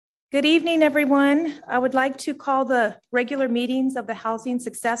Good evening, everyone. I would like to call the regular meetings of the Housing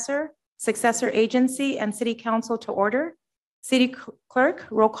Successor Agency, and City Council to order. City Clerk,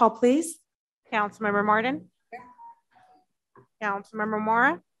 roll call, please. Councilmember Martin. Councilmember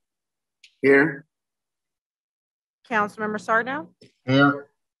Mora. Here. Councilmember Sardo. Here.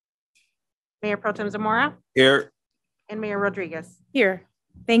 Mayor Pro Tem Zamora. Here. And Mayor Rodriguez. Here.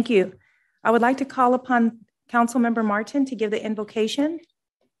 Thank you. I would like to call upon Councilmember Martin to give the invocation.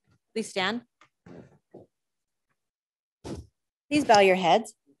 Please stand. Please bow your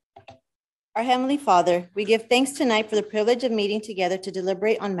heads. Our Heavenly Father, we give thanks tonight for the privilege of meeting together to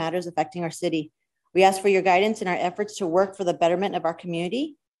deliberate on matters affecting our city. We ask for your guidance in our efforts to work for the betterment of our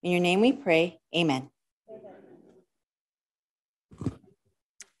community. In your name we pray, amen.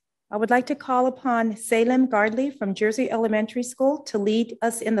 I would like to call upon Salem Gardley from Jersey Elementary School to lead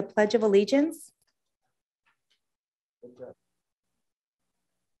us in the Pledge of Allegiance.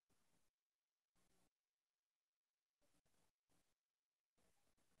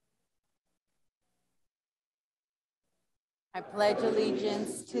 I pledge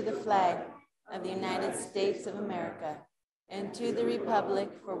allegiance to the flag of the United States of America and to the republic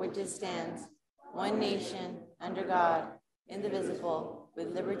for which it stands, one nation, under God, indivisible,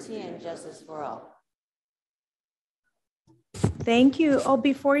 with liberty and justice for all. Thank you. Oh,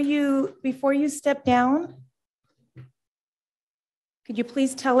 before you step down, could you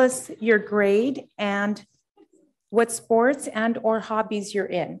please tell us your grade and what sports and or hobbies you're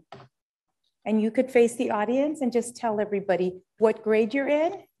in? And you could face the audience and just tell everybody what grade you're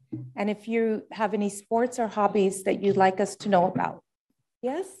in and if you have any sports or hobbies that you'd like us to know about.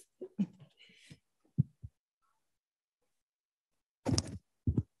 Yes?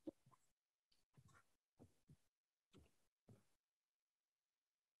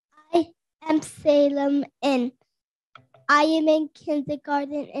 I am Salem and I am in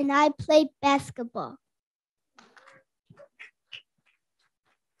kindergarten and I play basketball.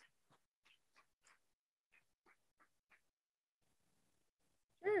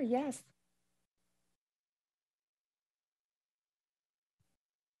 Sure, yes.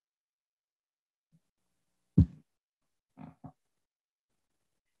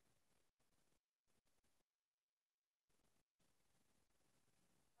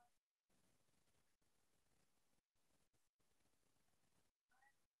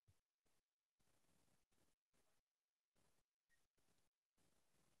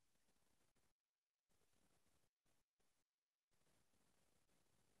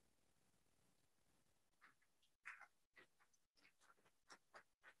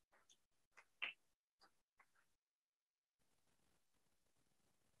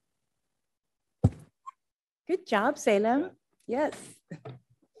 Good job, Salem. Yes.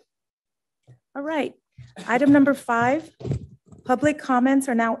 All right. Item number 5, public comments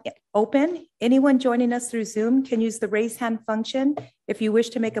are now open. Anyone joining us through Zoom can use the raise hand function if you wish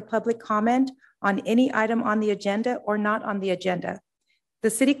to make a public comment on any item on the agenda or not on the agenda. The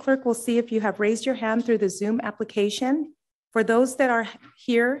city clerk will see if you have raised your hand through the Zoom application. For those that are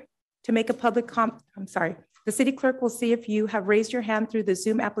here to make a public the city clerk will see if you have raised your hand through the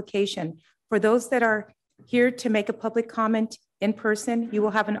Zoom application. For those that are here to make a public comment in person, you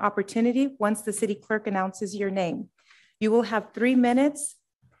will have an opportunity once the city clerk announces your name. You will have 3 minutes.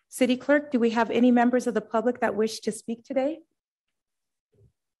 City clerk, do we have any members of the public that wish to speak today?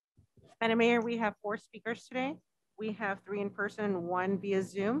 Madam Mayor, we have 4 speakers today. We have 3 in person, 1 via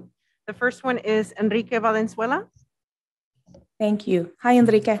Zoom. The first one is Enrique Valenzuela. Thank you. Hi,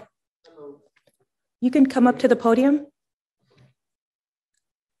 Enrique. Hello. You can come up to the podium.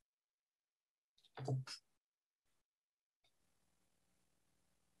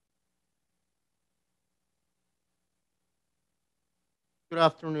 Good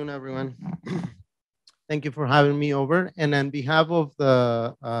afternoon, everyone. Thank you for having me over. And on behalf of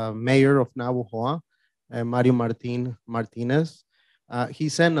the mayor of Navojoa, Mario Martinez, he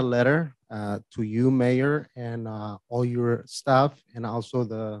sent a letter to you, Mayor, and all your staff, and also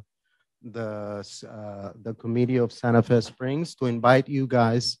the committee of Santa Fe Springs to invite you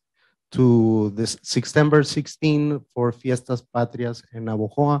guys to this September 16 for Fiestas Patrias in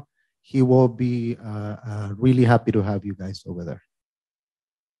Navojoa. He will be really happy to have you guys over there.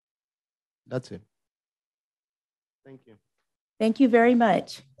 That's it. Thank you. Thank you very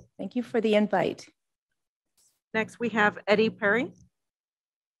much. Thank you for the invite. Next, we have Eddie Perry.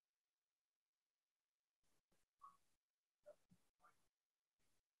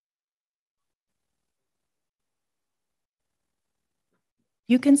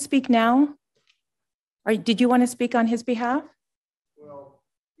 You can speak now. Or did you want to speak on his behalf? Well,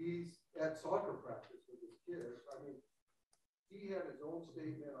 he's at soccer practice with his kids. I mean, he Do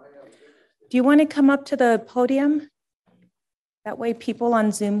you want to come up to the podium? That way people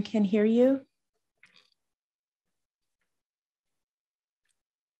on Zoom can hear you.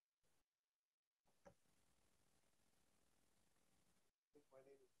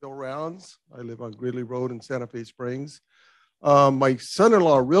 Bill Rounds. I live on Gridley Road in Santa Fe Springs. My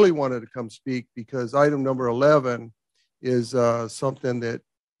son-in-law really wanted to come speak because item number 11 is something that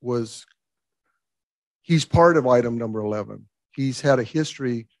he's part of item number 11. He's had a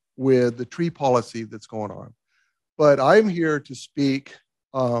history with the tree policy that's going on. But I'm here to speak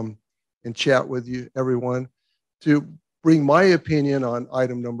and chat with you, everyone, to bring my opinion on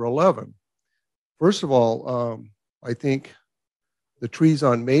item number 11. First of all, I think the trees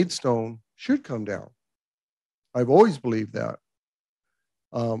on Maidstone should come down. I've always believed that.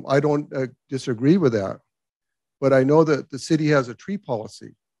 I don't disagree with that, but I know that the city has a tree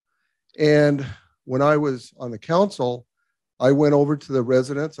policy. And when I was on the council, I went over to the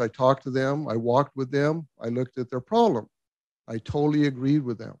residents, I talked to them, I walked with them, I looked at their problem. I totally agreed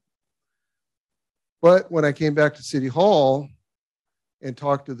with them. But when I came back to City Hall and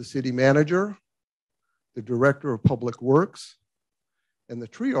talked to the city manager, the director of public works, and the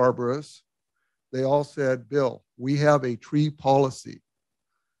tree arborist, they all said, Bill, we have a tree policy.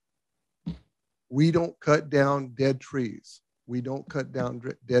 We don't cut down dead trees. We don't cut down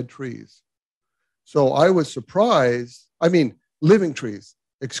dead trees. So I was surprised. I mean, living trees,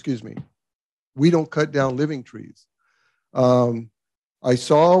 excuse me. We don't cut down living trees. I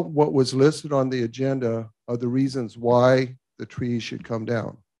saw what was listed on the agenda of the reasons why the trees should come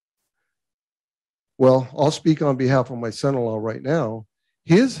down. Well, I'll speak on behalf of my son-in-law right now.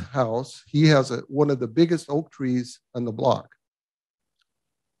 His house, he has one of the biggest oak trees on the block.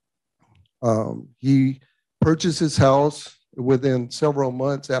 He purchased his house within several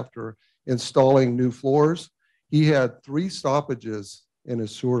months after installing new floors. He had 3 stoppages in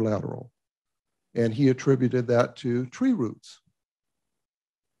his sewer lateral, and he attributed that to tree roots.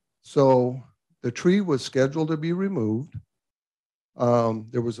 So the tree was scheduled to be removed.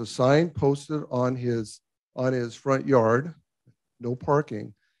 There was a sign posted on his front yard, no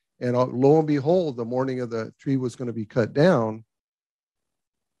parking. And lo and behold, the morning of the tree was going to be cut down,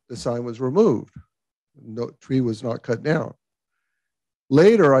 the sign was removed. No tree was not cut down.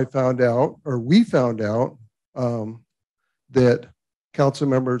 Later, I found out, or we found out, that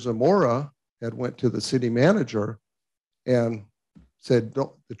Councilmember Zamora had went to the city manager and said,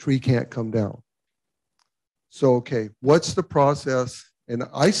 the tree can't come down. So, okay, what's the process? And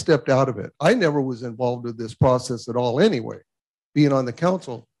I stepped out of it. I never was involved with this process at all anyway. Being on the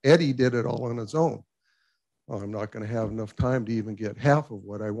council, Eddie did it all on his own. Well, I'm not going to have enough time to even get half of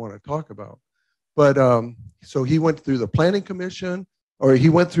what I want to talk about. But so he went through the planning commission, or he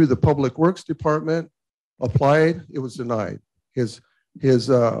went through the public works department, applied, it was denied. He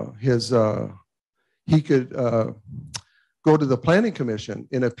could go to the planning commission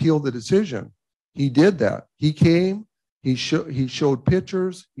and appeal the decision. He did that. He came, he showed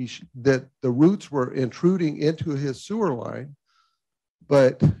pictures that the roots were intruding into his sewer line.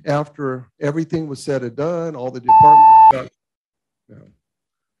 But after everything was said and done, all the departments,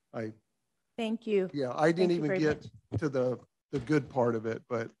 Thank you. yeah, I didn't even get to the good part of it,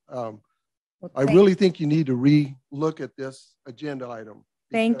 but I thank- really think you need to re-look at this agenda item.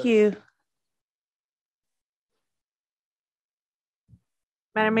 Thank because- you.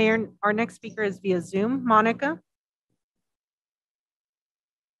 Madam Mayor, our next speaker is via Zoom. Monica.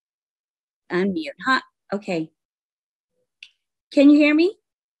 Unmute, huh? Okay. Can you hear me?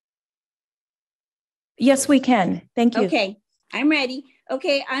 Yes, we can. Thank you. Okay, I'm ready.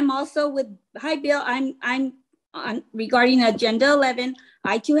 Okay, I'm also with, hi, Bill. I'm on regarding Agenda 11.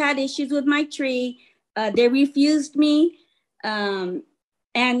 I too had issues with my tree. They refused me. And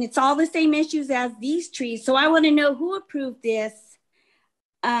it's all the same issues as these trees. So I want to know who approved this.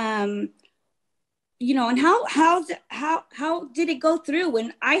 You know, and how did it go through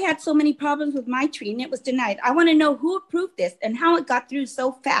when I had so many problems with my tree and it was denied? I want to know who approved this and how it got through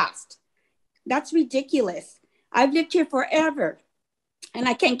so fast. That's ridiculous. I've lived here forever and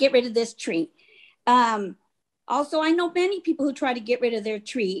I can't get rid of this tree. Also, I know many people who try to get rid of their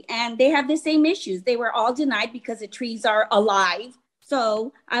tree and they have the same issues. They were all denied because the trees are alive.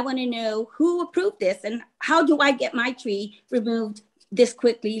 So I want to know who approved this and how do I get my tree removed this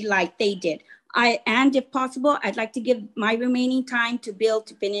quickly like they did? And if possible, I'd like to give my remaining time to Bill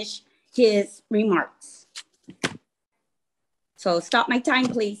to finish his remarks. So stop my time,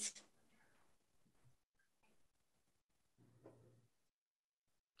 please.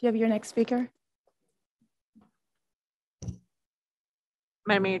 Do you have your next speaker?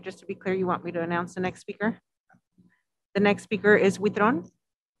 Madam Mayor, just to be clear, you want me to announce the next speaker? The next speaker is Huitron.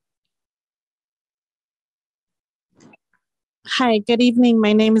 Hi, good evening.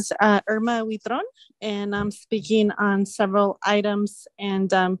 My name is Irma Huitron, and I'm speaking on several items.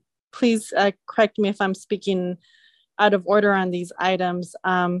 And please correct me if I'm speaking out of order on these items.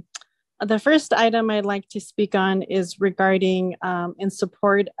 The first item I'd like to speak on is regarding in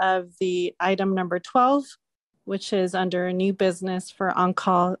support of the item number 12, which is under a new business for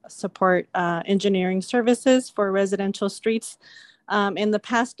on-call support engineering services for residential streets. In the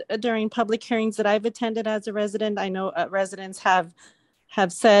past, during public hearings that I've attended as a resident, I know residents have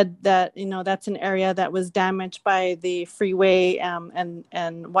said that, you know, that's an area that was damaged by the freeway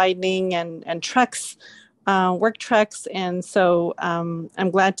and widening and trucks, work trucks. And so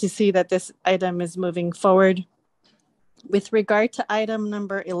I'm glad to see that this item is moving forward. With regard to item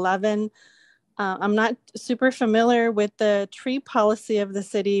number 11, I'm not super familiar with the tree policy of the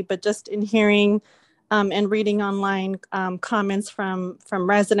city, but just in hearing and reading online comments from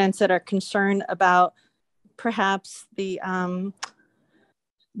residents that are concerned about perhaps the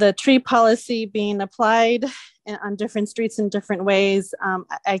tree policy being applied on different streets in different ways.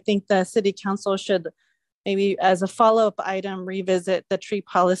 I think the city council should maybe as a follow-up item revisit the tree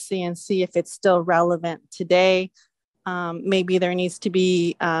policy and see if it's still relevant today. Maybe there needs to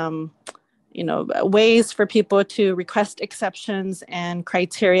be ways for people to request exceptions and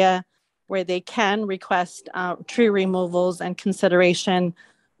criteria where they can request tree removals and consideration,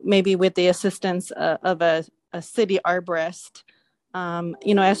 maybe with the assistance of a city arborist.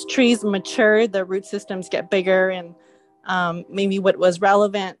 As trees mature, the root systems get bigger, and maybe what was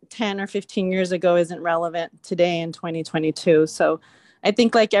relevant 10 or 15 years ago isn't relevant today in 2022. So I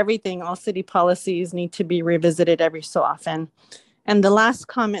think, like everything, all city policies need to be revisited every so often. And the last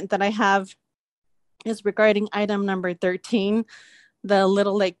comment that I have is regarding item number 13, the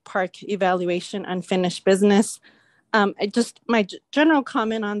Little Lake Park evaluation unfinished business. My general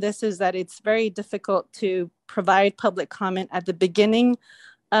comment on this is that it's very difficult to provide public comment at the beginning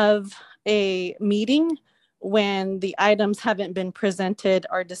of a meeting when the items haven't been presented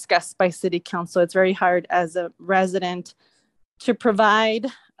or discussed by city council. It's very hard as a resident to provide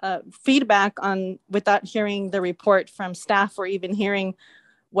feedback on without hearing the report from staff or even hearing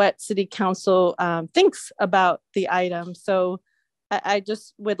what city council thinks about the item. So I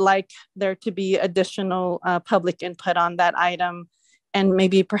just would like there to be additional public input on that item. And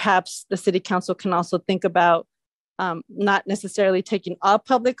maybe perhaps the city council can also think about not necessarily taking all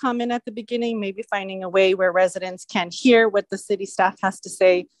public comment at the beginning, maybe finding a way where residents can hear what the city staff has to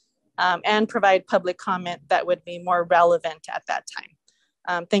say and provide public comment that would be more relevant at that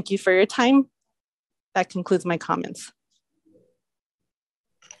time. Thank you for your time. That concludes my comments.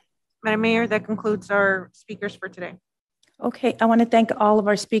 Madam Mayor, that concludes our speakers for today. Okay, I want to thank all of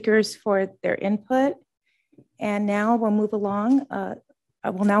our speakers for their input. And now we'll move along. I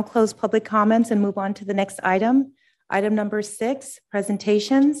will now close public comments and move on to the next item. Item number 6,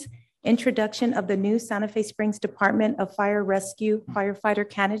 presentations, introduction of the new Santa Fe Springs Department of Fire Rescue firefighter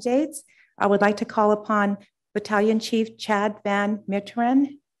candidates. I would like to call upon Battalion Chief Chad Van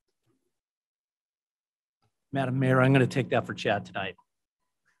Meteren. Madam Mayor, I'm going to take that for Chad tonight.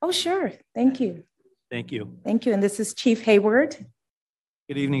 Oh, sure. Thank you. Thank you. Thank you. And this is Chief Hayward.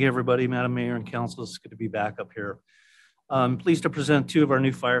 Good evening, everybody. Madam Mayor and Council, it's good to be back up here. I'm pleased to present 2 of our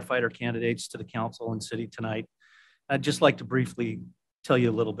new firefighter candidates to the Council and City tonight. I'd just like to briefly tell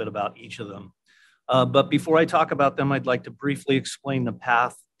you a little bit about each of them. But before I talk about them, I'd like to briefly explain the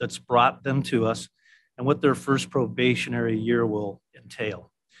path that's brought them to us and what their first probationary year will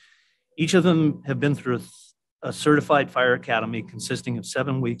entail. Each of them have been through a certified fire academy consisting of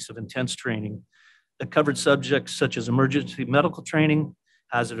 7 weeks of intense training that covered subjects such as emergency medical training,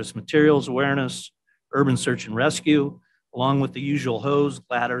 hazardous materials awareness, urban search and rescue, along with the usual hose,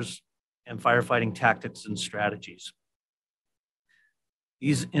 ladders, and firefighting tactics and strategies.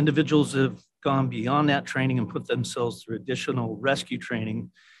 These individuals have gone beyond that training and put themselves through additional rescue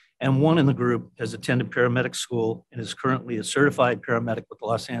training, and one in the group has attended paramedic school and is currently a certified paramedic with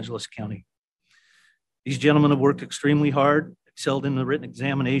Los Angeles County. These gentlemen have worked extremely hard, excelled in the written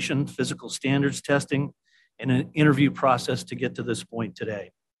examination, physical standards testing, and an interview process to get to this point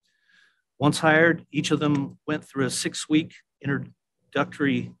today. Once hired, each of them went through a 6-week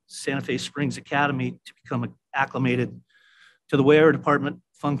introductory Santa Fe Springs Academy to become acclimated to the way our department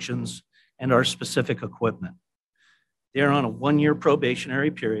functions and our specific equipment. They are on a 1-year probationary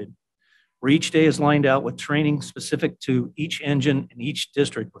period where each day is lined out with training specific to each engine in each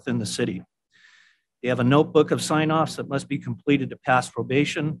district within the city. They have a notebook of sign-offs that must be completed to pass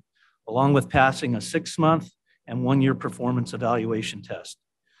probation, along with passing a 6-month and 1-year performance evaluation test.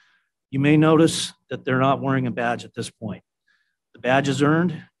 You may notice that they're not wearing a badge at this point. The badge is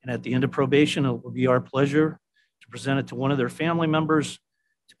earned, and at the end of probation, it will be our pleasure to present it to one of their family members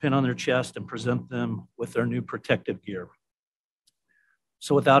to pin on their chest and present them with their new protective gear.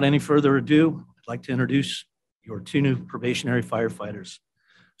 So without any further ado, I'd like to introduce your two new probationary firefighters,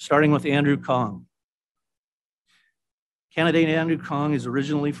 starting with Andrew Kong. Candidate Andrew Kong is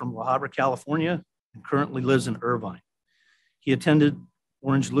originally from La Habra, California, and currently lives in Irvine. He attended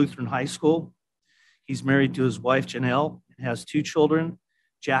Orange Lutheran High School. He's married to his wife, Janelle, and has two children,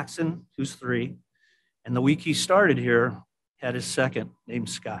 Jackson, who's 3, and the week he started here, had his second, named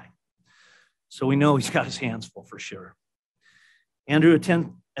Sky. So we know he's got his hands full for sure. Andrew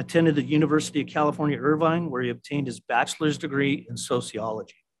attended the University of California, Irvine, where he obtained his bachelor's degree in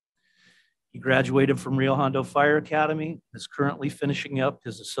sociology. He graduated from Rio Hondo Fire Academy and is currently finishing up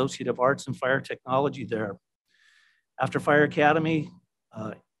his Associate of Arts in Fire Technology there. After Fire Academy,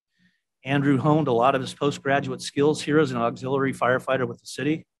 Andrew honed a lot of his postgraduate skills here as an auxiliary firefighter with the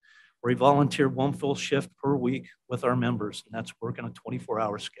city, where he volunteered 1 full shift per week with our members, and that's working a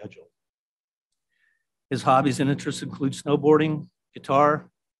 24-hour schedule. His hobbies and interests include snowboarding, guitar,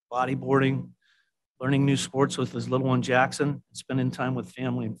 bodyboarding, learning new sports with his little one Jackson, and spending time with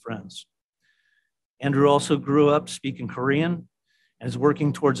family and friends. Andrew also grew up speaking Korean and is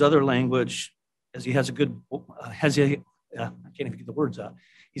working towards other language as he has a good, I can't even get the words out.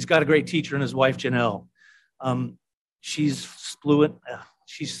 He's got a great teacher in his wife, Janelle. She's fluent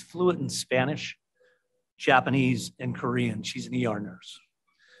in Spanish, Japanese, and Korean. She's an ER nurse.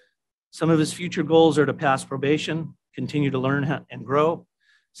 Some of his future goals are to pass probation, continue to learn and grow,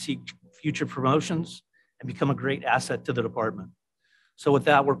 seek future promotions, and become a great asset to the department. So with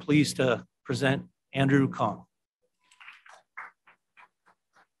that, we're pleased to present Andrew Kong.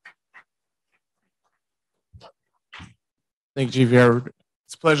 Thank you, Chief.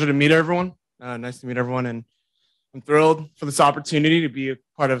 It's a pleasure to meet everyone. Nice to meet everyone, and I'm thrilled for this opportunity to be a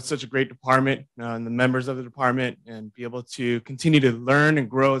part of such a great department and the members of the department, and be able to continue to learn and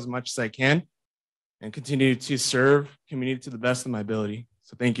grow as much as I can, and continue to serve community to the best of my ability.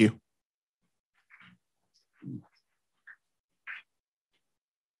 So thank you.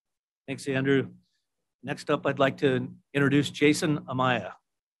 Thanks, Andrew. Next up, I'd like to introduce Jason Amaya.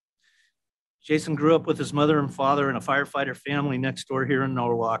 Jason grew up with his mother and father in a firefighter family next door here in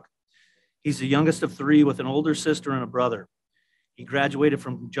Norwalk. He's the youngest of 3 with an older sister and a brother. He graduated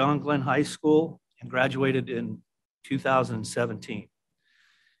from John Glenn High School and graduated in 2017.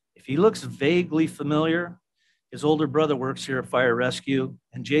 If he looks vaguely familiar, his older brother works here at Fire Rescue,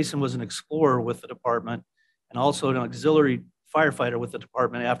 and Jason was an explorer with the department and also an auxiliary firefighter with the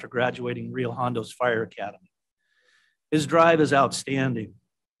department after graduating Rio Hondo's Fire Academy. His drive is outstanding.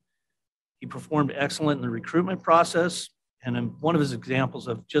 He performed excellent in the recruitment process, and in one of his examples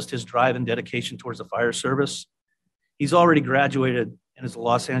of just his drive and dedication towards the fire service, he's already graduated and is a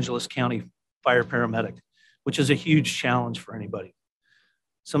Los Angeles County fire paramedic, which is a huge challenge for anybody.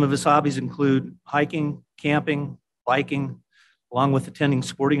 Some of his hobbies include hiking, camping, biking, along with attending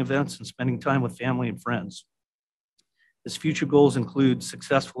sporting events and spending time with family and friends. His future goals include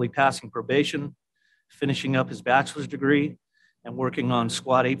successfully passing probation, finishing up his bachelor's degree, and working on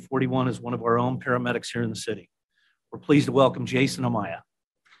Squad 841 as one of our own paramedics here in the city. We're pleased to welcome Jason Amaya.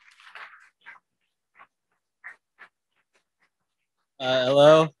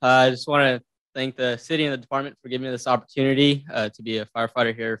 Hello, I just want to thank the city and the department for giving me this opportunity to be a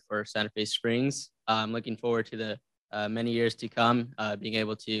firefighter here for Santa Fe Springs. I'm looking forward to the many years to come, being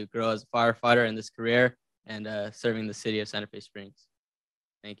able to grow as a firefighter in this career and serving the city of Santa Fe Springs.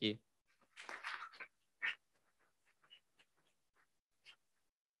 Thank you.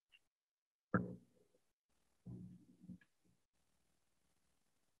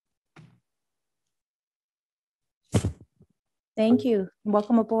 Thank you.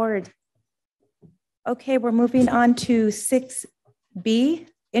 Welcome aboard. Okay, we're moving on to 6B,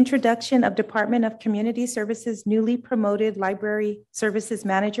 Introduction of Department of Community Services newly promoted Library Services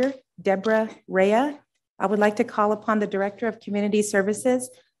Manager, Deborah Rea. I would like to call upon the Director of Community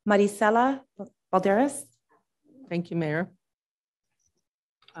Services, Marisela Valderas. Thank you, Mayor.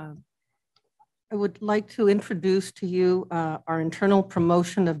 I would like to introduce to you our internal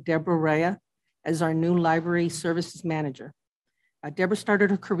promotion of Deborah Rea as our new Library Services Manager. Deborah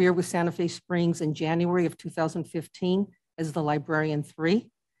started her career with Santa Fe Springs in January of 2015 as the Librarian 3.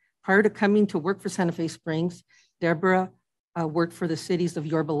 Prior to coming to work for Santa Fe Springs, Deborah worked for the cities of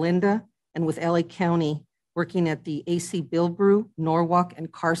Yorba Linda and with LA County, working at the AC Bilbrew, Norwalk,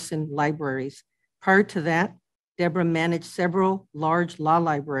 and Carson libraries. Prior to that, Deborah managed several large law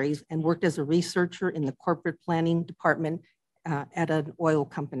libraries and worked as a researcher in the corporate planning department at an oil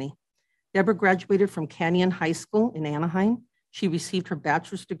company. Deborah graduated from Canyon High School in Anaheim. She received her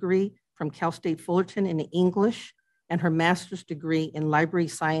bachelor's degree from Cal State Fullerton in English and her master's degree in library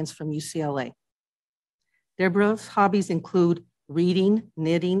science from UCLA. Deborah's hobbies include reading,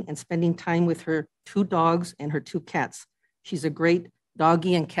 knitting, and spending time with her 2 dogs and her 2 cats. She's a great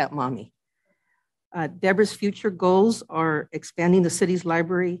doggy and cat mommy. Deborah's future goals are expanding the city's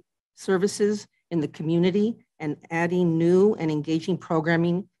library services in the community and adding new and engaging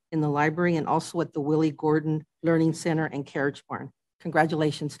programming in the library and also at the Willie Gordon Learning Center and Carriage Barn.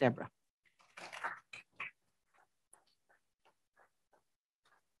 Congratulations, Deborah.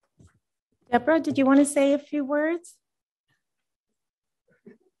 Deborah, did you want to say a few words?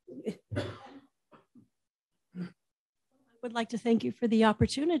 Would like to thank you for the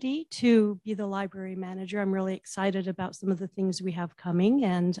opportunity to be the library manager. I'm really excited about some of the things we have coming,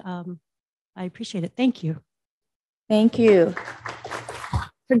 and I appreciate it. Thank you. Thank you.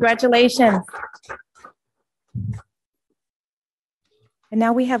 Congratulations. And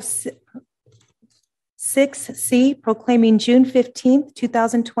now we have 6C, proclaiming June 15th,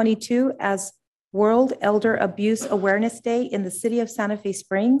 2022 as World Elder Abuse Awareness Day in the city of Santa Fe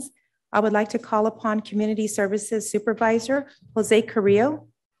Springs. I would like to call upon Community Services Supervisor Jose Carrillo.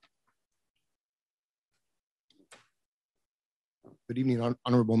 Good evening,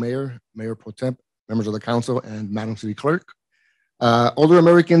 Honorable Mayor, Mayor Pro Temp, members of the council, and Madam City Clerk. Older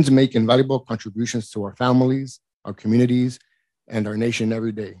Americans make invaluable contributions to our families, our communities, and our nation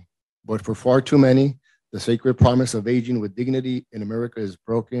every day. But for far too many, the sacred promise of aging with dignity in America is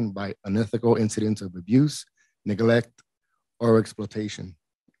broken by unethical incidents of abuse, neglect, or exploitation.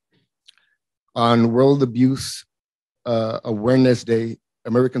 On World Abuse Awareness Day,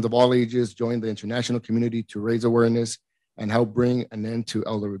 Americans of all ages joined the international community to raise awareness and help bring an end to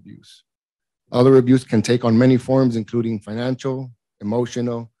elder abuse. Elder abuse can take on many forms, including financial,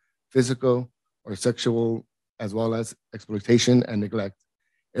 emotional, physical, or sexual, as well as exploitation and neglect.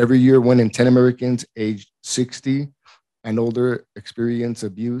 Every year, 1 in 10 Americans aged 60 and older experience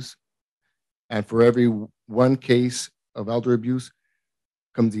abuse. And for every 1 case of elder abuse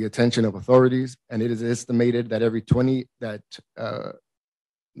comes the attention of authorities. And it is estimated that every 23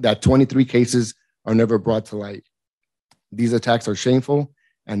 cases are never brought to light. These attacks are shameful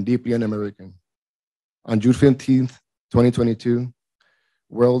and deeply un-American. On June 15th, 2022,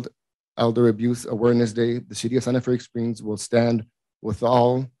 World Elder Abuse Awareness Day, the city of Santa Fe Springs will stand with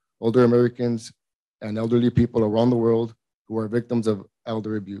all older Americans and elderly people around the world who are victims of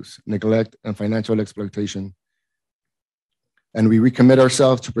elder abuse, neglect, and financial exploitation. And we recommit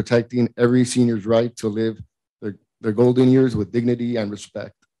ourselves to protecting every senior's right to live their golden years with dignity and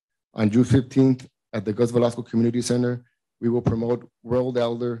respect. On June 15th, at the Gus Velasco Community Center, we will promote World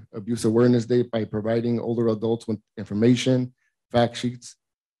Elder Abuse Awareness Day by providing older adults with information, fact sheets,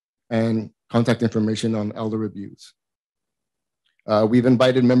 and contact information on elder abuse. We've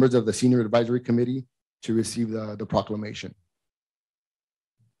invited members of the Senior Advisory Committee to receive the proclamation.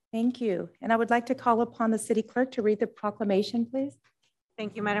 Thank you. And I would like to call upon the city clerk to read the proclamation, please.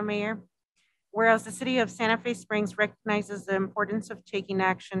 Thank you, Madam Mayor. Whereas the city of Santa Fe Springs recognizes the importance of taking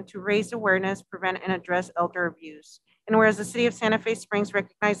action to raise awareness, prevent, and address elder abuse. And whereas the city of Santa Fe Springs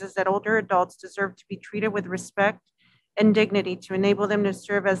recognizes that older adults deserve to be treated with respect and dignity to enable them to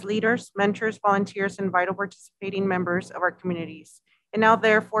serve as leaders, mentors, volunteers, and vital participating members of our communities. And now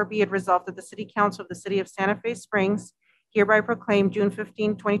therefore be it resolved that the City Council of the City of Santa Fe Springs hereby proclaim June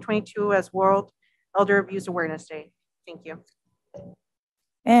 15, 2022 as World Elder Abuse Awareness Day. Thank you.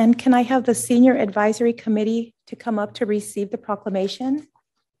 And can I have the Senior Advisory Committee to come up to receive the proclamation?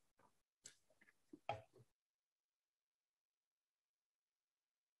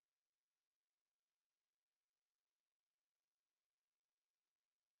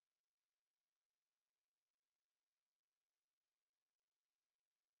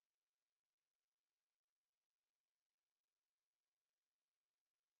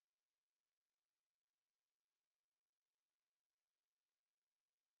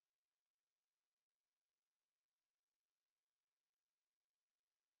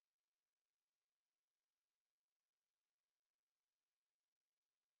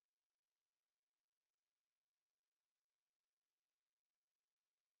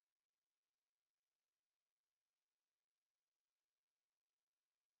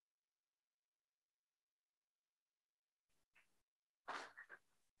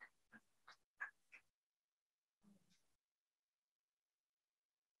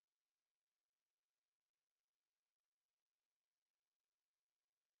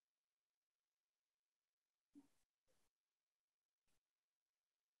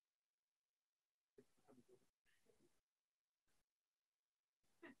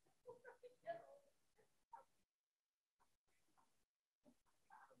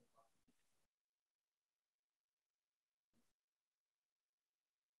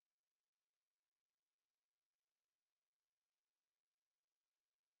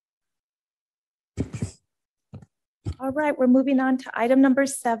 All right, we're moving on to item number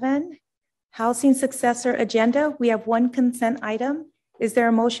 7, housing successor agenda. We have one consent item. Is there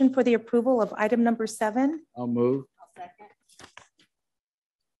a motion for the approval of item number 7? I'll move.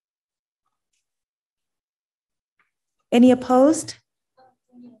 Any opposed?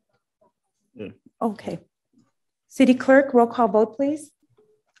 Okay. City Clerk, roll call vote, please.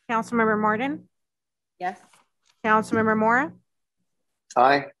 Councilmember Martin, Yes. Councilmember Mora,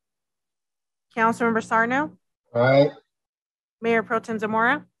 Aye. Councilmember Sarno, Aye. Mayor Pro Tem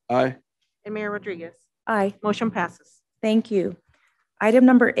Zamora, Aye. and Mayor Rodriguez. Aye. Motion passes. Thank you. Item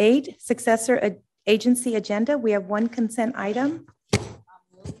number 8, successor agency agenda. We have one consent item.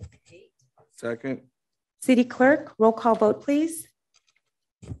 Second. City Clerk, roll call vote, please.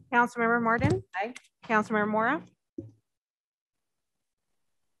 Councilmember Martin, Aye. Councilmember Mora,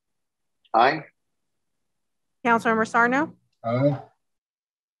 Aye. Councilmember Sarno, Aye.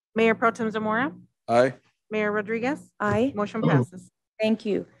 Mayor Pro Tem Zamora, Aye. Mayor Rodriguez. Aye. Motion passes. Thank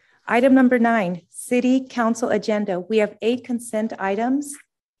you. Item number 9, City Council agenda. We have 8 consent items,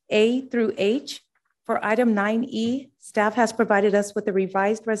 A through H. For item 9E, staff has provided us with a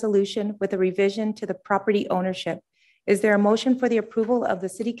revised resolution with a revision to the property ownership. Is there a motion for the approval of the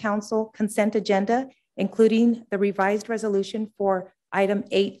City Council consent agenda, including the revised resolution for item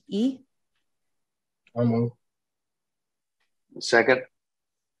 8E? I'll move. Second.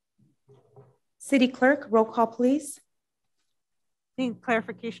 City Clerk, roll call, please. Need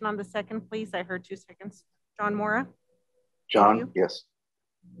clarification on the second, please. I heard 2 seconds. John Mora, John, yes.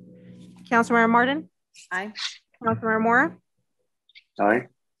 Councilmember Martin, Aye. Councilmember Mora, Aye.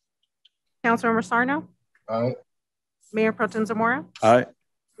 Councilmember Sarno, Aye. Mayor Pro Tem Zamora, Aye.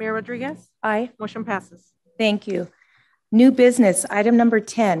 Mayor Rodriguez. Aye. Motion passes. Thank you. New business, item number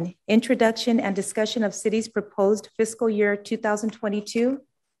 10, introduction and discussion of city's proposed fiscal year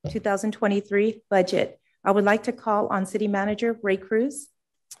 2022-2023 budget. I would like to call on City Manager Ray Cruz.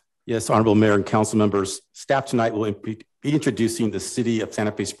 Yes, Honorable Mayor and council members, staff tonight will be introducing the City of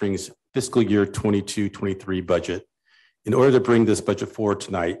Santa Fe Springs fiscal year 22-23 budget. In order to bring this budget forward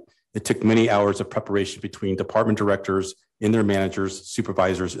tonight, it took many hours of preparation between department directors and their managers,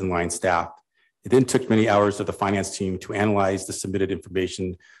 supervisors, and line staff. It then took many hours of the finance team to analyze the submitted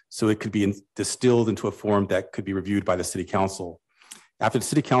information so it could be distilled into a form that could be reviewed by the City Council. After the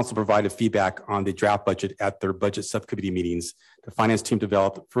City Council provided feedback on the draft budget at their budget subcommittee meetings, the finance team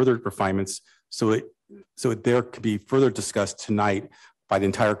developed further refinements so there could be further discussed tonight by the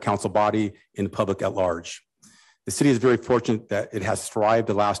entire council body and the public at large. The city is very fortunate that it has thrived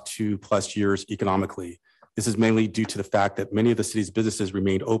the last 2+ years economically. This is mainly due to the fact that many of the city's businesses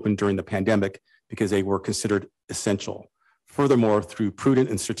remained open during the pandemic because they were considered essential. Furthermore, through prudent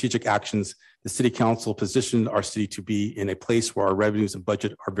and strategic actions, the City Council positioned our city to be in a place where our revenues and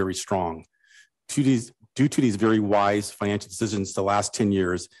budget are very strong. Due to these very wise financial decisions the last 10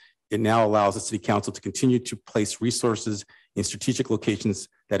 years, it now allows the City Council to continue to place resources in strategic locations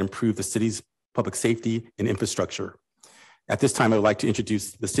that improve the city's public safety and infrastructure. At this time, I would like to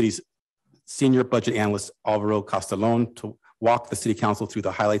introduce the city's Senior Budget Analyst, Alvaro Castellon, to walk the City Council through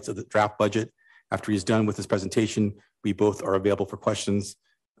the highlights of the draft budget. After he's done with his presentation, we both are available for questions.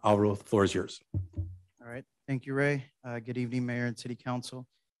 Alvaro, the floor is yours. All right, thank you, Ray. Good evening, Mayor and City Council.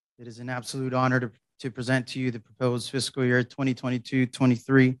 It is an absolute honor to present to you the proposed fiscal year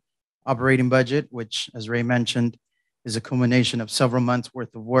 2022-23 operating budget, which, as Ray mentioned, is a culmination of several months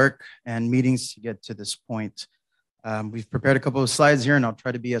worth of work and meetings to get to this point. We've prepared a couple of slides here and I'll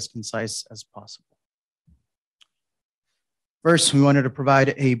try to be as concise as possible. First, we wanted to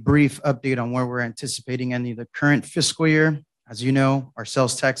provide a brief update on where we're anticipating ending the current fiscal year. As you know, our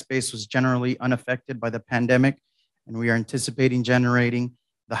sales tax base was generally unaffected by the pandemic, and we are anticipating generating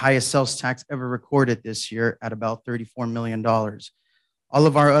the highest sales tax ever recorded this year at about $34 million. All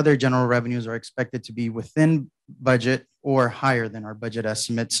of our other general revenues are expected to be within budget or higher than our budget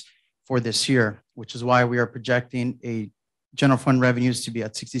estimates for this year, which is why we are projecting a general fund revenues to be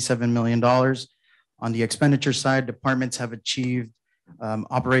at $67 million. On the expenditure side, departments have achieved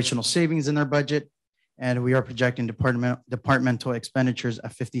operational savings in their budget, and we are projecting departmental expenditures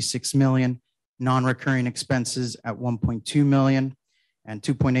at $56 million, non-recurring expenses at $1.2 million, and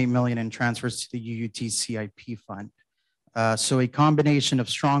 $2.8 million in transfers to the UUT CIP fund. So a combination of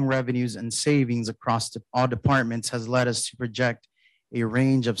strong revenues and savings across all departments has led us to project a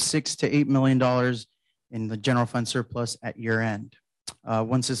range of $6 to $8 million in the general fund surplus at year end.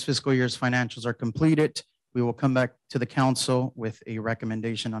 Once this fiscal year's financials are completed, we will come back to the council with a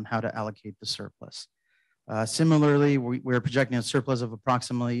recommendation on how to allocate the surplus. Similarly, we're projecting a surplus of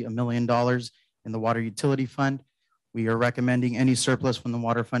approximately $1 million in the water utility fund. We are recommending any surplus from the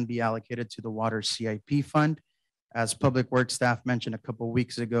water fund be allocated to the water CIP fund. As Public Works staff mentioned a couple of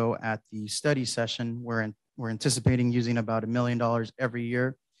weeks ago at the study session, we're anticipating using about $1 million every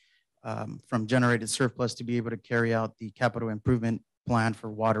year from generated surplus to be able to carry out the capital improvement plan for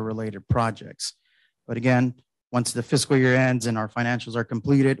water-related projects. But again, once the fiscal year ends and our financials are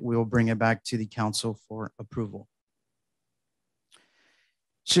completed, we will bring it back to the council for approval.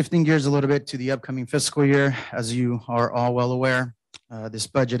 Shifting gears a little bit to the upcoming fiscal year, as you are all well aware, this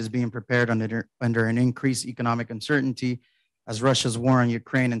budget is being prepared under an increased economic uncertainty as Russia's war on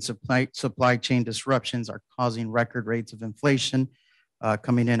Ukraine and supply chain disruptions are causing record rates of inflation,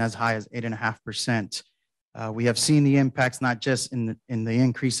 coming in as high as 8.5%. We have seen the impacts not just in the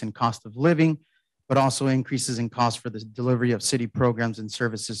increase in cost of living, but also increases in cost for the delivery of city programs and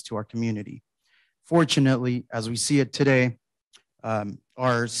services to our community. Fortunately, as we see it today,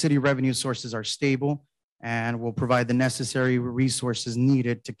 our city revenue sources are stable and will provide the necessary resources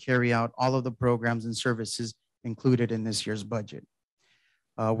needed to carry out all of the programs and services included in this year's budget.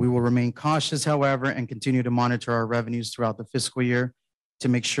 We will remain cautious, however, and continue to monitor our revenues throughout the fiscal year to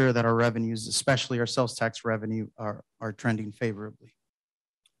make sure that our revenues, especially our sales tax revenue, are trending favorably.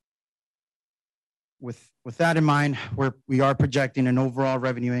 With that in mind, we are projecting an overall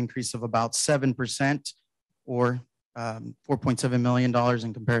revenue increase of about 7% or $4.7 million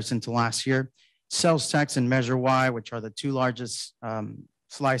in comparison to last year. Sales tax and Measure Y, which are the two largest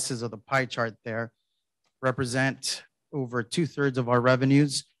slices of the pie chart there, represent over 2/3 of our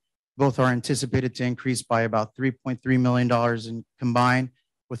revenues. Both are anticipated to increase by about $3.3 million in combined,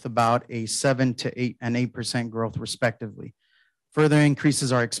 with about a 7% to 8% growth respectively. Further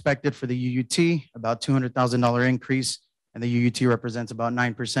increases are expected for the UUT, about $200,000 increase, and the UUT represents about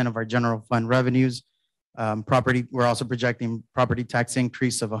 9% of our general fund revenues. We're also projecting property tax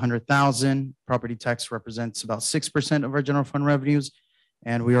increase of $100,000. Property tax represents about 6% of our general fund revenues.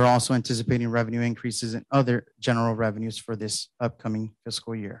 And we are also anticipating revenue increases in other general revenues for this upcoming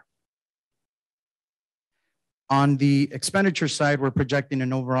fiscal year. On the expenditure side, we're projecting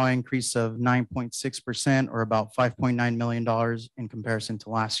an overall increase of 9.6% or about $5.9 million in comparison to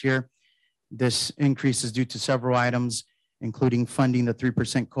last year. This increase is due to several items, including funding the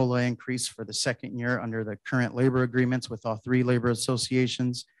 3% COLA increase for the second year under the current labor agreements with all three labor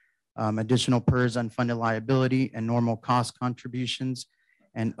associations, additional PERS unfunded liability and normal cost contributions,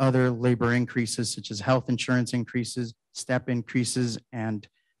 and other labor increases such as health insurance increases, step increases, and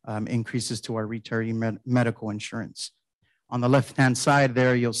increases to our retiree medical insurance. On the left-hand side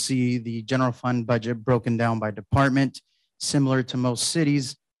there, you'll see the general fund budget broken down by department. Similar to most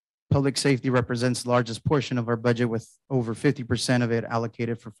cities, public safety represents the largest portion of our budget, with over 50% of it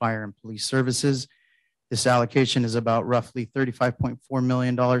allocated for fire and police services. This allocation is about roughly $35.4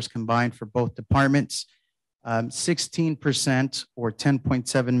 million combined for both departments. 16% or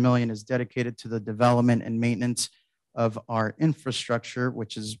 $10.7 million is dedicated to the development and maintenance of our infrastructure,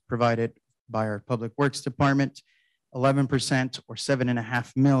 which is provided by our Public Works Department. 11% or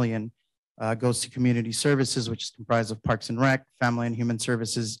 $7.5 million goes to community services, which is comprised of Parks and Rec, Family and Human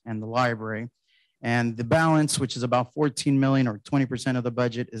Services, and the library. And the balance, which is about $14 million or 20% of the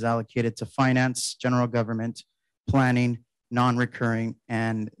budget, is allocated to finance, general government, planning, non-recurring,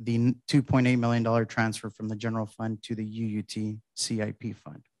 and the $2.8 million transfer from the general fund to the UUT CIP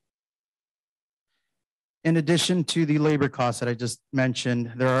fund. In addition to the labor costs that I just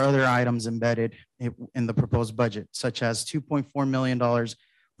mentioned, there are other items embedded in the proposed budget, such as $2.4 million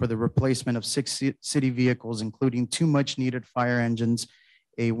for the replacement of 6 city vehicles, including 2 much needed fire engines,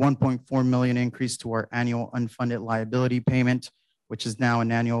 a $1.4 million increase to our annual unfunded liability payment, which is now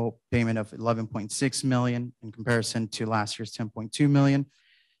an annual payment of $11.6 million in comparison to last year's $10.2 million.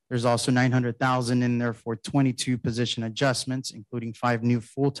 There's also $900,000 in there for 22 position adjustments, including 5 new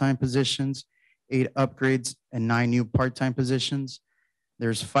full-time positions, 8 upgrades, and 9 new part-time positions.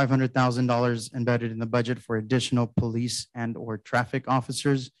 There's $500,000 embedded in the budget for additional police and or traffic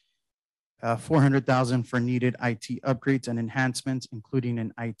officers, $400,000 for needed IT upgrades and enhancements, including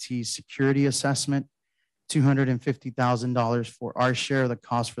an IT security assessment, $250,000 for our share of the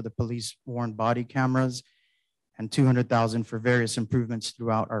cost for the police-worn body cameras, and $200,000 for various improvements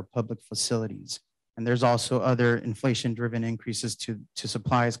throughout our public facilities. And there's also other inflation-driven increases to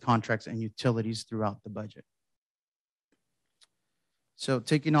supplies, contracts, and utilities throughout the budget. So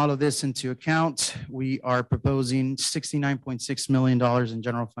taking all of this into account, we are proposing $69.6 million in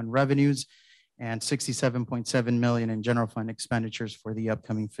general fund revenues and $67.7 million in general fund expenditures for the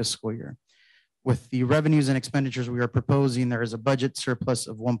upcoming fiscal year. With the revenues and expenditures we are proposing, there is a budget surplus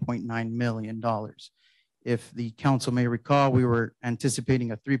of $1.9 million. If the council may recall, we were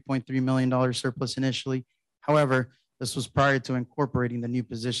anticipating a $3.3 million surplus initially. However, this was prior to incorporating the new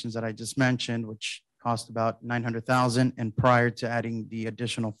positions that I just mentioned, which cost about $900,000, and prior to adding the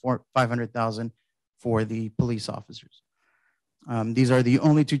additional $500,000 for the police officers. These are the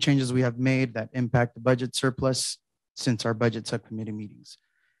only two changes we have made that impact the budget surplus since our budget subcommittee meetings.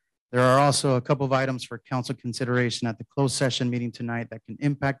 There are also a couple of items for council consideration at the closed session meeting tonight that can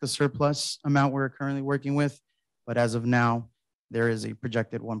impact the surplus amount we're currently working with. But as of now, there is a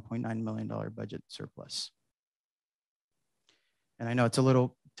projected $1.9 million budget surplus. And I know it's a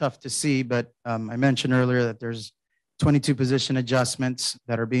little tough to see, but I mentioned earlier that there's 22 position adjustments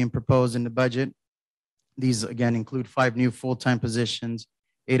that are being proposed in the budget. These again include 5 new full-time positions,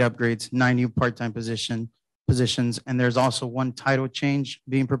 8 upgrades, 9 new part-time positions, and there's also 1 title change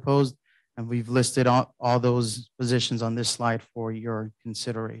being proposed. And we've listed all those positions on this slide for your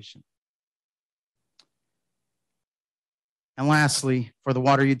consideration. And lastly, for the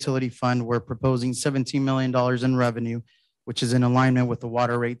water utility fund, we're proposing $17 million in revenue, which is in alignment with the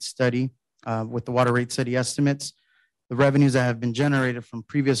water rate study, estimates. The revenues that have been generated from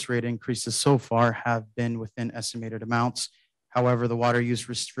previous rate increases so far have been within estimated amounts. However, the water use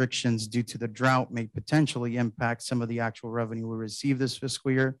restrictions due to the drought may potentially impact some of the actual revenue we receive this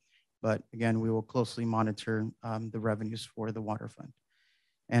fiscal year. But again, we will closely monitor the revenues for the water fund.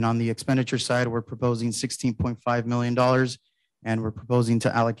 And on the expenditure side, we're proposing $16.5 million, and we're proposing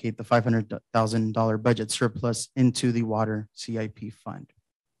to allocate the $500,000 budget surplus into the water CIP fund.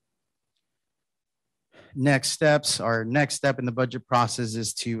 Our next step in the budget process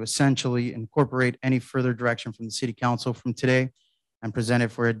is to essentially incorporate any further direction from the city council from today and present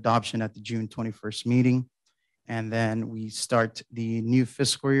it for adoption at the June 21st meeting. And then we start the new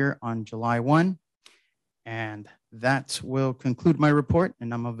fiscal year on July 1. And that will conclude my report,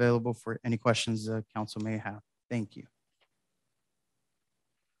 and I'm available for any questions the council may have. Thank you.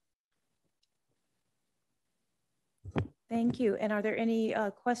 Thank you. And are there any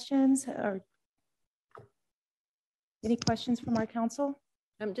questions or any questions from our council?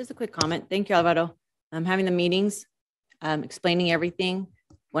 Just a quick comment. Thank you, Alvaro. Having the meetings, explaining everything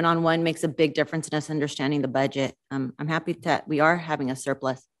one-on-one makes a big difference in us understanding the budget. I'm happy that we are having a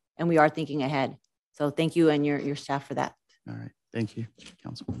surplus and we are thinking ahead. So thank you and your staff for that. All right. Thank you,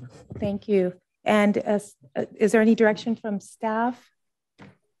 Councilmember. Thank you. And is there any direction from staff?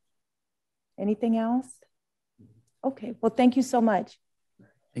 Anything else? Okay. Well, thank you so much.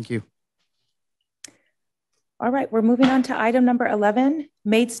 Thank you. All right, we're moving on to item number 11,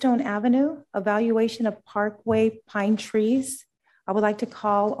 Maidstone Avenue, evaluation of Parkway pine trees. I would like to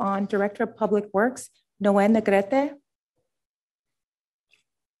call on Director of Public Works, Noé Negrete.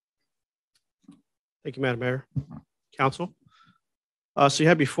 Thank you, Madam Mayor, Council. So you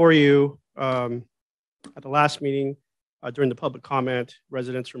have before you at the last meeting during the public comment,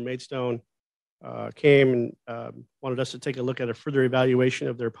 residents from Maidstone came and wanted us to take a look at a further evaluation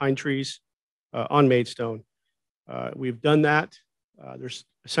of their pine trees on Maidstone. We've done that. There's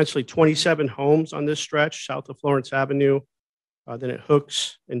essentially 27 homes on this stretch south of Florence Avenue. Then it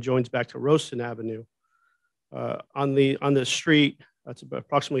hooks and joins back to Roaston Avenue. On the street, that's about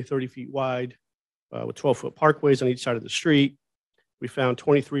approximately 30 feet wide with 12-foot parkways on each side of the street. We found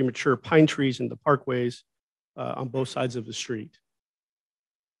 23 mature pine trees in the parkways on both sides of the street.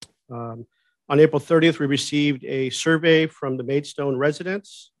 On April 30th, we received a survey from the Maidstone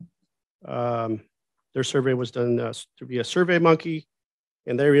residents. Their survey was done to be a Survey Monkey,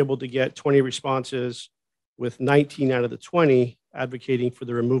 and they were able to get 20 responses, with 19 out of the 20 advocating for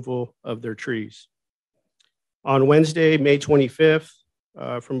the removal of their trees. On Wednesday, May 25th,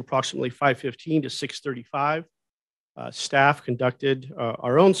 from approximately 5:15 to 6:35, staff conducted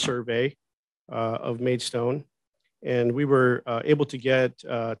our own survey of Maidstone, and we were able to get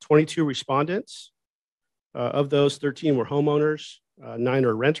 22 respondents. Of those, 13 were homeowners, 9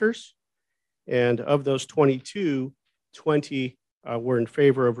 are renters. And of those 22, 20 were in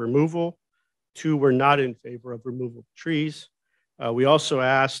favor of removal. 2 were not in favor of removal of trees. We also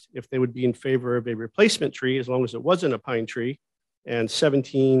asked if they would be in favor of a replacement tree as long as it wasn't a pine tree. And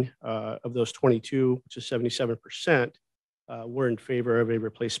 17 of those 22, which is 77%, were in favor of a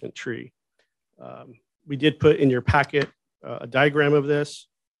replacement tree. We did put in your packet a diagram of this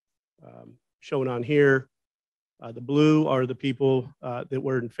shown on here. The blue are the people that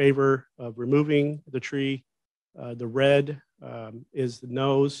were in favor of removing the tree. The red is the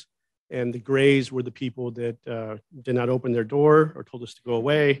no's, and the grays were the people that did not open their door or told us to go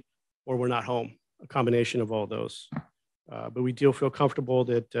away or were not home, a combination of all those. But we do feel comfortable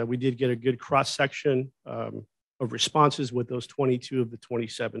that we did get a good cross-section of responses with those 22 of the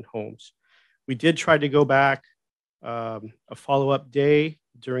 27 homes. We did try to go back a follow-up day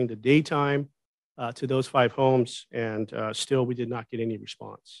during the daytime to those 5 homes, and still we did not get any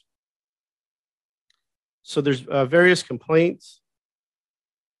response. So there's various complaints.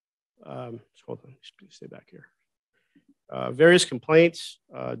 Hold on, please stay back here. Various complaints.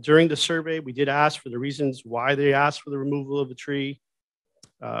 During the survey, we did ask for the reasons why they asked for the removal of the tree.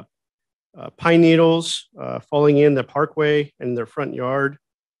 Pine needles falling in the parkway and their front yard,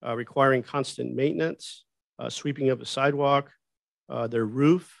 requiring constant maintenance, sweeping of the sidewalk, their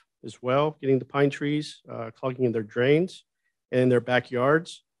roof as well, getting the pine trees, clogging in their drains and in their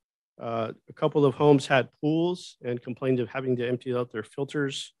backyards. A couple of homes had pools and complained of having to empty out their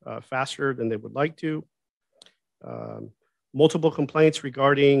filters faster than they would like to. Multiple complaints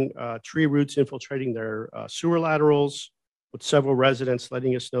regarding tree roots infiltrating their sewer laterals, with several residents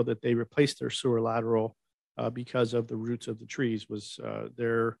letting us know that they replaced their sewer lateral because of the roots of the trees was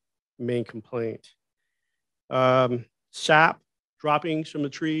their main complaint. Sap droppings from the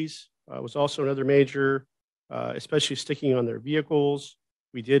trees was also another major, especially sticking on their vehicles.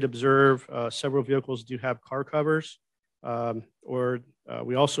 We did observe several vehicles do have car covers,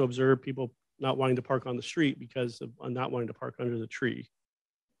 we also observed people not wanting to park on the street because of not wanting to park under the tree.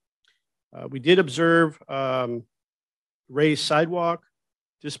 We did observe raised sidewalk,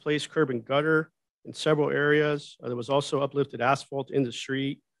 displaced curb and gutter in several areas. There was also uplifted asphalt in the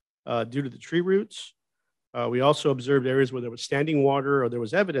street due to the tree roots. We also observed areas where there was standing water or there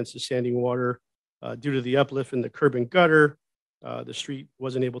was evidence of standing water due to the uplift in the curb and gutter. The street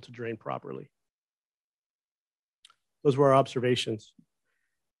wasn't able to drain properly. Those were our observations.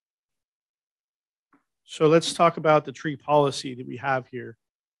 So let's talk about the tree policy that we have here.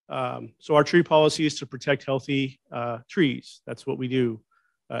 So our tree policy is to protect healthy trees. That's what we do.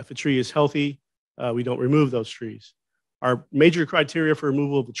 If a tree is healthy, we don't remove those trees. Our major criteria for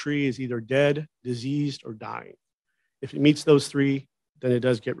removal of a tree is either dead, diseased, or dying. If it meets those three, then it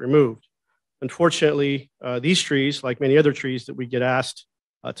does get removed. Unfortunately, these trees, like many other trees that we get asked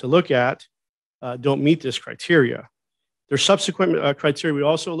to look at, don't meet this criteria. There's subsequent criteria we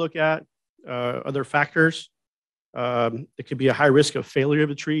also look at, other factors. It could be a high risk of failure of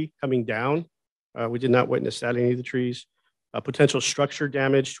the tree coming down. We did not witness that in any of the trees. Potential structure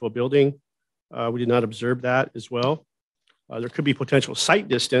damage to a building. We did not observe that as well. There could be potential sight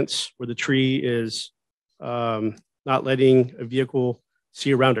distance where the tree is not letting a vehicle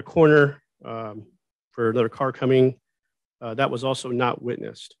see around a corner for another car coming. That was also not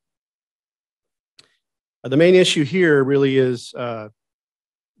witnessed. The main issue here really is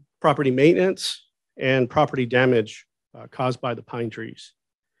property maintenance and property damage caused by the pine trees.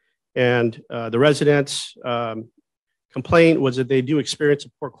 And the residents' complaint was that they do experience a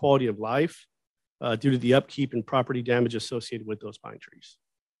poor quality of life due to the upkeep and property damage associated with those pine trees.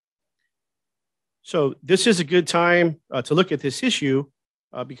 So this is a good time to look at this issue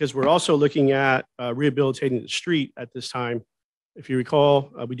because we're also looking at rehabilitating the street at this time. If you recall,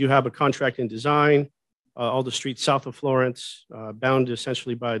 we do have a contract in design. All the streets south of Florence, bounded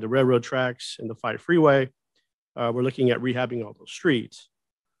essentially by the railroad tracks and the 5 freeway. We're looking at rehabbing all those streets.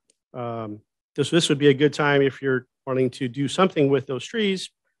 This would be a good time if you're wanting to do something with those trees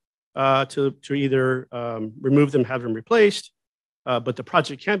to either remove them, have them replaced, but the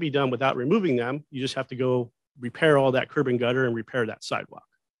project can be done without removing them. You just have to go repair all that curb and gutter and repair that sidewalk.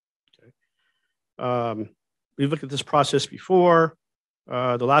 Okay. We've looked at this process before.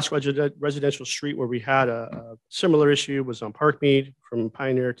 The last residential street where we had a similar issue was on Parkmead from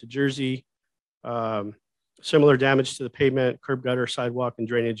Pioneer to Jersey. Similar damage to the pavement, curb gutter, sidewalk, and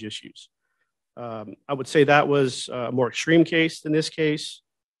drainage issues. I would say that was a more extreme case than this case,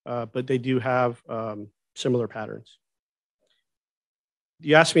 but they do have similar patterns.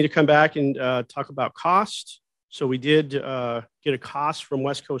 You asked me to come back and talk about cost. So we did get a cost from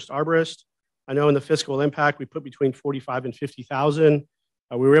West Coast Arborist. I know in the fiscal impact, we put between 45 and 50,000.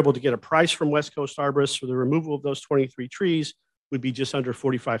 We were able to get a price from West Coast Arborist for the removal of those 23 trees would be just under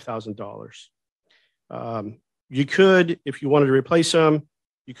 $45,000. You could, if you wanted to replace them,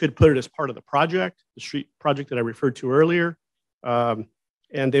 you could put it as part of the project, the street project that I referred to earlier.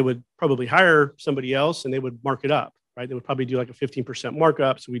 And they would probably hire somebody else and they would mark it up, right? They would probably do like a 15%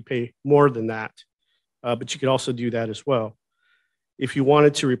 markup. So we'd pay more than that. But you could also do that as well. If you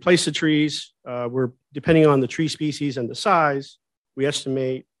wanted to replace the trees, we're depending on the tree species and the size, we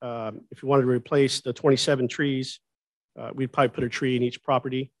estimate if you wanted to replace the 27 trees, we'd probably put a tree in each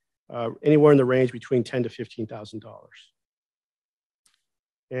property, anywhere in the range between $10,000 to $15,000.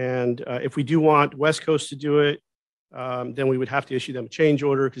 And if we do want West Coast to do it, then we would have to issue them a change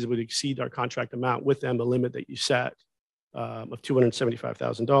order because it would exceed our contract amount with them, the limit that you set of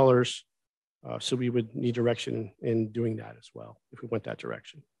 $275,000. So we would need direction in doing that as well if we went that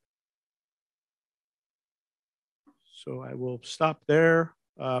direction. So I will stop there.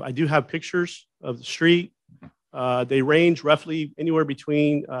 I do have pictures of the street. They range roughly anywhere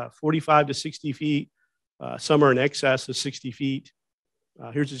between 45 to 60 feet. Some are in excess of 60 feet.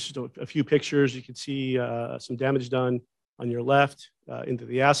 Here's just a few pictures. You can see some damage done on your left into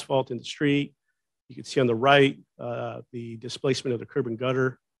the asphalt in the street. You can see on the right the displacement of the curb and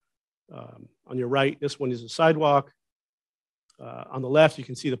gutter. On your right, this one is a sidewalk. On the left, you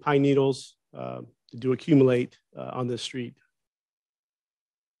can see the pine needles do accumulate on this street.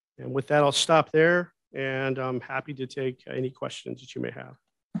 And with that, I'll stop there, and I'm happy to take any questions that you may have.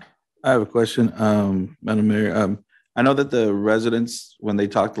 I have a question, Madam Mayor. I know that the residents, when they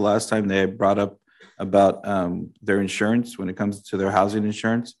talked the last time, they had brought up about their insurance when it comes to their housing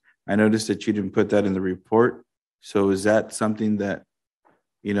insurance. I noticed that you didn't put that in the report. So is that something that,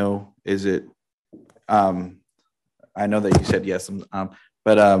 you know, is it, I know that you said yes,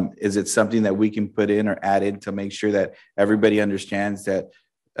 but is it something that we can put in or add in to make sure that everybody understands that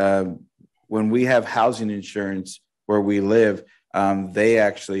when we have housing insurance where we live, they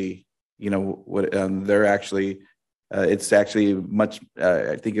actually, you know, what they're actually, it's actually much,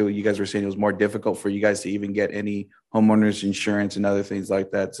 I think you guys were saying it was more difficult for you guys to even get any homeowners insurance and other things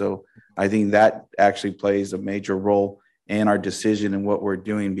like that. So I think that actually plays a major role in our decision and what we're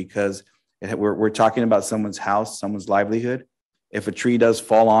doing, because we're talking about someone's house, someone's livelihood. If a tree does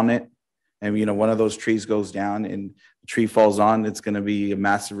fall on it, and you know one of those trees goes down and the tree falls on, it's going to be a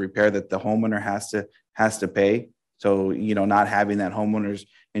massive repair that the homeowner has to pay. So you know, not having that homeowner's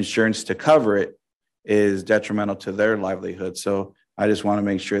insurance to cover it is detrimental to their livelihood. So I just want to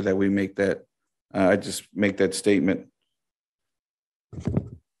make sure that we make that. I just make that statement.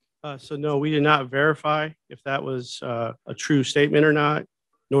 So no, we did not verify if that was a true statement or not,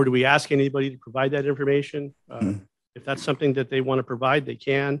 nor do we ask anybody to provide that information. If that's something that they want to provide, they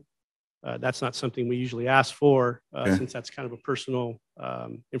can. That's not something we usually ask for, since that's kind of a personal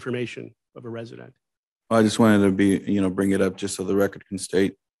information of a resident. Well, I just wanted to be, you know, bring it up just so the record can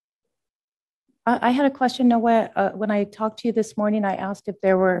state. I had a question, Noah. When I talked to you this morning, I asked if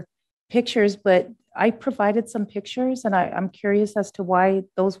there were pictures, but I provided some pictures, and I'm curious as to why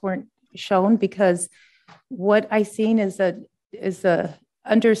those weren't shown, because what I seen is a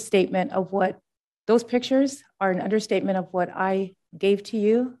understatement of what those pictures are, an understatement of what I gave to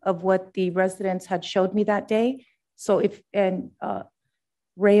you, of what the residents had showed me that day. So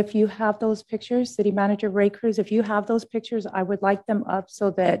Ray, if you have those pictures, City Manager Ray Cruz, if you have those pictures, I would like them up so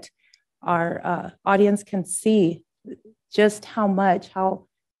that our audience can see just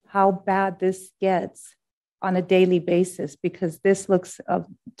how bad this gets on a daily basis, because this looks,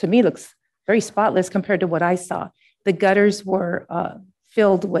 to me, looks very spotless compared to what I saw. The gutters were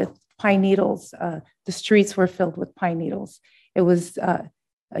filled with pine needles. The streets were filled with pine needles. It was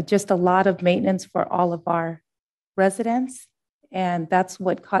just a lot of maintenance for all of our residents. And that's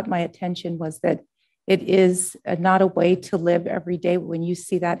what caught my attention, was that it is not a way to live every day when you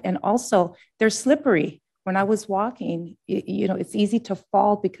see that. And also, they're slippery. When I was walking, you know, it's easy to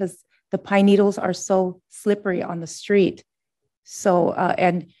fall because the pine needles are so slippery on the street. So,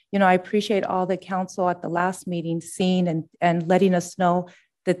 and, you know, I appreciate all the council at the last meeting seeing and letting us know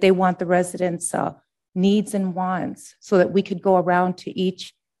that they want the residents' needs and wants, so that we could go around to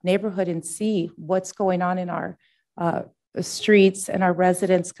each neighborhood and see what's going on in our streets and our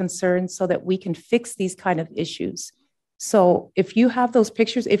residents' concerns, so that we can fix these kind of issues. So if you have those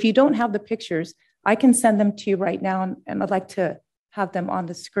pictures, if you don't have the pictures, I can send them to you right now, and I'd like to have them on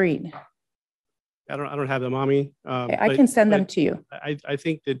the screen. I don't have them on me. I can send them to you. I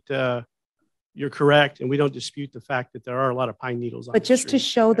think that you're correct, and we don't dispute the fact that there are a lot of pine needles on But the just street. to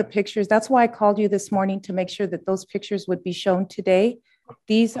show the pictures, that's why I called you this morning, to make sure that those pictures would be shown today.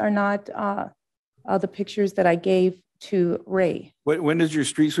 These are not the pictures that I gave to Ray. When does your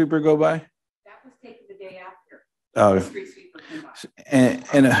street sweeper go by? That was taken the day after.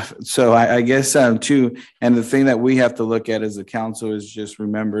 So I guess too, and the thing that we have to look at as a council is just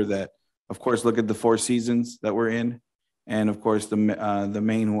remember that, of course, look at the 4 seasons that we're in, and of course the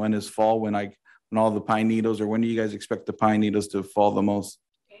main one is fall, when all the pine needles, or when do you guys expect the pine needles to fall the most?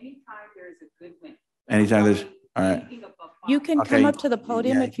 Anytime there is a good wind. Anytime there's, all right. You can Okay. come up to the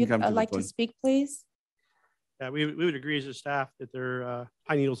podium Yeah, if you you'd can come to the like to podium. speak, please. Yeah, we would agree as a staff that there are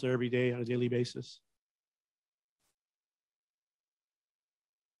pine needles there every day on a daily basis.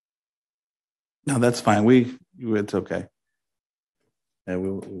 No, that's fine. It's okay. Yeah, we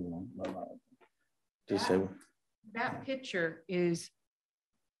won't. Just say. That picture is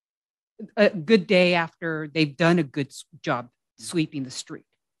a good day after they've done a good job sweeping the street,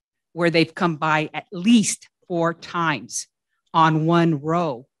 where they've come by at least 4 times on one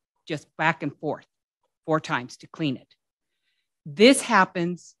row, just back and forth, 4 times to clean it. This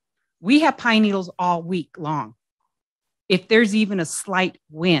happens. We have pine needles all week long. If there's even a slight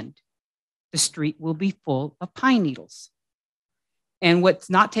wind, the street will be full of pine needles. And what's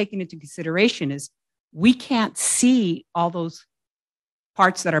not taken into consideration is we can't see all those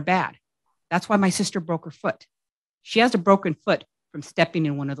parts that are bad. That's why my sister broke her foot. She has a broken foot from stepping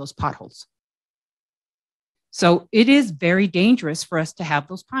in one of those potholes. So it is very dangerous for us to have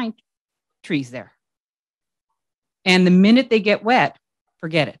those pine trees there. And the minute they get wet,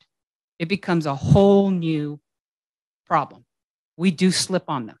 forget it. It becomes a whole new problem. We do slip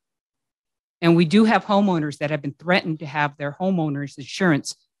on them. And we do have homeowners that have been threatened to have their homeowners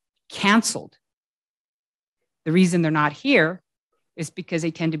insurance canceled. The reason they're not here is because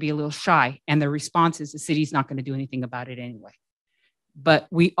they tend to be a little shy, and their response is the city's not going to do anything about it anyway. But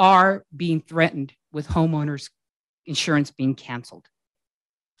we are being threatened with homeowners insurance being canceled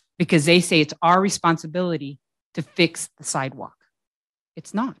because they say it's our responsibility to fix the sidewalk.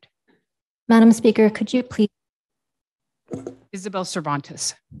 It's not. Madam Speaker, could you please? Isabel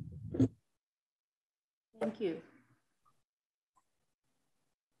Cervantes. Thank you.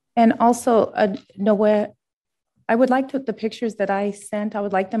 And also, Noe, I would like the pictures that I sent, I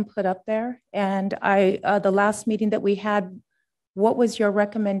would like them put up there. And the last meeting that we had, what was your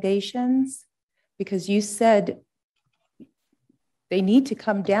recommendations? Because you said they need to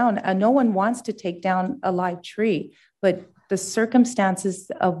come down. No one wants to take down a live tree, but the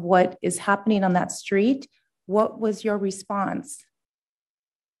circumstances of what is happening on that street, what was your response?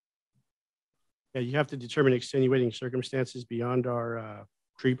 Yeah, you have to determine extenuating circumstances beyond our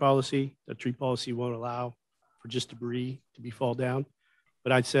tree policy. The tree policy won't allow for just debris to be fall down.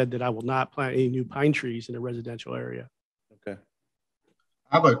 But I said that I will not plant any new pine trees in a residential area. Okay.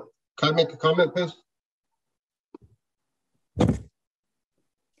 Can I make a comment, please?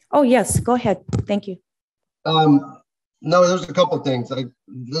 Oh, yes, go ahead. Thank you. No, there's a couple of things.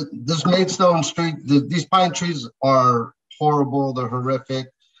 This Maidstone Street, these pine trees are horrible. They're horrific.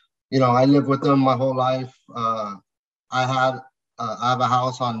 You know, I lived with them my whole life. I have a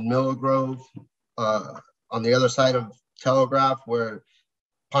house on Miller Grove, on the other side of Telegraph, where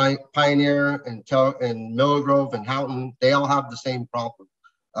Pioneer and Miller Grove and Houghton, they all have the same problem.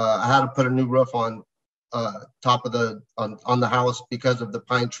 I had to put a new roof on top of on the house because of the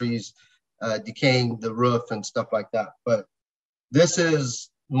pine trees decaying the roof and stuff like that. But this is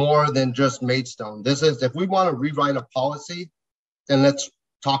more than just Maidstone. This is, if we want to rewrite a policy, then let's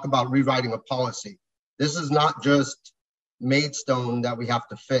talk about rewriting a policy. This is not just Maidstone that we have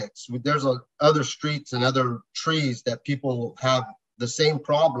to fix. There's other streets and other trees that people have the same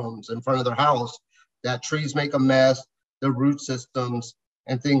problems in front of their house, that trees make a mess, the root systems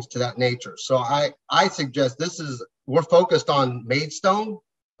and things to that nature. So I suggest we're focused on Maidstone,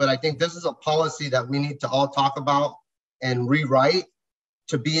 but I think this is a policy that we need to all talk about and rewrite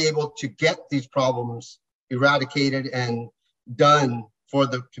to be able to get these problems eradicated and done for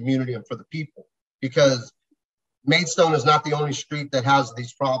the community and for the people, because Maidstone is not the only street that has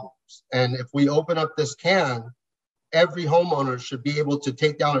these problems. And if we open up this can, every homeowner should be able to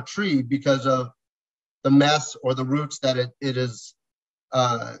take down a tree because of the mess or the roots that it is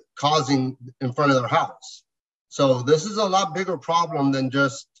causing in front of their house. So this is a lot bigger problem than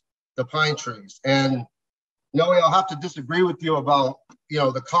just the pine trees. And Noe, I'll have to disagree with you about,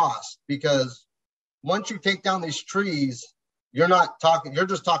 the cost, because once you take down these trees, you're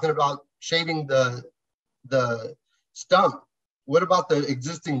just talking about shaving the stump. What about the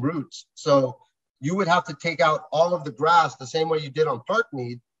existing roots? So you would have to take out all of the grass the same way you did on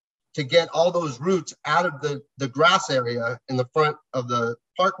Parkmead to get all those roots out of the grass area in the front of the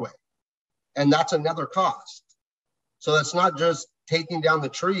parkway. And that's another cost. So it's not just taking down the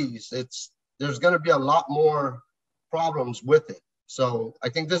trees. There's going to be a lot more problems with it. So I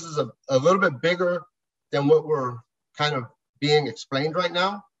think this is a little bit bigger than what we're kind of being explained right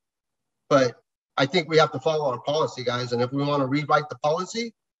now. But I think we have to follow our policy, guys. And if we want to rewrite the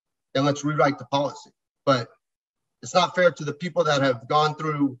policy, then let's rewrite the policy. But it's not fair to the people that have gone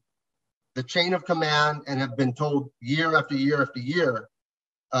through the chain of command and have been told year after year after year,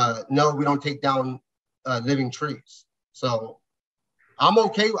 no, we don't take down living trees. So I'm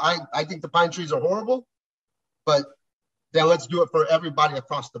okay. I think the pine trees are horrible, but then let's do it for everybody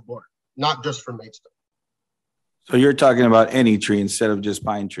across the board, not just for Maidstone. So you're talking about any tree instead of just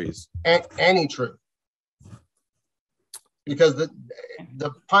pine trees? Any tree. Because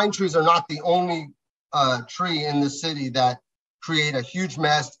the pine trees are not the only tree in the city that create a huge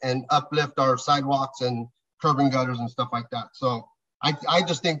mess and uplift our sidewalks and curb and gutters and stuff like that. So I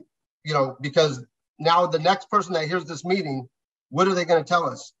just think, because now the next person that hears this meeting, what are they going to tell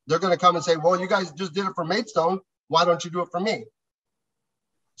us? They're going to come and say, well, you guys just did it for Maidstone. Why don't you do it for me?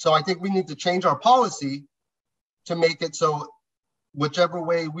 So I think we need to change our policy to make it so whichever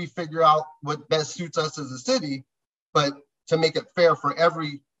way we figure out what best suits us as a city, but to make it fair for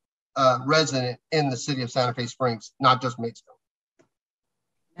every resident in the city of Santa Fe Springs, not just Maidstone.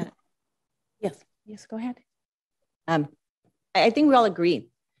 Yes, go ahead. I think we all agree.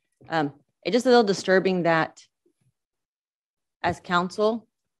 It's just a little disturbing that as council,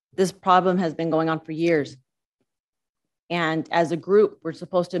 this problem has been going on for years. And as a group, we're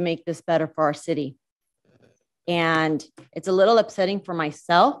supposed to make this better for our city. And it's a little upsetting for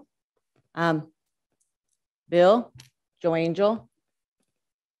myself. Bill, Joe Angel,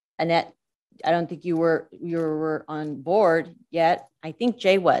 Annette, I don't think you were on board yet. I think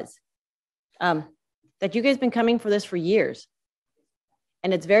Jay was. That you guys been coming for this for years.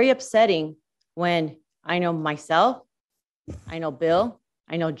 And it's very upsetting when I know myself, I know Bill,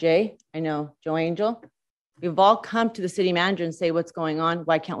 I know Jay, I know Joe Angel. We've all come to the city manager and say, what's going on?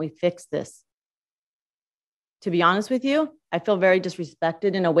 Why can't we fix this? To be honest with you, I feel very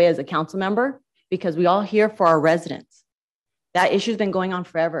disrespected in a way as a council member because we all here for our residents. That issue's been going on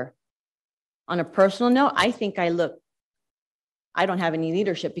forever. On a personal note, I think I don't have any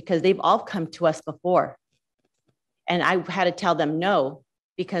leadership because they've all come to us before. And I had to tell them no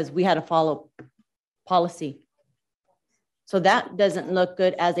because we had to follow policy. So that doesn't look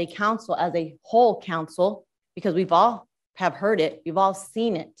good as a council, as a whole council, because we've all have heard it. We've all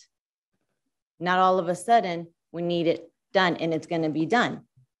seen it. Not all of a sudden we need it done and it's going to be done.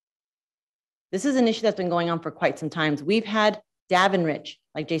 This is an issue that's been going on for quite some time. We've had Davenrich,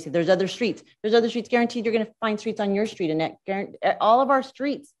 like Jay said, there's other streets. There's other streets. Guaranteed you're going to find streets on your street, Annette. All of our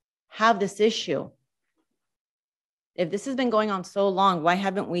streets have this issue. If this has been going on so long, why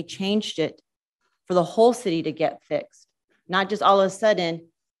haven't we changed it for the whole city to get fixed? Not just all of a sudden,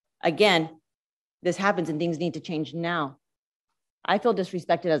 again, this happens and things need to change now. I feel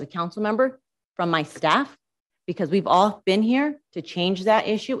disrespected as a council member from my staff because we've all been here to change that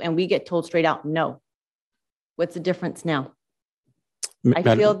issue and we get told straight out, no. What's the difference now?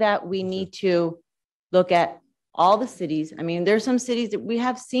 I feel that we need to look at all the cities. I mean, there's some cities that we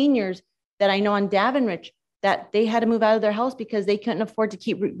have seniors that I know on Davenrich that they had to move out of their house because they couldn't afford to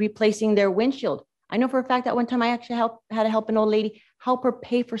keep replacing their windshield. I know for a fact that one time I actually had to help an old lady, help her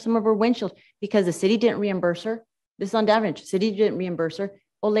pay for some of her windshield because the city didn't reimburse her. This is on Davenrich. City didn't reimburse her.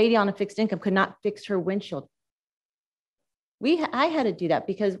 Old lady on a fixed income could not fix her windshield. I had to do that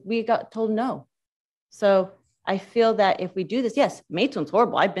because we got told no. So I feel that if we do this, yes, Maidstone's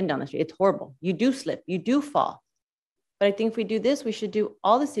horrible. I've been down the street. It's horrible. You do slip, you do fall. But I think if we do this, we should do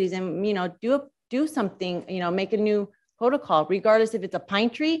all the cities and, do something, make a new protocol, regardless if it's a pine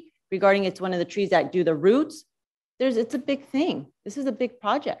tree, regarding it's one of the trees that do the roots. It's a big thing. This is a big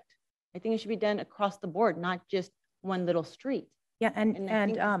project. I think it should be done across the board, not just one little street. Yeah,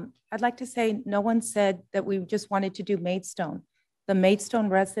 and I'd like to say no one said that we just wanted to do Maidstone. The Maidstone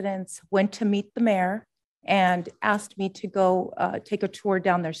residents went to meet the mayor and asked me to go take a tour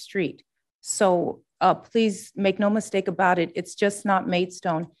down their street. So please make no mistake about it. It's just not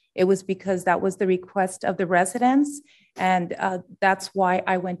Maidstone. It was because that was the request of the residents. And that's why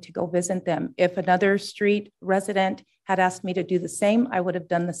I went to go visit them. If another street resident had asked me to do the same, I would have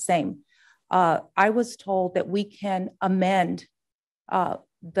done the same. I was told that we can amend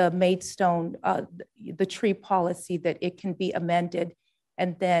the Maidstone, the tree policy, that it can be amended,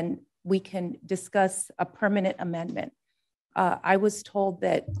 and then we can discuss a permanent amendment. I was told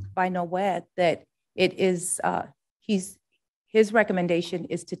that by Noed that it is, his recommendation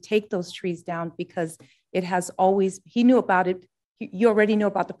is to take those trees down because it has always, he knew about it. You already knew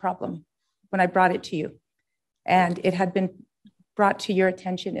about the problem when I brought it to you, and it had been brought to your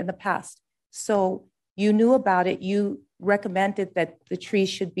attention in the past. So you knew about it. You recommended that the trees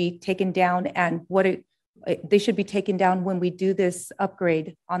should be taken down, and they should be taken down when we do this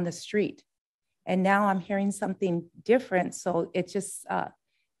upgrade on the street. And now I'm hearing something different. So it's just,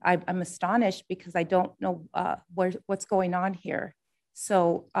 I'm astonished because I don't know what's going on here.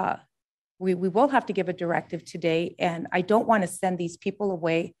 So we will have to give a directive today, and I don't want to send these people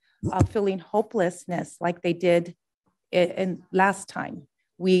away feeling hopelessness like they did in last time.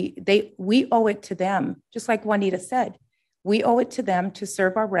 We owe it to them, just like Juanita said. We owe it to them to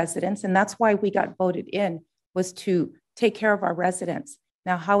serve our residents, and that's why we got voted in, was to take care of our residents.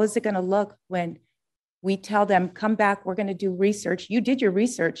 Now, how is it going to look when we tell them, come back, we're going to do research? You did your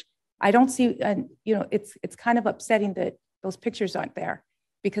research. I don't see, and it's kind of upsetting that those pictures aren't there,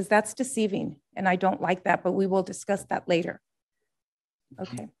 because that's deceiving, and I don't like that, but we will discuss that later.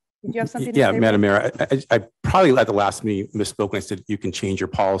 Okay. Did you have something to say? Madam Mayor, I probably at the last meeting misspoke when I said you can change your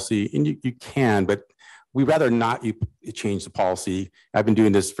policy, and you can, but we'd rather not you change the policy. I've been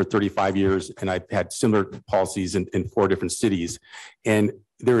doing this for 35 years and I've had similar policies in 4 different cities. And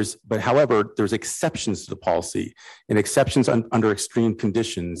however, there's exceptions to the policy and exceptions under extreme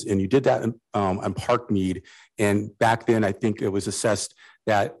conditions. And you did that on Parkmead. And back then, I think it was assessed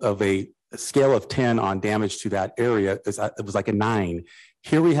that of a scale of 10 on damage to that area, it was like a 9.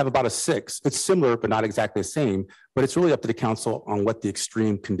 Here we have about a 6. It's similar, but not exactly the same. But it's really up to the council on what the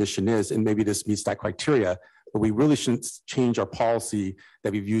extreme condition is. And maybe this meets that criteria. But we really shouldn't change our policy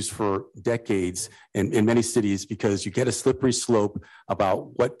that we've used for decades in many cities, because you get a slippery slope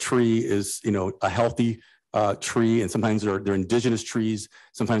about what tree is, a healthy tree, and sometimes they're indigenous trees,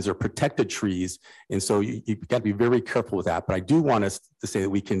 sometimes they're protected trees. And so you've got to be very careful with that. But I do want us to say that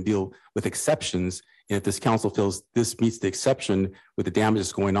we can deal with exceptions. And if this council feels this meets the exception with the damage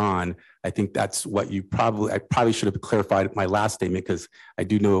that's going on, I think that's what I probably should have clarified my last statement, because I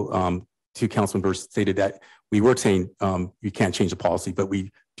do know 2 council members stated that we were saying you can't change the policy, but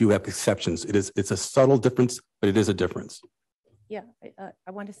we do have exceptions. It's a subtle difference, but it is a difference. Yeah,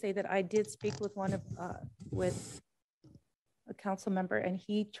 I want to say that I did speak with with a council member, and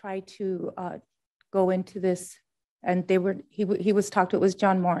he tried to go into this, and he was talked to. It was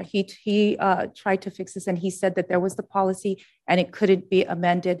John Moore. He tried to fix this, and he said that there was the policy and it couldn't be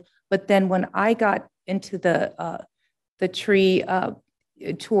amended. But then when I got into the tree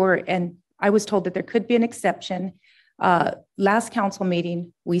tour, and I was told that there could be an exception. Last council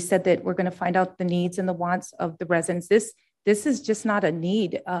meeting, we said that we're going to find out the needs and the wants of the residents. This is just not a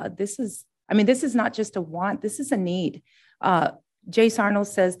need. This is not just a want. This is a need. Jay Sarno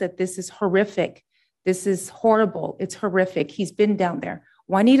says that this is horrific. This is horrible. It's horrific. He's been down there.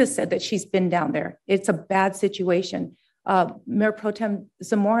 Juanita said that she's been down there. It's a bad situation. Mayor Pro Tem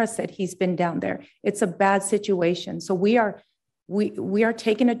Zamora said he's been down there. It's a bad situation. So we are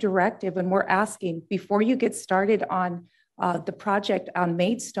taking a directive, and we're asking, before you get started on the project on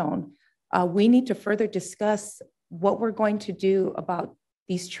Maidstone, we need to further discuss what we're going to do about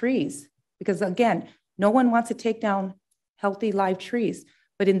these trees. Because again, no one wants to take down healthy live trees,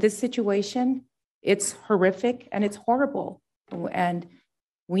 but in this situation, it's horrific and it's horrible, and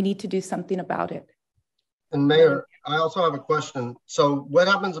we need to do something about it. And Mayor, I also have a question. So what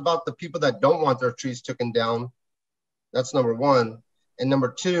happens about the people that don't want their trees taken down? That's number one. And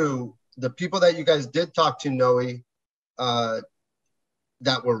number two, the people that you guys did talk to, Noe,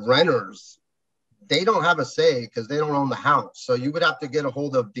 that were renters, they don't have a say because they don't own the house. So you would have to get a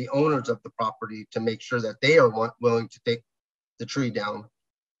hold of the owners of the property to make sure that they are willing to take the tree down.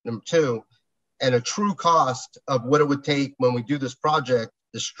 Number two, and a true cost of what it would take when we do this project,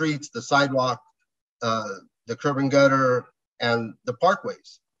 the streets, the sidewalk, the curb and gutter, and the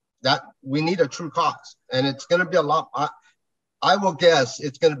parkways. That we need a true cost, and it's going to be a lot. I will guess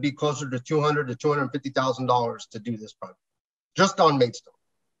it's going to be closer to $200,000 to $250,000 to do this project, just on Maidstone.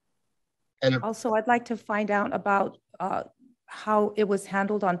 And also, I'd like to find out about how it was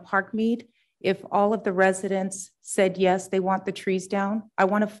handled on Parkmead. If all of the residents said yes, they want the trees down, I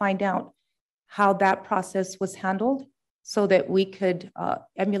want to find out how that process was handled so that we could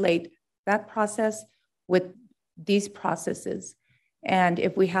emulate that process with these processes. And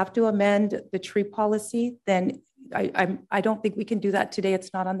if we have to amend the tree policy, then I don't think we can do that today.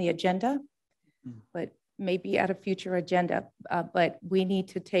 It's not on the agenda, but maybe at a future agenda. But we need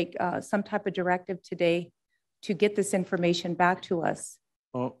to take some type of directive today to get this information back to us.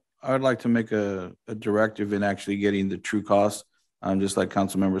 Well, I would like to make a directive in actually getting the true cost, just like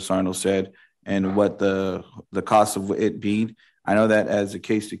Councilmember Sarno said, and what the cost of it being. I know that as a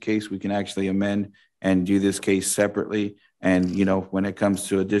case to case, we can actually amend and do this case separately. And, you know, when it comes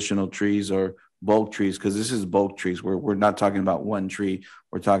to additional trees or bulk trees, because this is bulk trees, we're not talking about one tree.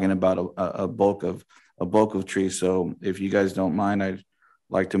 We're talking about a bulk of trees. So if you guys don't mind, I'd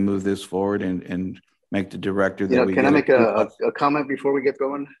like to move this forward and make the director that we can I make a comment before we get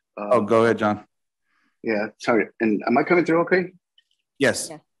going? Oh, go ahead, John. Yeah, sorry. And am I coming through okay? Yes.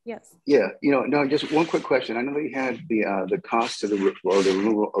 Yeah. Yes. Yeah, no, just one quick question. I know that you had the cost of the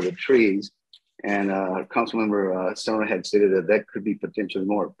removal of the trees, and Councilmember Sarno had stated that could be potentially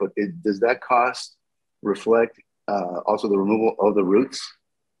more, but does that cost reflect also the removal of the roots?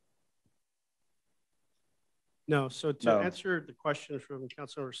 No, so to answer the question from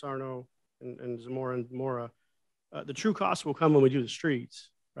Councilmember Sarno and Zamora and Mora, the true cost will come when we do the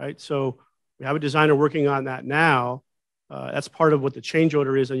streets, right? So we have a designer working on that now. That's part of what the change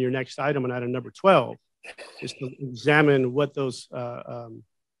order is on your next item, on item number 12, is to examine what those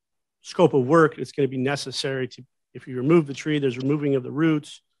scope of work is going to be necessary to, if you remove the tree, there's removing of the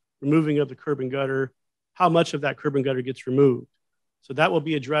roots, removing of the curb and gutter, how much of that curb and gutter gets removed. So that will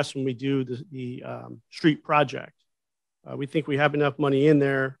be addressed when we do the street project. We think we have enough money in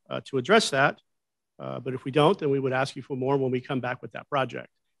there to address that. But if we don't, then we would ask you for more when we come back with that project.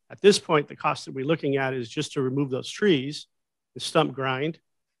 At this point, the cost that we're looking at is just to remove those trees, the stump grind,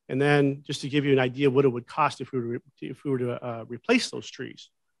 and then just to give you an idea of what it would cost if we were to replace those trees.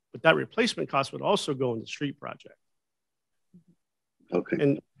 But that replacement cost would also go in the street project. Okay.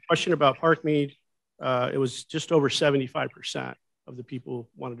 And question about Parkmead, it was just over 75% of the people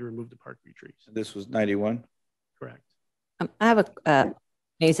wanted to remove the Parkmead trees. This was 91? Correct. I have a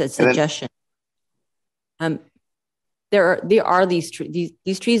suggestion. There are these trees.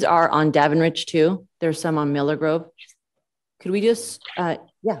 These trees are on Davin Ridge too. There's some on Miller Grove. Could we just,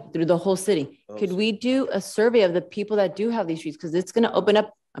 through the whole city, could we do a survey of the people that do have these trees? Because it's going to open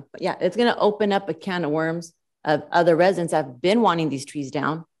up, it's going to open up a can of worms of other residents that have been wanting these trees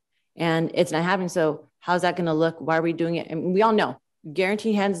down, and it's not happening. So how's that going to look? Why are we doing it? And we all know,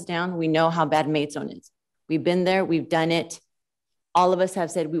 guaranteed hands down, we know how bad Maidstone is. We've been there, we've done it. All of us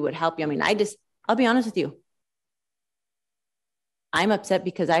have said we would help you. I mean, I'll be honest with you. I'm upset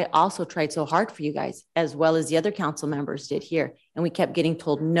because I also tried so hard for you guys, as well as the other council members did here. And we kept getting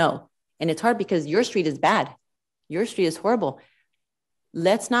told no. And it's hard because your street is bad. Your street is horrible.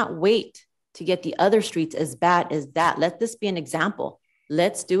 Let's not wait to get the other streets as bad as that. Let this be an example.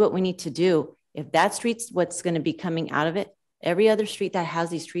 Let's do what we need to do. If that street's what's going to be coming out of it, every other street that has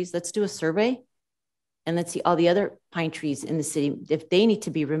these trees, let's do a survey. And let's see all the other pine trees in the city, if they need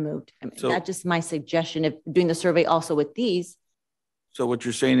to be removed. I mean, that's just my suggestion of doing the survey also with these. So what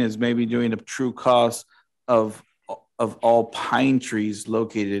you're saying is maybe doing a true cost of all pine trees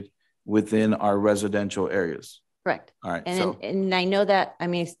located within our residential areas. Correct. All right. And I know that, I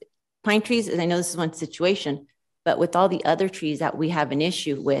mean, pine trees, I know this is one situation, but with all the other trees that we have an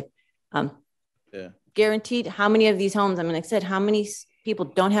issue with, guaranteed, how many of these homes, I mean, like I said, how many people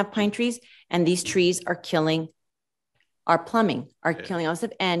don't have pine trees, and these trees are killing our plumbing, are killing all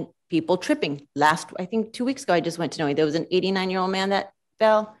stuff, and people tripping. I think 2 weeks ago, I just went to know there was an 89-year-old man that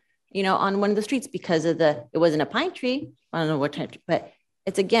fell, on one of the streets because of it wasn't a pine tree. I don't know what type, but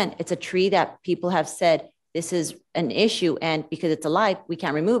it's a tree that people have said this is an issue, and because it's alive, we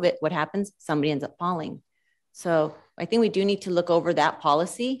can't remove it. What happens? Somebody ends up falling. So I think we do need to look over that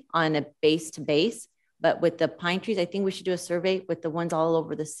policy on a base to base, but with the pine trees, I think we should do a survey with the ones all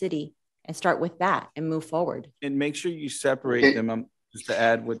over the city and start with that and move forward. And make sure you separate them. Just to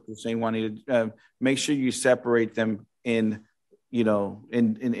add what you're saying, Juanita, make sure you separate them in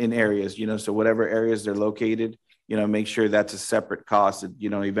areas, so whatever areas they're located, make sure that's a separate cost.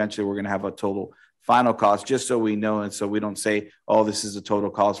 Eventually we're going to have a total final cost, just so we know. And so we don't say, oh, this is the total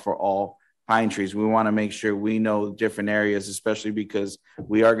cost for all pine trees. We want to make sure we know different areas, especially because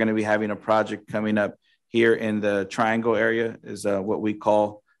we are going to be having a project coming up here in the Triangle area, is what we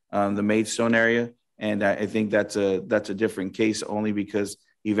call the Maidstone area. And I think that's a different case, only because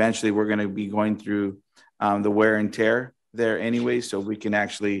eventually we're going to be going through the wear and tear there anyway. So we can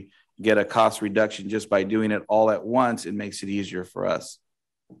actually get a cost reduction just by doing it all at once. It makes it easier for us.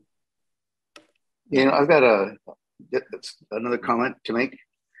 I've got another comment to make.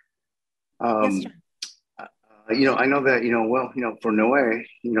 Yes, I know that, for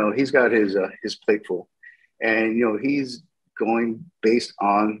Noe, he's got his plate full, and, he's going based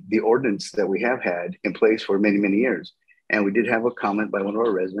on the ordinance that we have had in place for many, many years. And we did have a comment by one of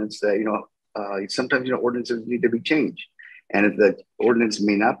our residents that, sometimes, ordinances need to be changed. And if the ordinance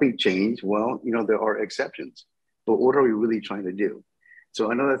may not be changed, well, there are exceptions. But what are we really trying to do? So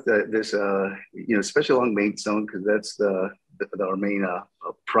I know that this, especially along Maidstone, because that's our main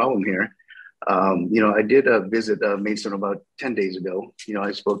problem here. I did visit Maidstone about 10 days ago.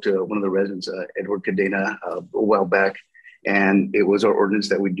 I spoke to one of the residents, Edward Cadena, a while back. And it was our ordinance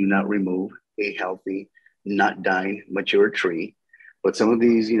that we do not remove a healthy, not dying, mature tree. But some of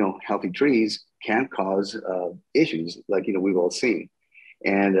these, healthy trees can cause issues like, we've all seen.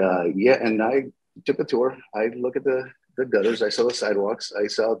 And and I took a tour. I looked at the gutters. I saw the sidewalks. I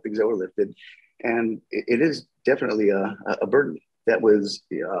saw things that were lifted. And it is definitely a burden. That was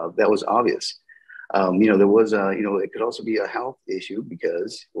obvious. There was, it could also be a health issue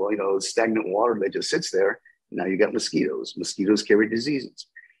because, stagnant water that just sits there. Now you got mosquitoes. Mosquitoes carry diseases.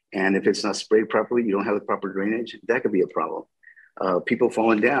 And if it's not sprayed properly, you don't have the proper drainage, that could be a problem. People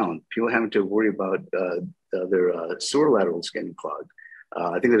falling down, people having to worry about their sewer laterals getting clogged.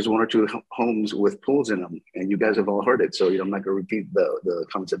 I think there's one or two homes with pools in them, and you guys have all heard it. So I'm not going to repeat the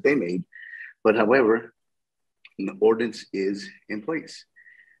comments that they made. But however, the ordinance is in place.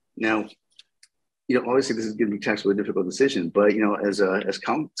 Now, obviously this is going to be taxable a difficult decision, but, as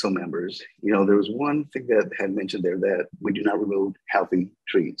council members, there was one thing that had mentioned there that we do not remove healthy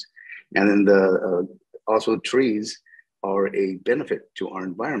trees. And then also trees are a benefit to our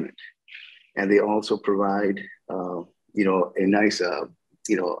environment. And they also provide, a nice,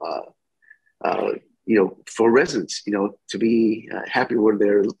 for residents, to be happy where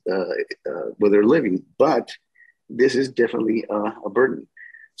they're living. But this is definitely a burden.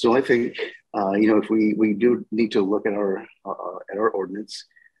 So I think, if we do need to look at our ordinance,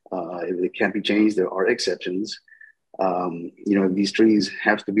 if it can't be changed, there are exceptions. If these trees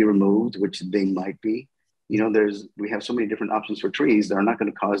have to be removed, which they might be, we have so many different options for trees that are not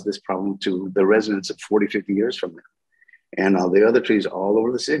going to cause this problem to the residents of 40, 50 years from now. And the other trees all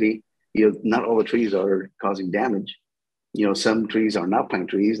over the city, not all the trees are causing damage. Some trees are not pine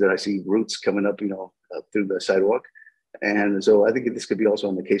trees that I see roots coming up, through the sidewalk. And so I think this could be also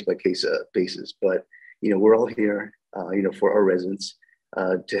on the case-by-case basis. But, we're all here, for our residents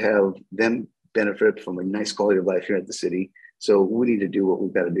to have them benefit from a nice quality of life here at the city. So we need to do what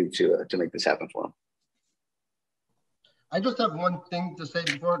we've got to do to make this happen for them. I just have one thing to say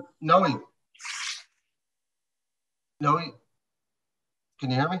before. Noe, can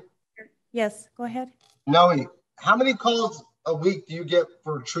you hear me? Yes, go ahead. Noe, how many calls a week do you get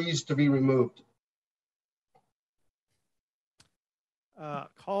for trees to be removed?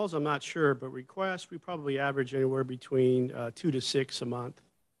 Calls, I'm not sure, but requests, we probably average anywhere between 2 to 6 a month.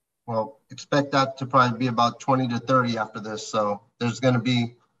 Well, expect that to probably be about 20 to 30 after this. So there's going to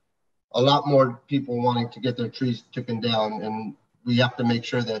be a lot more people wanting to get their trees taken down, and we have to make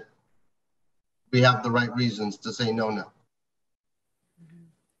sure that we have the right reasons to say no now.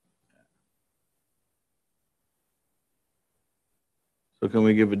 So can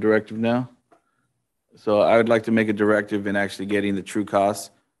we give a directive now? So I would like to make a directive in actually getting the true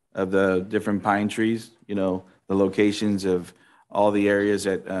cost of the different pine trees, the locations of all the areas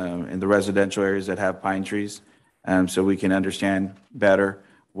that in the residential areas that have pine trees, so we can understand better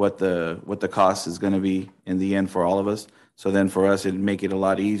what the cost is going to be in the end for all of us. So then for us, it'd make it a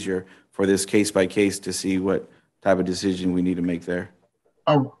lot easier for this case by case to see what type of decision we need to make there.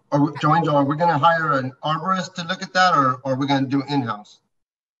 Joanne, are we going to hire an arborist to look at that, or are we going to do in-house?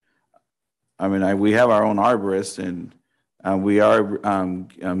 I mean, we have our own arborist, and we are,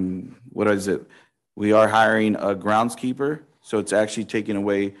 we are hiring a groundskeeper. So it's actually taking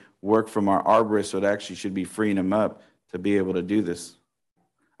away work from our arborist. So it actually should be freeing them up to be able to do this.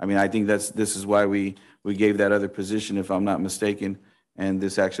 I mean, I think this is why we gave that other position, if I'm not mistaken, and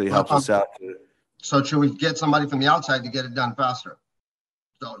this actually helps us out. So should we get somebody from the outside to get it done faster?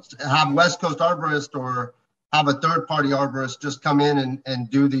 So have West Coast Arborist or have a third-party arborist just come in and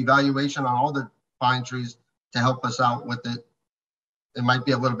do the evaluation on all the pine trees to help us out with it. It might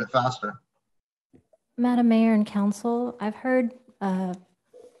be a little bit faster. Madam Mayor and Council, I've heard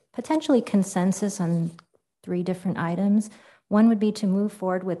potentially consensus on 3 different items. One would be to move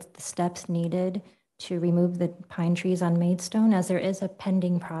forward with the steps needed to remove the pine trees on Maidstone, as there is a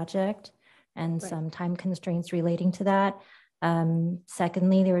pending project and some time constraints relating to that.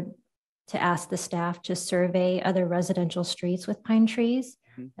 Secondly, they were to ask the staff to survey other residential streets with pine trees.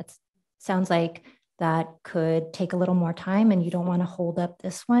 That sounds like that could take a little more time, and you don't want to hold up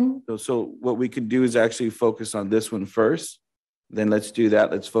this one. So what we could do is actually focus on this one first. Then let's do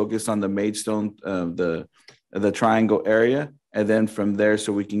that. Let's focus on the Maidstone, the triangle area. And then from there,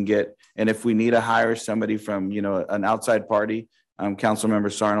 so we can get, and if we need to hire somebody from, an outside party,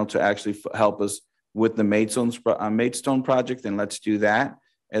 Councilmember Sarno, to actually help us with the Maidstone project, then let's do that.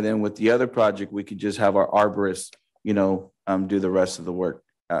 And then with the other project, we could just have our arborist, do the rest of the work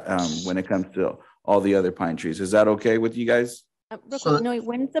when it comes to all the other pine trees. Is that okay with you guys? Real quick, no,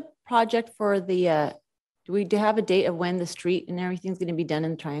 when's the project for the, do we have a date of when the street and everything's going to be done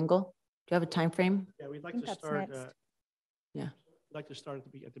in the triangle? Do you have a time frame? Yeah, we'd like to start. Yeah. We'd like to start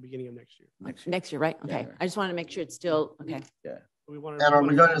at the beginning of next year. Next year, right? Okay. Yeah. I just want to make sure it's still, okay. Yeah. And are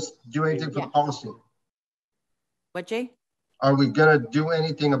we going to do anything for the policy? What, Jay? Are we going to do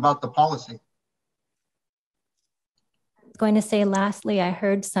anything about the policy? I was going to say, lastly, I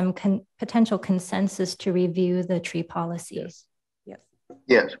heard some potential consensus to review the tree policy. Yes.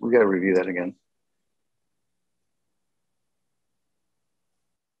 Yes, we got to review that again.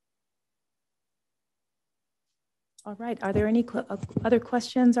 All right. Are there any other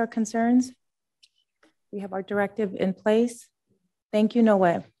questions or concerns? We have our directive in place. Thank you,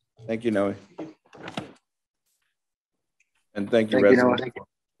 Noe. Thank you, Noe. And thank you, residents.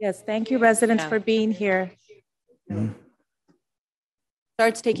 Yes, thank you, residents, for being here. Sorry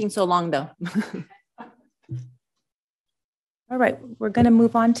it's taking so long, though. All right, we're going to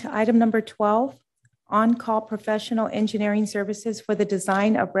move on to item number 12, on-call professional engineering services for the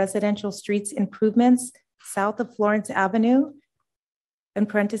design of residential streets improvements south of Florence Avenue, in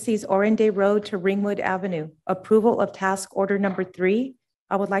parentheses, Orenday Road to Ringwood Avenue. Approval of task order number 3.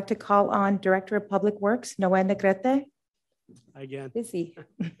 I would like to call on Director of Public Works, Noé Negrete. Again. Busy.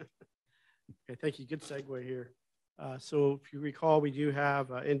 Okay, thank you. Good segue here. So if you recall, we do have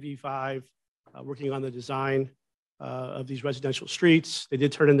NV5 working on the design of these residential streets. They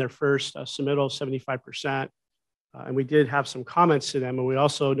did turn in their first submittal, 75%. And we did have some comments to them. And we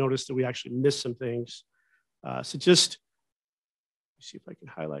also noticed that we actually missed some things. So just see if I can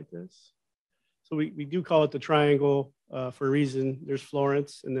highlight this. So we do call it the triangle for a reason. There's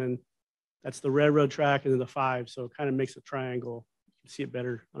Florence, and then that's the railroad track, and then the 5. So it kind of makes a triangle. You can see it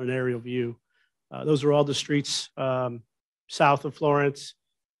better on an aerial view. Those are all the streets south of Florence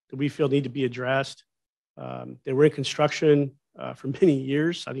that we feel need to be addressed. They were in construction for many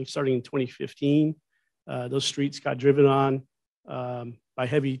years, I think starting in 2015. Those streets got driven on by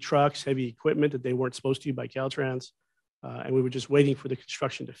heavy trucks, heavy equipment that they weren't supposed to by Caltrans. And we were just waiting for the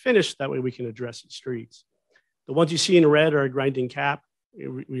construction to finish. That way we can address the streets. The ones you see in red are a grinding cap.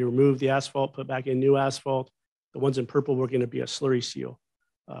 We removed the asphalt, put back in new asphalt. The ones in purple were going to be a slurry seal.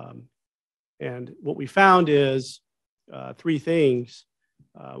 And what we found is 3 things.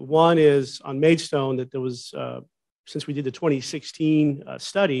 One is on Maidstone that there was, since we did the 2016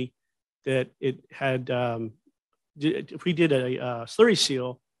 study, that it had, if we did a slurry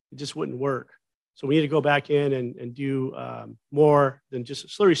seal, it just wouldn't work. So we need to go back in and do more than just a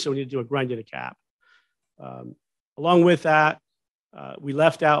slurry seal. We need to do a grind in a cap. Along with that, we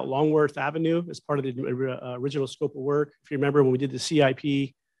left out Longworth Avenue as part of the original scope of work. If you remember when we did the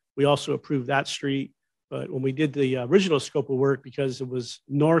CIP, we also approved that street. But when we did the original scope of work, because it was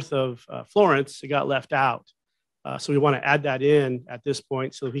north of Florence, it got left out. So we want to add that in at this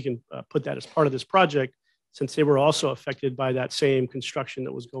point so that we can put that as part of this project, since they were also affected by that same construction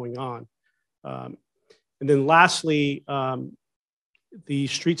that was going on. And then lastly, the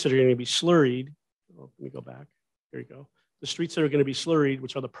streets that are going to be slurried. Oh, let me go back. There you go. The streets that are going to be slurried,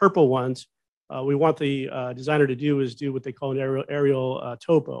 which are the purple ones, we want the designer to do what they call an aerial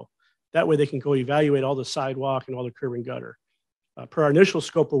topo. That way they can go evaluate all the sidewalk and all the curb and gutter. Per our initial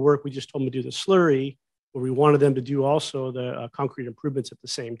scope of work, we just told them to do the slurry, where we wanted them to do also the concrete improvements at the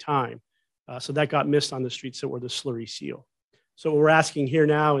same time. So that got missed on the streets that were the slurry seal. So what we're asking here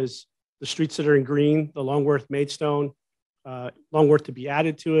now is the streets that are in green, the Longworth, Maidstone, Longworth to be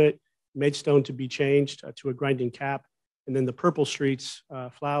added to it, Maidstone to be changed to a grinding cap, and then the purple streets,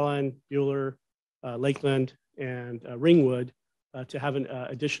 Flowland, Bueller, Lakeland, and Ringwood, to have an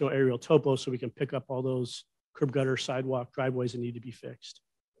additional aerial topo so we can pick up all those curb gutter, sidewalk, driveways that need to be fixed.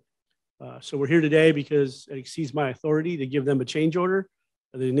 So we're here today because it exceeds my authority to give them a change order.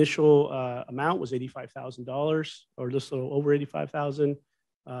 The initial amount was $85,000, or just a little over $85,000.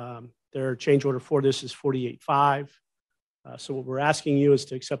 Their change order for this is $48,500. So what we're asking you is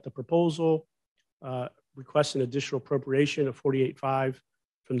to accept the proposal, request an additional appropriation of $48,500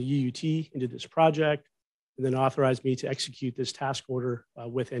 from the UUT into this project, and then authorize me to execute this task order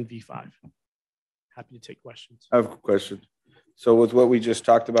with NV5. Happy to take questions. I have a question. So with what we just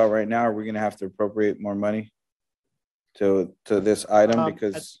talked about right now, are we going to have to appropriate more money to this item?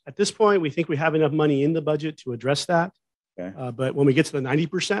 Because at this point, we think we have enough money in the budget to address that. Okay. But when we get to the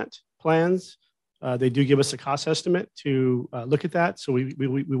 90% plans, they do give us a cost estimate to look at that. So we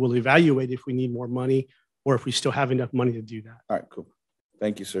will evaluate if we need more money or if we still have enough money to do that. All right, cool.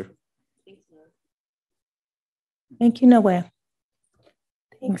 Thank you, sir. Thank you, Noé.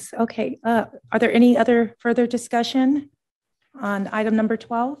 Thanks. Okay. Are there any other further discussion on item number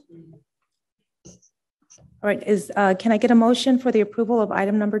 12? All right. Can I get a motion for the approval of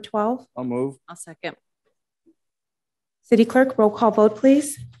item number 12? I'll move. I'll second. City Clerk, roll call vote,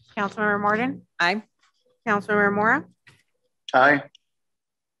 please. Councilmember Morgan? Aye. Councilmember Mora? Aye.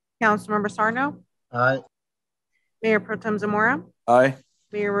 Councilmember Sarno? Aye. Mayor Pro Tem Zamora? Aye.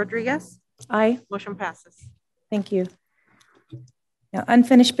 Mayor Rodriguez? Aye. Motion passes. Thank you. Now,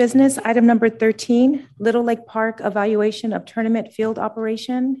 unfinished business, item number 13, Little Lake Park evaluation of tournament field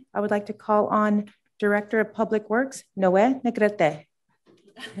operation. I would like to call on Director of Public Works, Noé Negrete.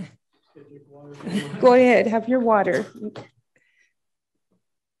 Go ahead, have your water.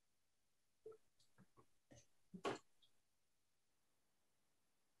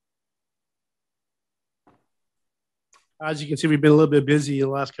 As you can see, we've been a little bit busy the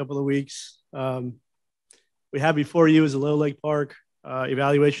last couple of weeks. We have before you is a Little Lake Park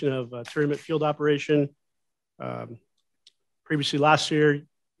evaluation of tournament field operation. Previously last year,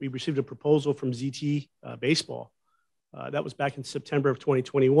 we received a proposal from ZT Baseball. That was back in September of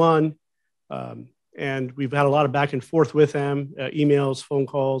 2021. And we've had a lot of back and forth with them, emails, phone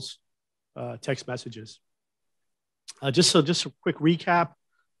calls, text messages. Just a quick recap.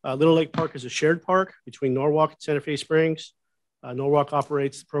 Little Lake Park is a shared park between Norwalk and Santa Fe Springs. Norwalk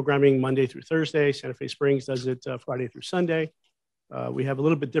operates the programming Monday through Thursday. Santa Fe Springs does it Friday through Sunday. We have a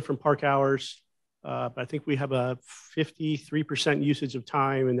little bit different park hours, but I think we have a 53% usage of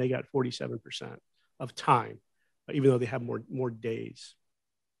time, and they got 47% of time, even though they have more days.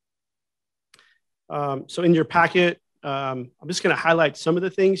 So in your packet, I'm just going to highlight some of the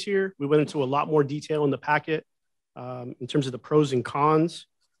things here. We went into a lot more detail in the packet in terms of the pros and cons.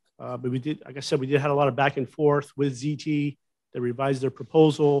 But we did, like I said, we did have a lot of back and forth with ZT. They revised their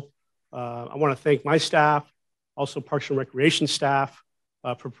proposal. I want to thank my staff, also Parks and Recreation staff,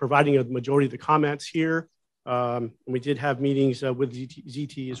 for providing a majority of the comments here. And we did have meetings with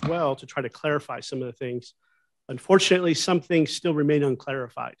ZT as well to try to clarify some of the things. Unfortunately, some things still remain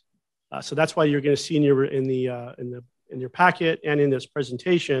unclarified. So that's why you're going to see in your packet and in this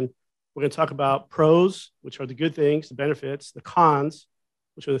presentation, we're going to talk about pros, which are the good things, the benefits, the cons,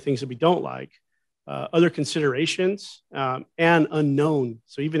 which are the things that we don't like, other considerations, and unknown.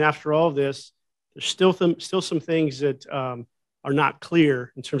 So even after all of this, there's still some things that are not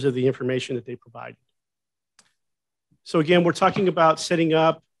clear in terms of the information that they provide. So again, we're talking about setting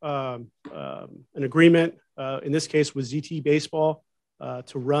up an agreement, in this case with ZT Baseball,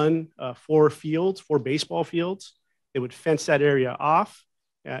 to run 4 baseball fields. They would fence that area off,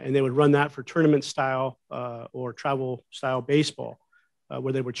 and they would run that for tournament style or travel style baseball,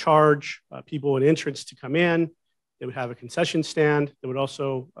 where they would charge people an entrance to come in. They would have a concession stand. They would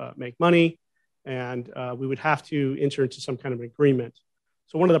also make money, and we would have to enter into some kind of agreement.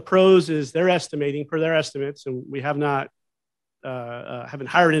 So one of the pros is they're estimating, per their estimates, and we have not haven't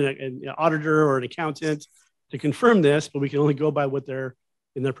hired an auditor or an accountant to confirm this, but we can only go by what they're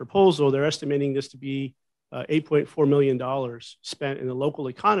in their proposal. They're estimating this to be $8.4 million spent in the local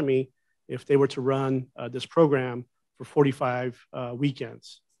economy if they were to run this program for 45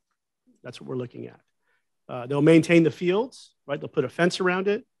 weekends. That's what we're looking at. They'll maintain the fields, right? They'll put a fence around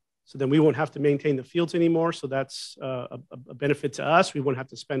it. So then we won't have to maintain the fields anymore. So that's a benefit to us. We won't have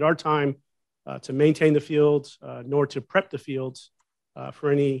to spend our time to maintain the fields, nor to prep the fields for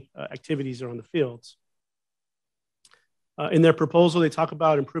any activities that are on the fields. In their proposal, they talk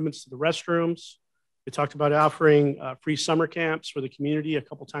about improvements to the restrooms. They talked about offering free summer camps for the community a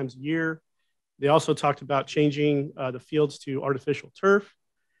couple times a year. They also talked about changing the fields to artificial turf,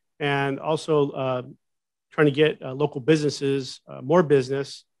 and also trying to get local businesses more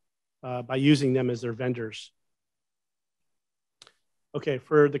business by using them as their vendors. Okay,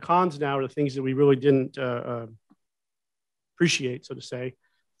 for the cons now, or the things that we really didn't appreciate, so to say,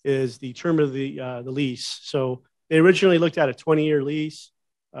 is the term of the lease. So they originally looked at a 20-year lease.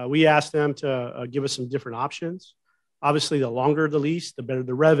 We asked them to give us some different options. Obviously, the longer the lease, the better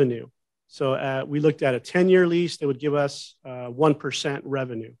the revenue. So we looked at a 10-year lease that would give us 1%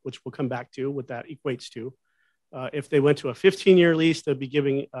 revenue, which we'll come back to what that equates to. If they went to a 15-year lease, they'd be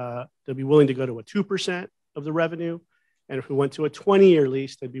willing to go to a 2% of the revenue. And if we went to a 20-year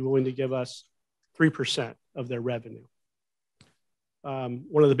lease, they'd be willing to give us 3% of their revenue.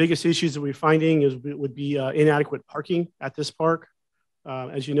 One of the biggest issues that we're finding would be inadequate parking at this park.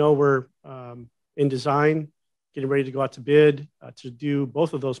 As you know, we're in design, getting ready to go out to bid to do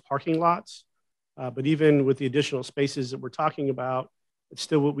both of those parking lots. But even with the additional spaces that we're talking about, it's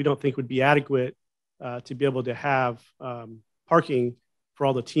still what we don't think would be adequate to be able to have parking for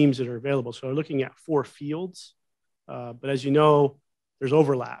all the teams that are available. So we're looking at 4 fields. But as you know, there's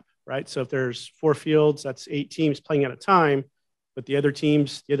overlap, right? So if there's 4 fields, that's 8 teams playing at a time. But the other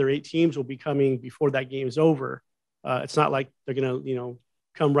 8 teams will be coming before that game is over. It's not like they're going to,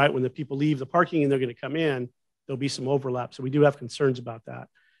 come right when the people leave the parking and they're going to come in. There'll be some overlap. So we do have concerns about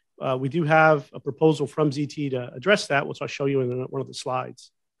that. We do have a proposal from ZT to address that, which I'll show you in one of the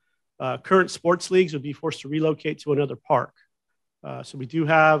slides. Current sports leagues would be forced to relocate to another park. So we do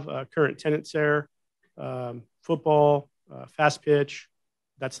have current tenants there. Football, fast pitch,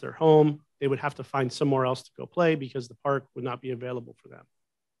 that's their home. They would have to find somewhere else to go play because the park would not be available for them.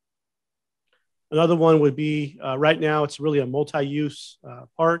 Another one would be, right now, it's really a multi-use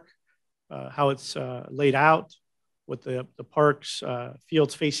park. How it's laid out with the park's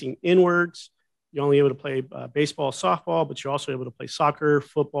fields facing inwards. You're only able to play baseball, softball, but you're also able to play soccer,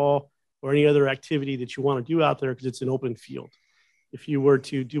 football, or any other activity that you want to do out there because it's an open field. If you were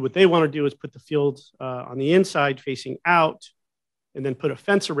to do what they want to do is put the field on the inside facing out and then put a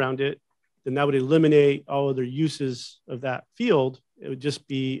fence around it, then that would eliminate all other uses of that field. It would just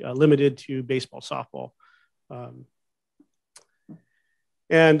be limited to baseball, softball.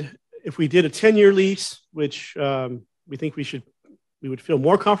 And If we did a 10-year lease, which we think we would feel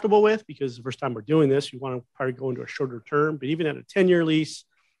more comfortable with, because the first time we're doing this, we want to probably go into a shorter term. But even at a 10-year lease,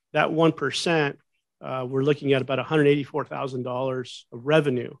 that 1%, we're looking at about $184,000 of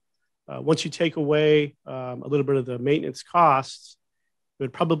revenue. Once you take away a little bit of the maintenance costs, it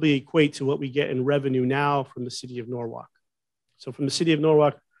would probably equate to what we get in revenue now from the city of Norwalk. So from the city of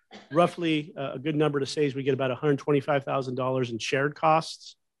Norwalk, roughly a good number to say is we get about $125,000 in shared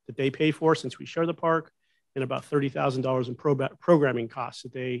costs that they pay for since we share the park, and about $30,000 in programming costs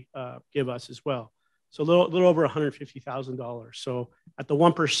that they give us as well. So a little over $150,000. So at the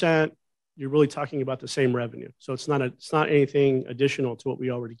 1%, you're really talking about the same revenue. So it's not anything additional to what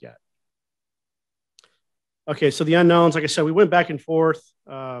we already get. Okay, so the unknowns, like I said, we went back and forth.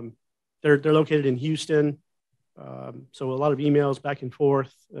 They're located in Houston. So a lot of emails back and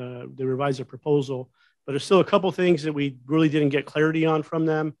forth. They revised their proposal, but there's still a couple things that we really didn't get clarity on from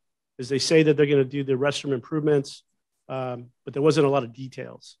them. Is they say that they're going to do the restroom improvements, but there wasn't a lot of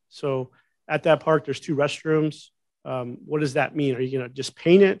details. So at that park, there's 2 restrooms. What does that mean? Are you going to just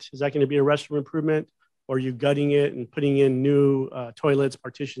paint it? Is that going to be a restroom improvement? Or are you gutting it and putting in new toilets,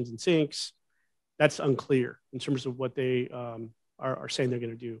 partitions, and sinks? That's unclear in terms of what they are saying they're going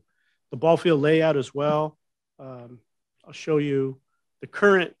to do. The ball field layout as well. I'll show you the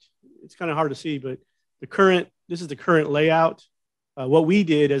current. It's kind of hard to see, but this is the current layout. What we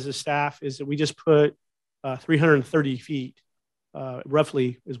did as a staff is that we just put 330 feet,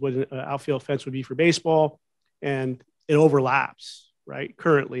 roughly is what an outfield fence would be for baseball, and it overlaps, right?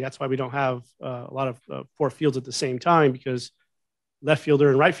 Currently, that's why we don't have a lot of 4 fields at the same time, because left fielder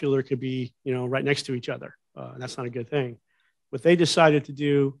and right fielder could be, right next to each other, and that's not a good thing. What they decided to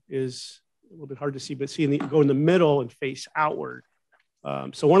do is a little bit hard to see, but go in the middle and face outward.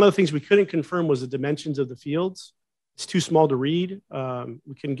 So one of the things we couldn't confirm was the dimensions of the fields. It's too small to read.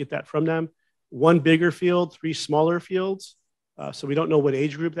 We couldn't get that from them. 1 bigger field, 3 smaller fields. So we don't know what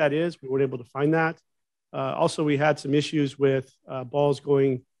age group that is. We weren't able to find that. Also, we had some issues with balls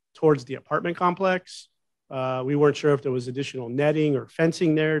going towards the apartment complex. We weren't sure if there was additional netting or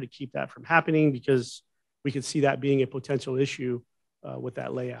fencing there to keep that from happening, because we could see that being a potential issue with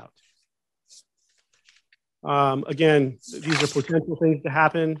that layout. Again, these are potential things to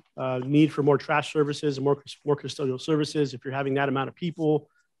happen. Need for more trash services and more custodial services. If you're having that amount of people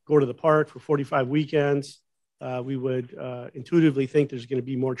go to the park for 45 weekends, we would intuitively think there's going to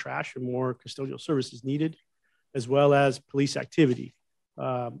be more trash and more custodial services needed, as well as police activity.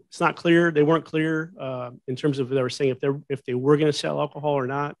 It's not clear. They weren't clear in terms of they were saying if they were going to sell alcohol or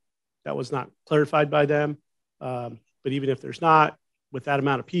not. That was not clarified by them. But even if there's not, with that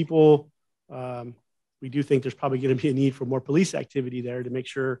amount of people, we do think there's probably going to be a need for more police activity there to make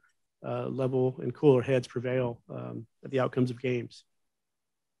sure level and cooler heads prevail at the outcomes of games.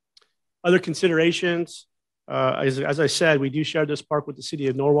 Other considerations, as I said, we do share this park with the city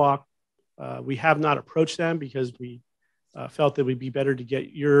of Norwalk. We have not approached them because we felt that it would be better to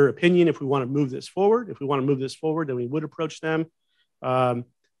get your opinion if we want to move this forward. If we want to move this forward, then we would approach them.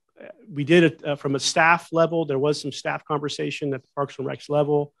 We did it from a staff level. There was some staff conversation at the Parks and Recs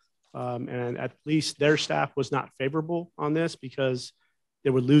level. And at least their staff was not favorable on this, because they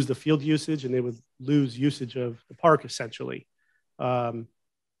would lose the field usage and they would lose usage of the park essentially. And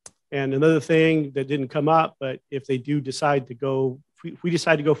another thing that didn't come up, but if they do decide to go, if we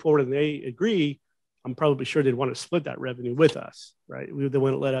decide to go forward and they agree, I'm probably sure they'd want to split that revenue with us, right? They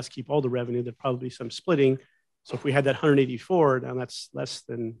wouldn't let us keep all the revenue. There'd probably be some splitting. So if we had that 184, now that's less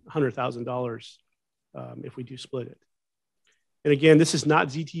than $100,000 if we do split it. And again, this is not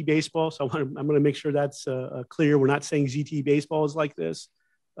ZT baseball, so I'm going to make sure that's clear. We're not saying ZT baseball is like this,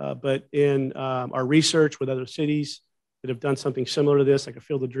 but in our research with other cities that have done something similar to this, like a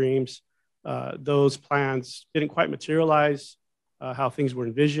Field of Dreams, those plans didn't quite materialize how things were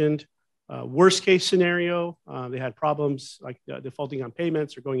envisioned. Worst case scenario, they had problems like defaulting on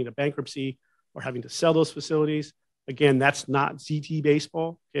payments or going into bankruptcy or having to sell those facilities. Again, that's not ZT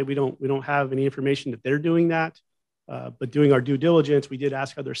baseball. Okay, we don't have any information that they're doing that. But doing our due diligence, we did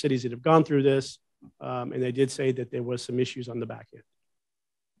ask other cities that have gone through this, and they did say that there was some issues on the back end.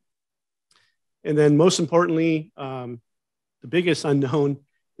 And then most importantly, the biggest unknown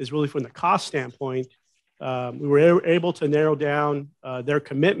is really from the cost standpoint. We were able to narrow down their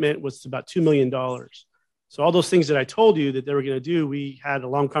commitment was about $2 million. So all those things that I told you that they were going to do, we had a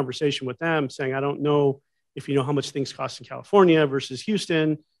long conversation with them saying, I don't know if you know how much things cost in California versus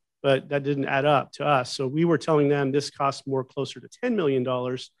Houston, but that didn't add up to us. So we were telling them this costs more closer to $10 million,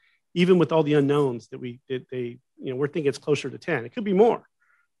 even with all the unknowns that we're thinking it's closer to 10. It could be more,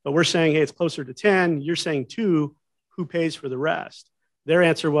 but we're saying, hey, it's closer to 10. You're saying 2, who pays for the rest? Their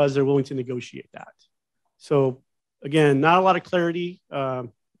answer was they're willing to negotiate that. So again, not a lot of clarity.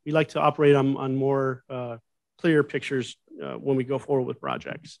 We like to operate on more clear pictures when we go forward with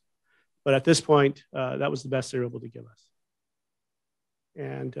projects. But at this point, that was the best they were able to give us.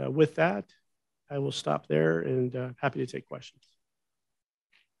 And with that, I will stop there and happy to take questions.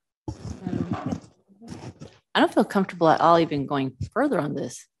 I don't feel comfortable at all even going further on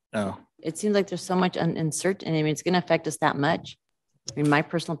this. No. It seems like there's so much uncertainty. I mean, it's going to affect us that much. In my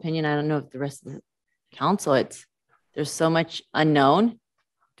personal opinion, I don't know if the rest of the council, there's so much unknown.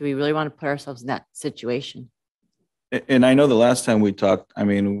 Do we really want to put ourselves in that situation? And I know the last time we talked, I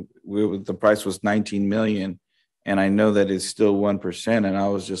mean, the price was 19 million, and I know that it's still 1%. And I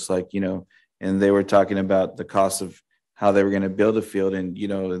was just like, you know, and they were talking about the cost of how they were going to build a field, and you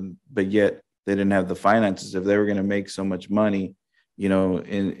know, but yet they didn't have the finances. If they were going to make so much money, you know,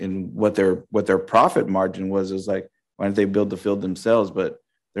 in what their profit margin was, like, why don't they build the field themselves? But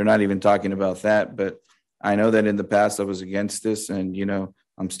they're not even talking about that. But I know that in the past I was against this, and you know,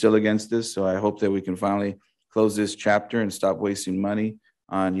 I'm still against this. So I hope that we can finally close this chapter and stop wasting money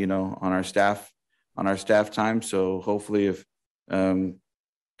on, you know, on our staff time. So hopefully, if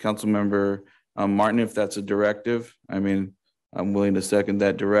Councilmember Martin, if that's a directive, I mean, I'm willing to second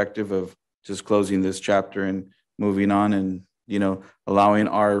that directive of just closing this chapter and moving on, and you know, allowing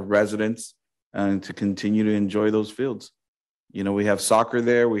our residents to continue to enjoy those fields. You know, we have soccer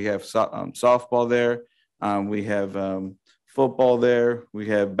there, we have softball there, we have football there, we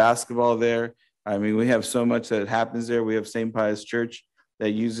have basketball there. I mean, we have so much that happens there. We have St. Pius Church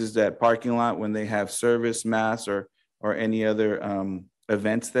that uses that parking lot when they have service, mass, or any other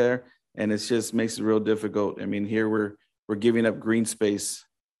events there, and it just makes it real difficult. I mean, here we're giving up green space,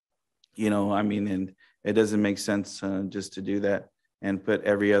 you know. I mean, and it doesn't make sense just to do that and put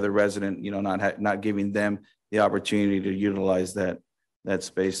every other resident, you know, not giving them the opportunity to utilize that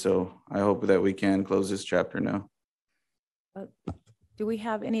space. So I hope that we can close this chapter now. Do we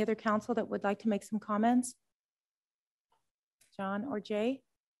have any other council that would like to make some comments? John or Jay?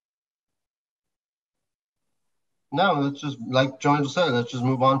 No, let's just, like John just said, let's just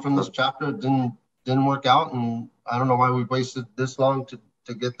move on from this chapter. It didn't work out, and I don't know why we wasted this long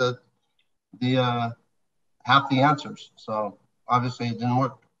to get the half the answers. So obviously it didn't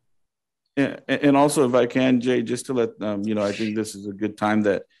work. Yeah, and also if I can, Jay, just to let you know, I think this is a good time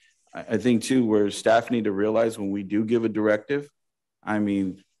that I think too, where staff need to realize when we do give a directive, I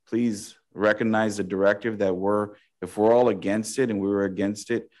mean, please recognize the directive that if we're all against it, and we were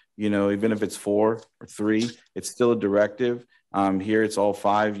against it, you know, even if it's 4 or 3, it's still a directive. Here it's all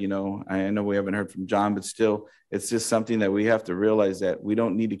 5, you know. I know we haven't heard from John, but still, it's just something that we have to realize that we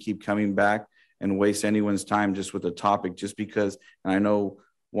don't need to keep coming back and waste anyone's time just with a topic, just because. And I know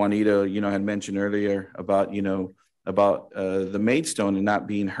Juanita, you know, had mentioned earlier about, you know, about the Maidstone and not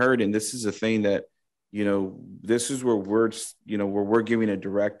being heard. And this is a thing that, you know, this is where we're giving a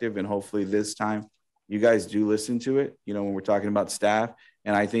directive, and hopefully this time you guys do listen to it, you know, when we're talking about staff.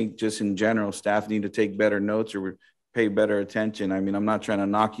 And I think just in general, staff need to take better notes or pay better attention. I mean, I'm not trying to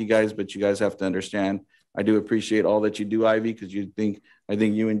knock you guys, but you guys have to understand, I do appreciate all that you do, Ivy, because I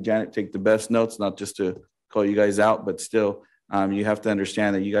think you and Janet take the best notes, not just to call you guys out, but still, you have to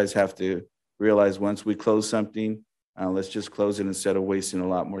understand that you guys have to realize once we close something, let's just close it instead of wasting a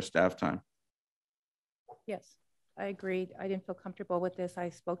lot more staff time. Yes, I agreed. I didn't feel comfortable with this. I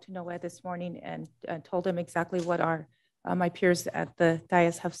spoke to Noah this morning and told him exactly what my peers at the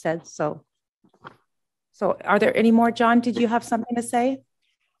dais have said. So are there any more? John, did you have something to say?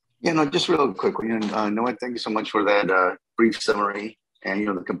 Yeah, no, just real quickly. Noah, thank you so much for that brief summary and, you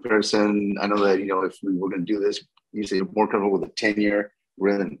know, the comparison. I know that, you know, if we were going to do this, usually more comfortable with a 10-year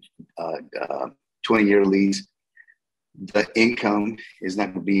rather than 20-year lease. The income is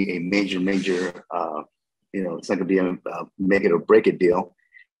not going to be a major, you know, it's not going to be a make it or break it deal.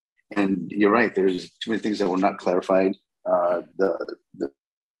 And you're right, there's too many things that were not clarified.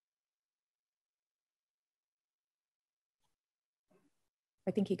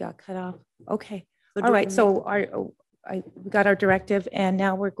 I think he got cut off. Okay. All right. So we got our directive, and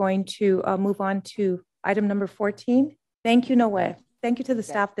now we're going to move on to item number 14. Thank you, Noé. Thank you to the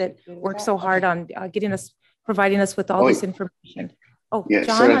staff that worked so hard on providing us with all this information. Oh, yeah.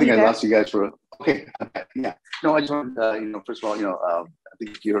 John, sorry, I think I lost you guys for. Okay. Yeah. No, I just wanted, you know, first of all, you know, I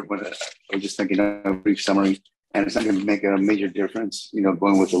think you heard what I was just thinking of a brief summary, and it's not going to make a major difference, you know,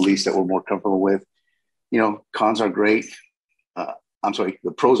 going with the lease that we're more comfortable with. You know, cons are great. I'm sorry, the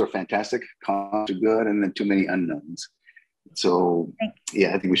pros are fantastic, cons are good, and then too many unknowns. So, yeah,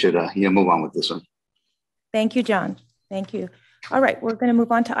 I think we should, you know, move on with this one. Thank you, John. Thank you. All right, we're going to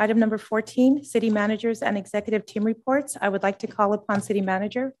move on to item number 14, city managers and executive team reports. I would like to call upon city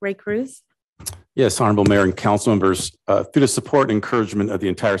manager Ray Cruz. Yes, Honorable Mayor and council members, through the support and encouragement of the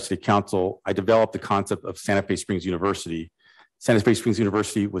entire city council, I developed the concept of Santa Fe Springs University. Santa Fe Springs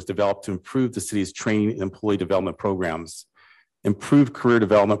University was developed to improve the city's training and employee development programs. Improved career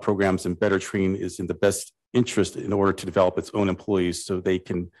development programs and better training is in the best interest in order to develop its own employees so they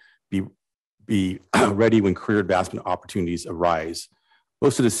can be ready when career advancement opportunities arise.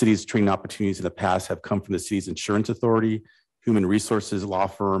 Most of the city's training opportunities in the past have come from the city's insurance authority, human resources law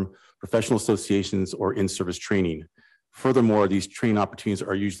firm, professional associations, or in-service training. Furthermore, these training opportunities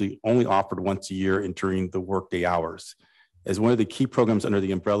are usually only offered once a year and during the workday hours. As one of the key programs under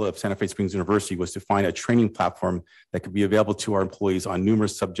the umbrella of Santa Fe Springs University was to find a training platform that could be available to our employees on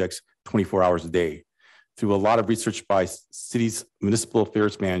numerous subjects 24 hours a day. Through a lot of research by city's municipal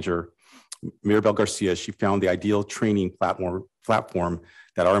affairs manager, Mirabel Garcia, she found the ideal training platform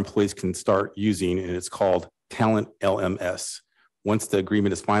that our employees can start using, and it's called Talent LMS. Once the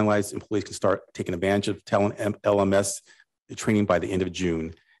agreement is finalized, employees can start taking advantage of Talent LMS training by the end of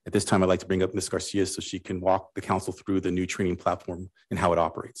June. At this time, I'd like to bring up Ms. Garcia so she can walk the council through the new training platform and how it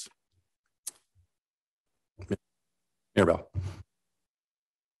operates. Mirabel.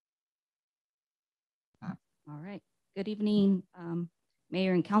 All right. Good evening,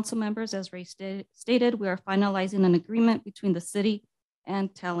 Mayor and council members. As Ray stated, we are finalizing an agreement between the city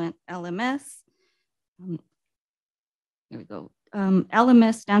and Talent LMS. Here we go.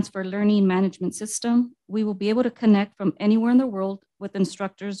 LMS stands for Learning Management System. We will be able to connect from anywhere in the world with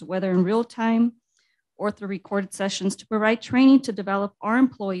instructors, whether in real time or through recorded sessions, to provide training to develop our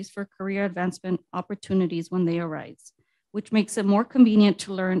employees for career advancement opportunities when they arise, which makes it more convenient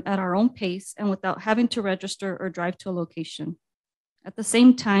to learn at our own pace and without having to register or drive to a location. At the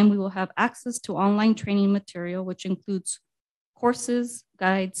same time, we will have access to online training material, which includes courses,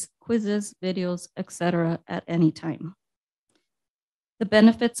 guides, quizzes, videos, etc. at any time. The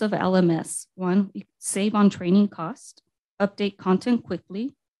benefits of LMS: 1, we save on training cost, update content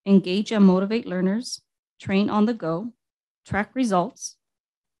quickly, engage and motivate learners, train on the go, track results,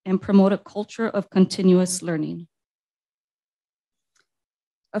 and promote a culture of continuous learning.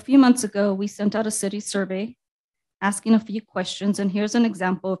 A few months ago, we sent out a city survey asking a few questions, and here's an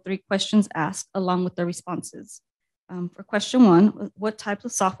example of 3 questions asked along with the responses. For question 1, what types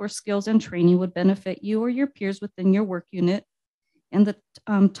of software skills and training would benefit you or your peers within your work unit? And the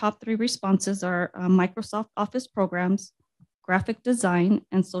top 3 responses are Microsoft Office programs, graphic design,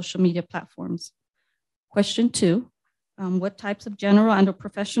 and social media platforms. Question 2, what types of general and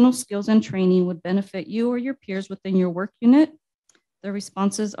professional skills and training would benefit you or your peers within your work unit? The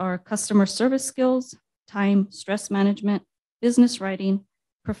responses are customer service skills, time, stress management, business writing,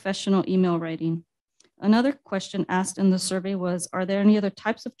 professional email writing. Another question asked in the survey was, are there any other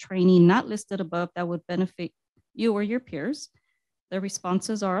types of training not listed above that would benefit you or your peers? The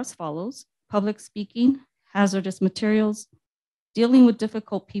responses are as follows: public speaking, hazardous materials, dealing with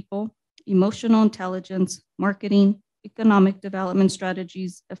difficult people, emotional intelligence, marketing, economic development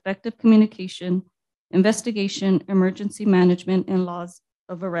strategies, effective communication, investigation, emergency management, and laws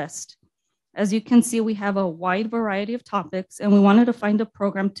of arrest. As you can see, we have a wide variety of topics, and we wanted to find a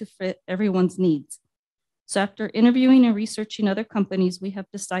program to fit everyone's needs. So after interviewing and researching other companies, we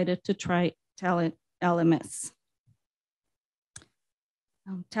have decided to try Talent LMS.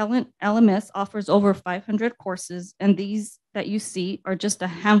 Talent LMS offers over 500 courses, and these that you see are just a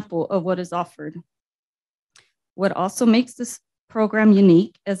handful of what is offered. What also makes this program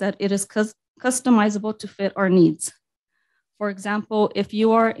unique is that it is customizable to fit our needs. For example, if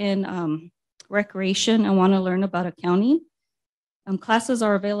you are in recreation and want to learn about accounting, classes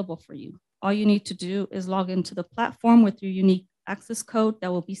are available for you. All you need to do is log into the platform with your unique access code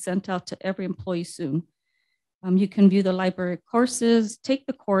that will be sent out to every employee soon. You can view the library courses, take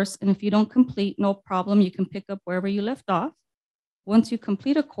the course, and if you don't complete, no problem, you can pick up wherever you left off. Once you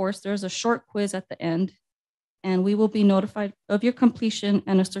complete a course, there's a short quiz at the end, and we will be notified of your completion,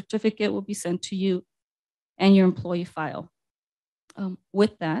 and a certificate will be sent to you and your employee file.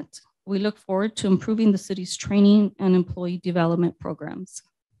 With that, we look forward to improving the city's training and employee development programs.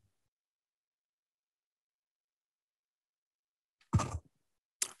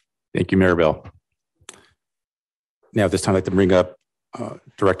 Thank you, Maribel. Now, at this time, I'd like to bring up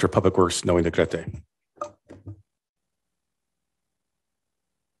Director of Public Works, Noe Negrete.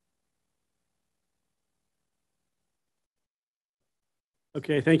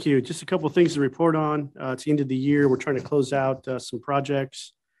 Okay, thank you. Just a couple of things to report on. It's the end of the year. We're trying to close out some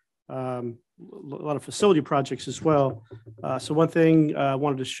projects, a lot of facility projects as well. So one thing I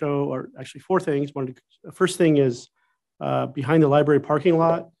wanted to show, or actually 4 things. First thing is Behind the library parking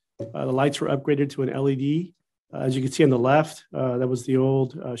lot, the lights were upgraded to an LED. As you can see on the left, that was the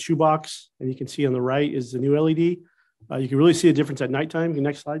old shoebox, and you can see on the right is the new LED. You can really see a difference at nighttime. The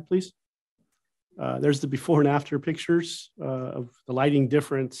next slide, please. There's the before and after pictures of the lighting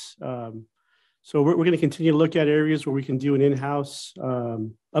difference. So we're going to continue to look at areas where we can do an in-house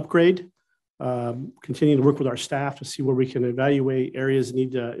upgrade, continue to work with our staff to see where we can evaluate areas that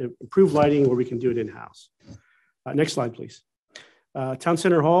need to improve lighting, where we can do it in-house. Next slide, please. Town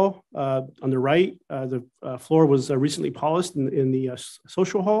Center Hall, on the right, the floor was recently polished in the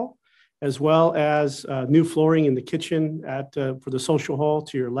social hall, as well as new flooring in the kitchen for the social hall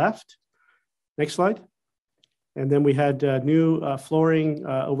to your left. Next slide. And then we had new flooring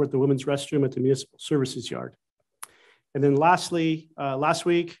over at the women's restroom at the municipal services yard. And then lastly, last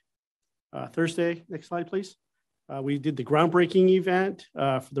week, Thursday, next slide, please. We did the groundbreaking event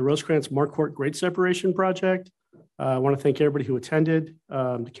for the Rosecrans Marquardt Grade Separation Project. I want to thank everybody who attended,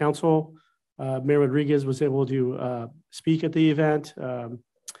 the council. Mayor Rodriguez was able to speak at the event.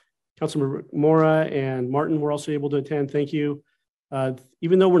 Councilmember Mora and Martin were also able to attend. Thank you.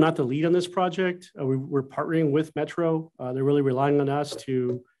 Even though we're not the lead on this project, we're partnering with Metro. They're really relying on us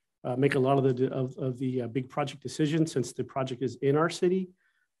to make a lot of the big project decisions since the project is in our city.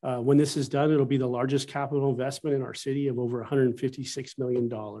 When this is done, it'll be the largest capital investment in our city of over $156 million.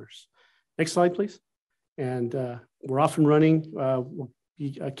 Next slide, please. And we're off and running. We'll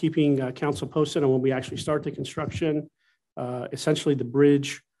be keeping council posted on when we actually start the construction. Essentially, the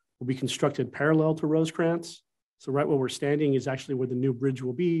bridge will be constructed parallel to Rosecrans. So right where we're standing is actually where the new bridge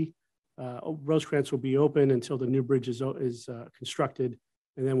will be. Rosecrans will be open until the new bridge is constructed,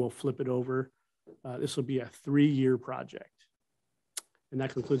 and then we'll flip it over. This will be a 3-year project. And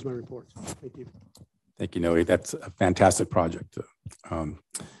that concludes my report. Thank you. Thank you, Noe. That's a fantastic project.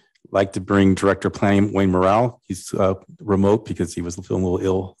 Like to bring Director of Planning, Wayne Morale. He's remote because he was feeling a little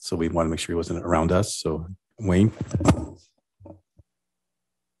ill, so we want to make sure he wasn't around us. So, Wayne.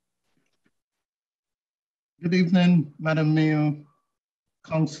 Good evening, Madam Mayor,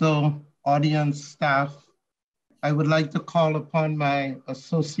 council, audience, staff. I would like to call upon my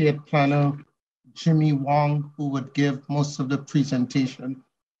associate planner, Jimmy Wong, who would give most of the presentation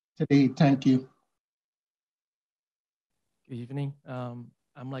today. Thank you. Good evening.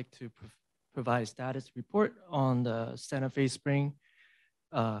 I'd like to provide a status report on the Santa Fe Spring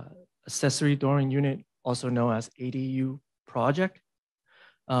accessory dwelling unit, also known as ADU project.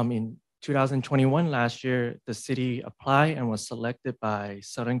 In 2021, last year, the city applied and was selected by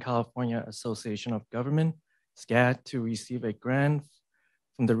Southern California Association of Government, SCAD, to receive a grant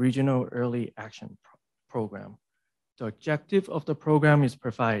from the Regional Early Action Program. The objective of the program is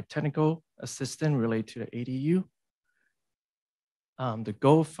provide technical assistance related to the ADU. The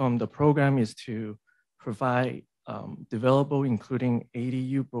goal from the program is to provide developable, including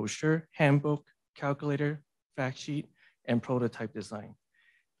ADU brochure, handbook, calculator, fact sheet, and prototype design.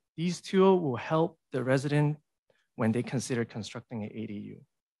 These tools will help the resident when they consider constructing an ADU.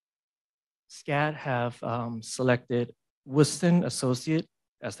 SCAD have selected Woodson Associate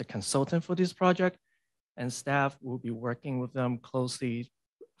as the consultant for this project, and staff will be working with them closely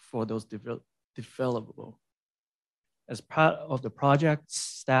for those developable. As part of the project,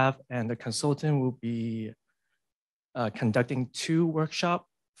 staff and the consultant will be conducting 2 workshops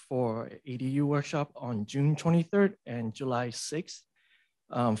for ADU workshop on June 23rd and July 6th.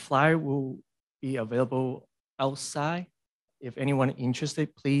 Flyer will be available outside. If anyone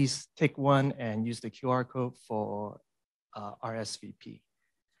interested, please take one and use the QR code for RSVP.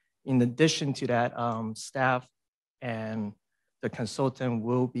 In addition to that, staff and the consultant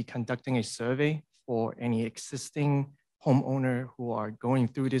will be conducting a survey for any existing homeowner who are going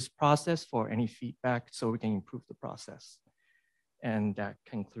through this process for any feedback so we can improve the process. And that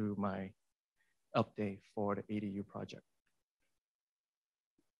concludes my update for the ADU project.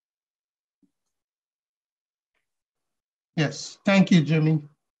 Yes, thank you, Jimmy.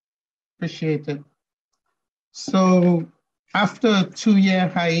 Appreciate it. So after a 2-year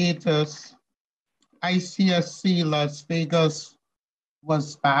hiatus, ICSC Las Vegas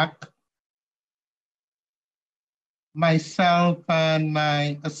was back. Myself and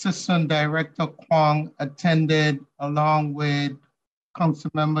my Assistant Director Kwong attended along with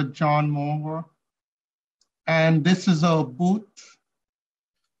Councilmember John Moore. And this is our booth.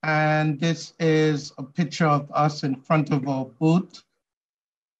 And this is a picture of us in front of our booth.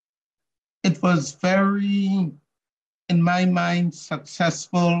 It was very, in my mind,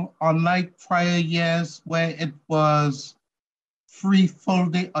 successful, unlike prior years where it was 3 full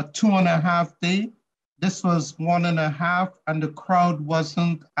day or 2.5 days. This was 1.5, and the crowd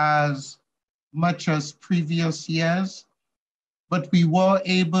wasn't as much as previous years. but we were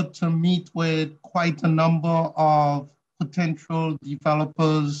able to meet with quite a number of potential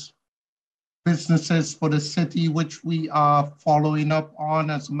developers, businesses for the city, which we are following up on.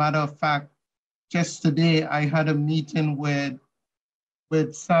 As a matter of fact, just today, I had a meeting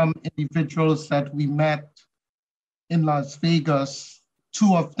with some individuals that we met in Las Vegas.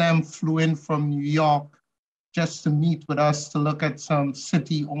 2 of them flew in from New York just to meet with us to look at some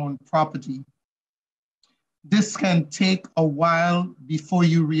city-owned property. This can take a while before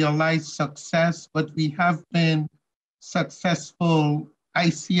you realize success, but we have been successful.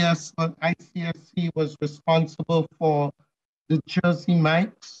 ICSC was responsible for the Jersey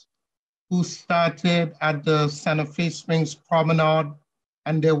Mike's, who started at the Santa Fe Springs Promenade,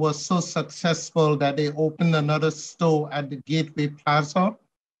 and they were so successful that they opened another store at the Gateway Plaza.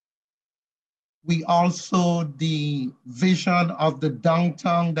 We also, the vision of the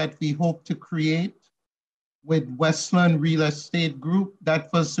downtown that we hope to create with Westland Real Estate Group,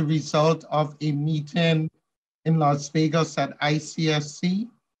 that was the result of a meeting in Las Vegas at ICSC.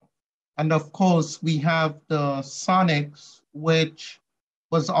 And of course, we have the Sonics, which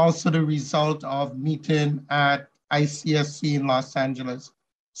was also the result of meeting at ICSC in Los Angeles.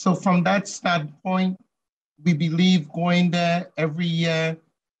 So from that standpoint, we believe going there every year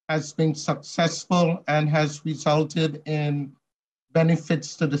has been successful and has resulted in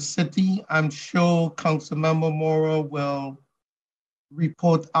benefits to the city. I'm sure Councilmember Mora will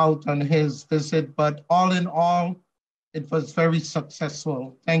report out on his visit, but all in all, it was very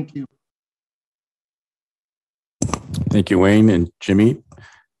successful. Thank you. Thank you, Wayne and Jimmy.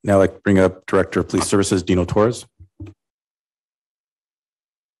 Now I'd like to bring up Director of Police Services, Dino Torres.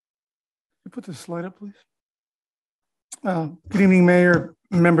 Put this slide up, please. Good evening, Mayor,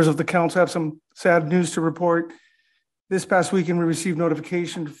 members of the council. I have some sad news to report. This past weekend, we received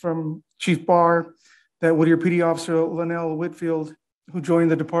notification from Chief Barr that Whittier PD Officer Linnell Whitfield, who joined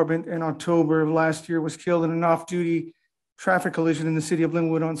the department in October of last year, was killed in an off-duty traffic collision in the city of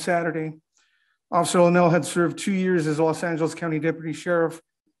Linwood on Saturday. Officer Linnell had served 2 years as Los Angeles County Deputy Sheriff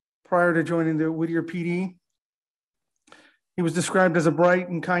prior to joining the Whittier PD. He was described as a bright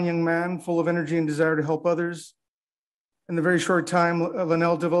and kind young man, full of energy and desire to help others. In the very short time,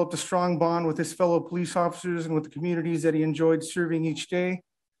 Linnell developed a strong bond with his fellow police officers and with the communities that he enjoyed serving each day,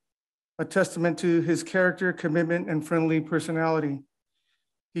 a testament to his character, commitment, and friendly personality.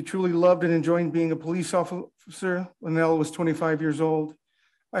 He truly loved and enjoyed being a police officer. Linnell was 25 years old.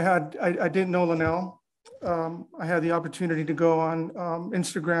 I didn't know Linnell. I had the opportunity to go on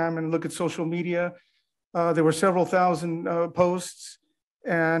Instagram and look at social media. There were several thousand posts,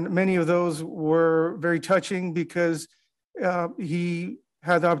 and many of those were very touching because he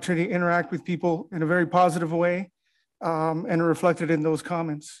had the opportunity to interact with people in a very positive way, and reflected in those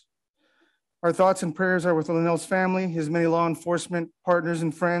comments. Our thoughts and prayers are with Linnell's family, his many law enforcement partners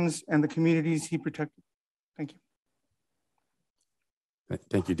and friends, and the communities he protected. Thank you.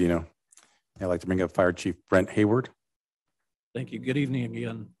 Thank you, Dino. I'd like to bring up Fire Chief Brent Hayward. Thank you. Good evening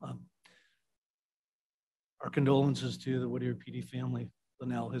again. Our condolences to the Whittier PD family,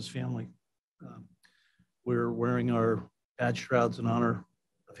 Linnell, his family. We're wearing our badge shrouds in honor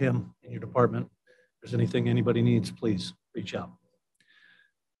of him in your department. If there's anything anybody needs, please reach out.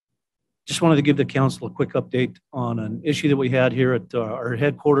 Just wanted to give the council a quick update on an issue that we had here at our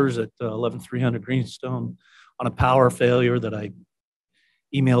headquarters at 11300 Greenstone on a power failure that I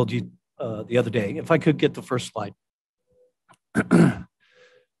emailed you the other day. If I could get the first slide.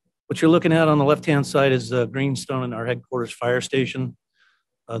 What you're looking at on the left-hand side is Greenstone and our headquarters fire station.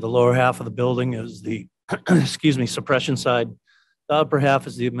 The lower half of the building is the, excuse me, suppression side. The upper half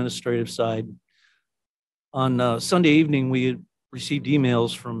is the administrative side. On Sunday evening, we had received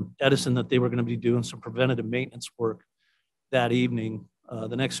emails from Edison that they were going to be doing some preventative maintenance work that evening.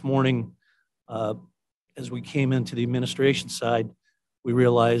 The next morning, as we came into the administration side, we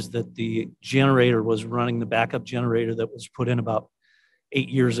realized that the generator was running, the backup generator that was put in about 8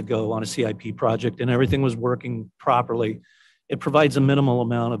 years ago on a CIP project, and everything was working properly. It provides a minimal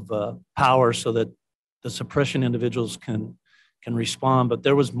amount of power so that the suppression individuals can respond, but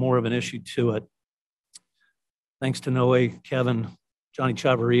there was more of an issue to it. Thanks to Noe, Kevin, Johnny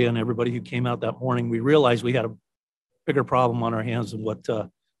Chavarria, and everybody who came out that morning, we realized we had a bigger problem on our hands than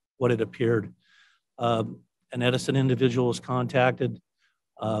what it appeared. An Edison individual was contacted.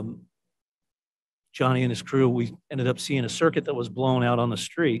 Johnny and his crew, we ended up seeing a circuit that was blown out on the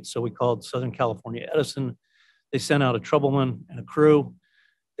street. So we called Southern California Edison. They sent out a troubleman and a crew.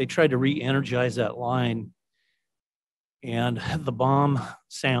 They tried to re-energize that line, and the bomb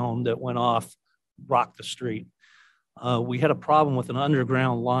sound that went off rocked the street. We had a problem with an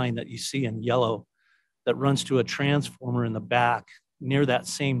underground line that you see in yellow that runs to a transformer in the back near that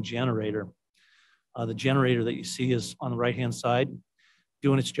same generator. The generator that you see is on the right-hand side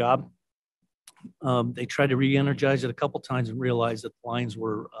doing its job. They tried to re-energize it a couple times and realized that the lines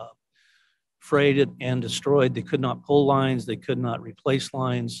were frayed and destroyed. They could not pull lines. They could not replace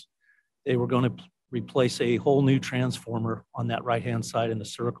lines. They were going to replace a whole new transformer on that right-hand side in the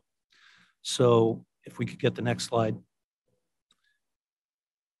circle. So if we could get the next slide.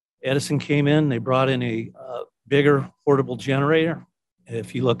 Edison came in, they brought in a bigger portable generator.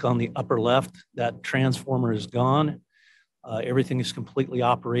 If you look on the upper left, that transformer is gone. Everything is completely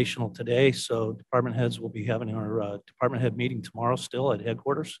operational today. So department heads will be having our department head meeting tomorrow still at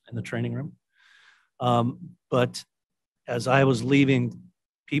headquarters in the training room. But as I was leaving,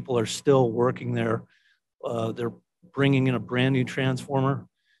 people are still working there. They're bringing in a brand new transformer.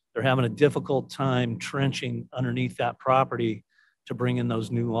 They're having a difficult time trenching underneath that property to bring in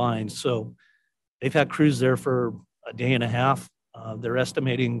those new lines. So they've had crews there for a day and a half. They're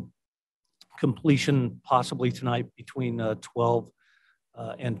estimating completion possibly tonight between 12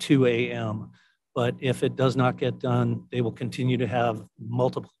 and 2 a.m. But if it does not get done, they will continue to have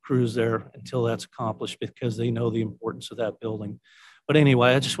multiple crews there until that's accomplished because they know the importance of that building. But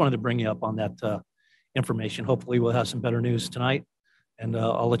anyway, I just wanted to bring you up on that information. Hopefully we'll have some better news tonight, and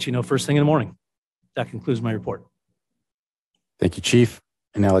I'll let you know first thing in the morning. That concludes my report. Thank you, Chief.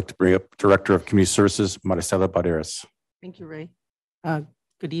 And now I'd like to bring up Director of Community Services, Maricela Barreras. Thank you, Ray.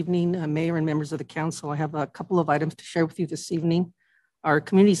 Good evening, Mayor and members of the council. I have a couple of items to share with you this evening. Our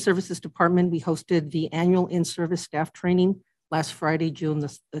Community Services Department, we hosted the annual in-service staff training last Friday, June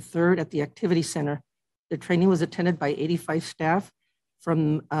the 3rd at the Activity Center. The training was attended by 85 staff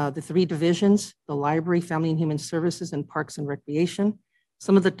from the 3 divisions, the Library, Family and Human Services, and Parks and Recreation.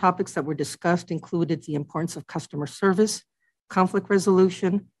 Some of the topics that were discussed included the importance of customer service, conflict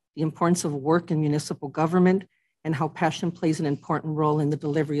resolution, the importance of work in municipal government, and how passion plays an important role in the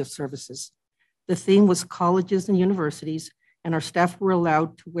delivery of services. The theme was colleges and universities, and our staff were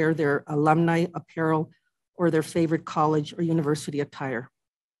allowed to wear their alumni apparel or their favorite college or university attire.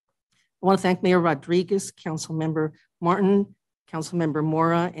 I want to thank Mayor Rodriguez, Councilmember Martin, Councilmember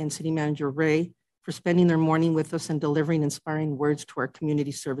Mora, and City Manager Ray for spending their morning with us and delivering inspiring words to our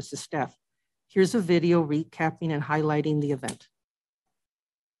community services staff. Here's a video recapping and highlighting the event.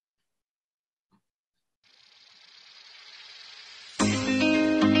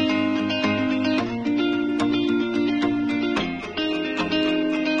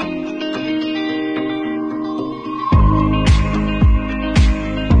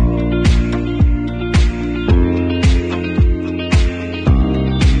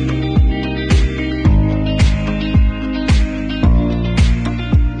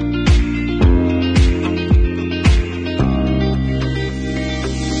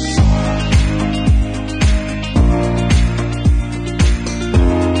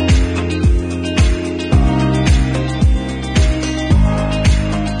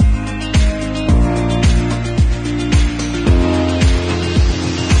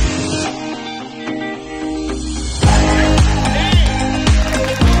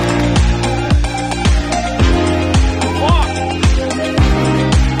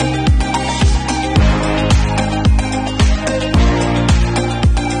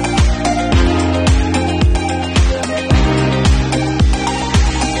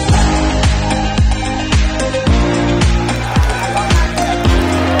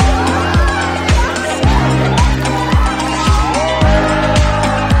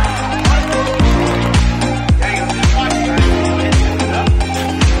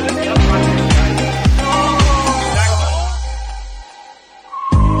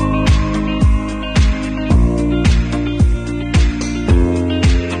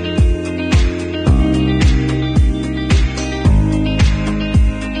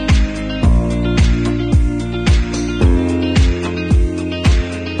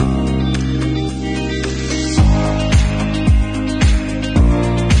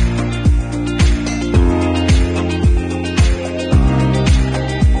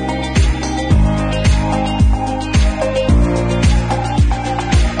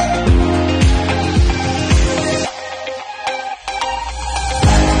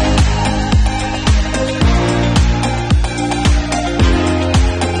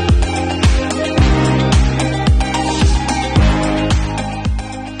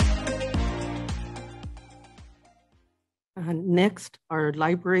 Next, our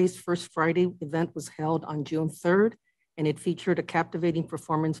library's First Friday event was held on June 3rd, and it featured a captivating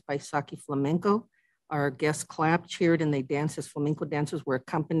performance by Saki Flamenco. Our guests clapped, cheered, and they danced as flamenco dancers were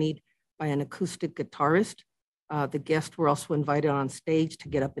accompanied by an acoustic guitarist. The guests were also invited on stage to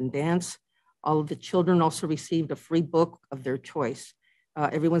get up and dance. All of the children also received a free book of their choice.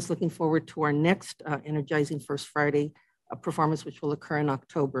 Everyone's looking forward to our next Energizing First Friday performance, which will occur in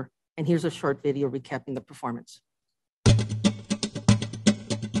October. And here's a short video recapping the performance.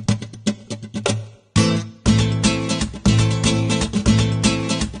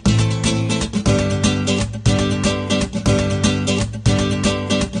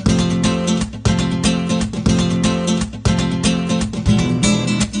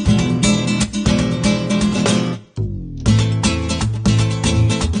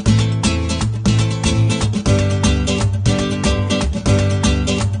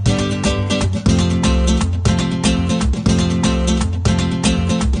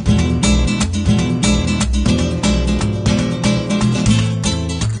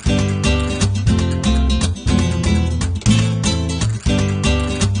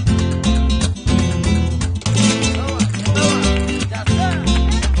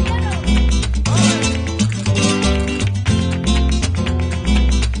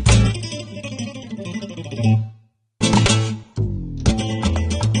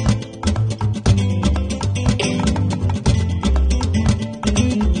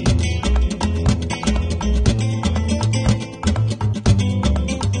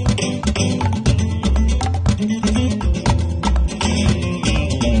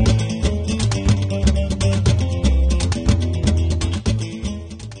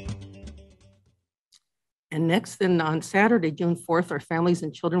 Next, then on Saturday, June 4th, our families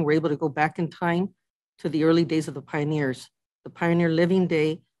and children were able to go back in time to the early days of the pioneers. The Pioneer Living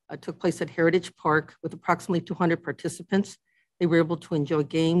Day took place at Heritage Park with approximately 200 participants. They were able to enjoy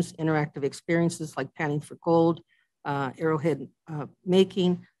games, interactive experiences like panning for gold, arrowhead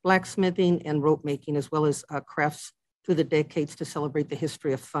making, blacksmithing, and rope making, as well as crafts through the decades to celebrate the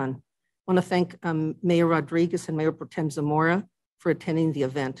history of fun. I want to thank Mayor Rodriguez and Mayor Pro Tem Zamora for attending the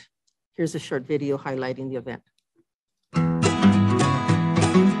event. Here's a short video highlighting the event.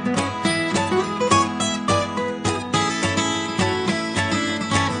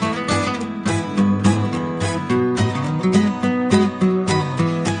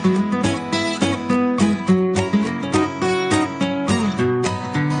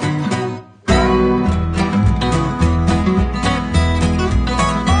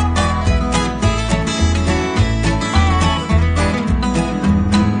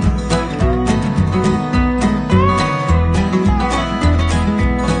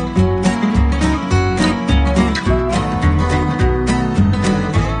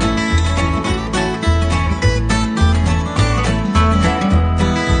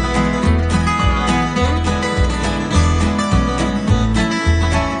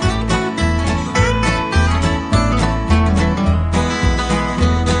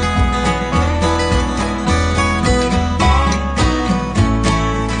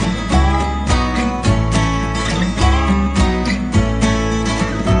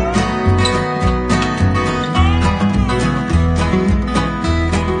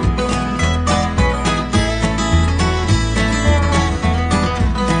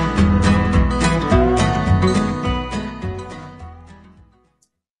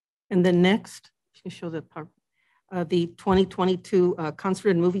 And then next, to show the 2022 concert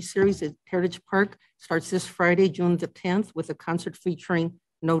and movie series at Heritage Park starts this Friday, June the 10th, with a concert featuring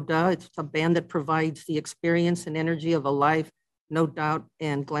No Doubt. It's a band that provides the experience and energy of a live No Doubt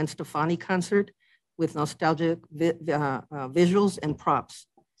and Glenn Stefani concert with nostalgic visuals and props.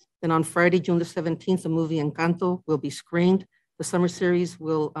 Then on Friday, June the 17th, the movie Encanto will be screened. The summer series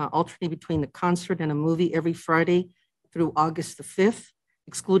will alternate between the concert and a movie every Friday through August the 5th.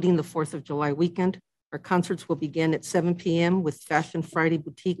 Excluding the 4th of July weekend. Our concerts will begin at 7 p.m. with Fashion Friday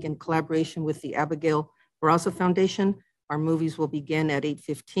Boutique in collaboration with the Abigail Barraza Foundation. Our movies will begin at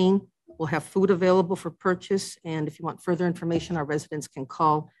 8:15. We'll have food available for purchase. And if you want further information, our residents can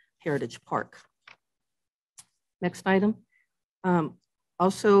call Heritage Park. Next item.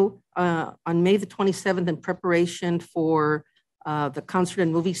 Also, on May the 27th, in preparation for the concert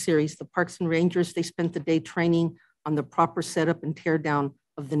and movie series, the Parks and Rangers, they spent the day training on the proper setup and tear down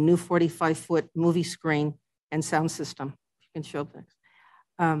of the new 45-foot movie screen and sound system. You can show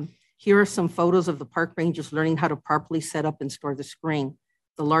this. Here are some photos of the park rangers learning how to properly set up and store the screen.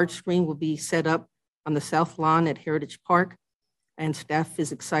 The large screen will be set up on the south lawn at Heritage Park, and staff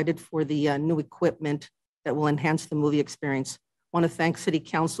is excited for the new equipment that will enhance the movie experience. I want to thank City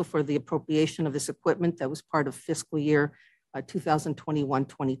Council for the appropriation of this equipment that was part of fiscal year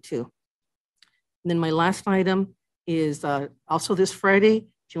 2021-22. And then my last item is also this Friday,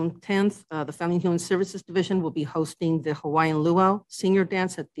 June 10th, the Family and Human Services Division will be hosting the Hawaiian Luau Senior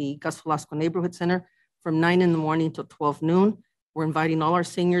Dance at the Gus Velasco Neighborhood Center from 9 in the morning till 12 noon. We're inviting all our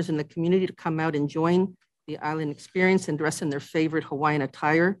seniors in the community to come out and join the island experience and dress in their favorite Hawaiian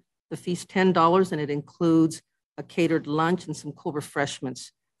attire. The fee's $10 and it includes a catered lunch and some cool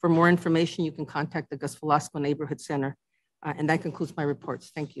refreshments. For more information, you can contact the Gus Velasco Neighborhood Center. And that concludes my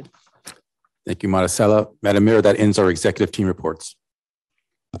reports. Thank you. Thank you, Maricela. Madam Mayor, that ends our executive team reports.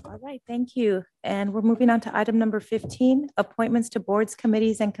 All right, thank you. And we're moving on to item number 15, appointments to boards,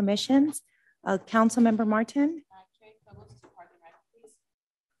 committees, and commissions. Councilmember Martin.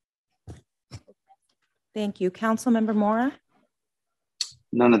 Thank you. Councilmember Mora.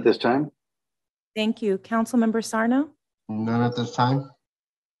 None at this time. Thank you. Councilmember Sarno. None at this time.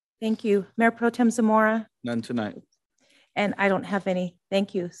 Thank you. Mayor Pro Tem Zamora. None tonight. And I don't have any.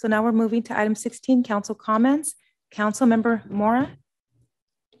 Thank you. So now we're moving to item 16, council comments. Councilmember Mora.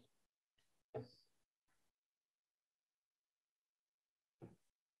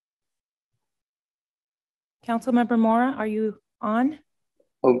 Councilmember Mora, are you on?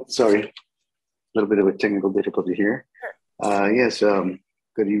 Oh, sorry. A little bit of a technical difficulty here. Yes, good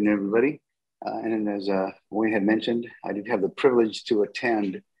evening, everybody. And as Wayne had mentioned, I did have the privilege to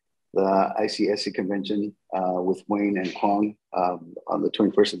attend the ICSC convention with Wayne and Kwong on the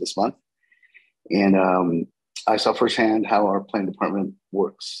 21st of this month. And I saw firsthand how our planning department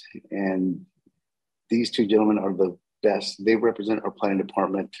works. And these two gentlemen are the best. They represent our planning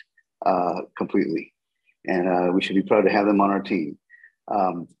department completely. And we should be proud to have them on our team.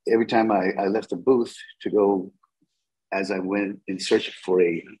 Every time I left the booth to go, as I went in search for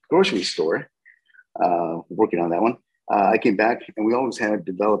a grocery store, working on that one, I came back and we always had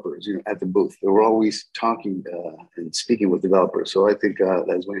developers, at the booth. They were always talking and speaking with developers. So I think,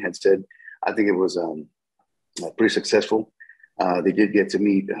 as Wayne had said, I think it was pretty successful. They did get to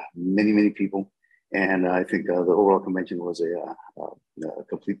meet many, many people. And I think the overall convention was a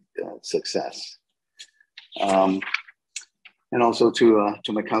complete success. And also to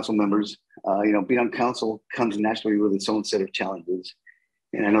my council members, being on council comes naturally with its own set of challenges.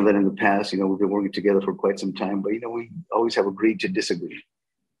 And I know that in the past, we've been working together for quite some time, but, we always have agreed to disagree.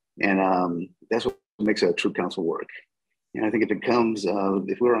 And that's what makes a true council work. And I think if it comes,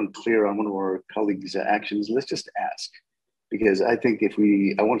 if we're unclear on one of our colleagues' actions, let's just ask. Because I think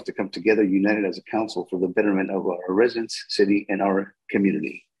I want us to come together united as a council for the betterment of our residents, city, and our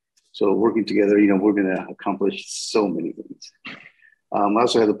community. So working together, we're going to accomplish so many things. I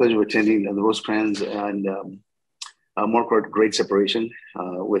also had the pleasure of attending the Rosecrans and Marquardt grade separation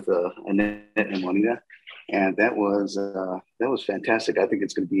with Annette and Juanita, and that was fantastic. I think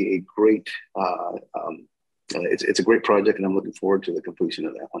it's going to be a great. It's a great project, and I'm looking forward to the completion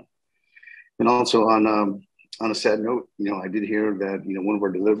of that one. And also on a sad note, I did hear that one of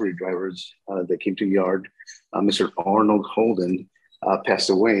our delivery drivers that came to the yard, Mr. Arnold Holden, passed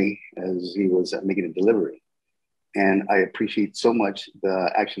away as he was making a delivery. And I appreciate so much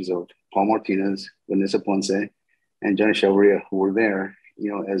the actions of Paul Martinez, Vanessa Ponce, and Johnny Chavarria, who were there,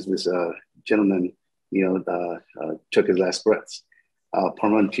 as this gentleman, took his last breaths. Paul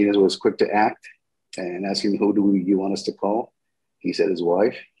Martinez was quick to act and asking, who do you want us to call? He said his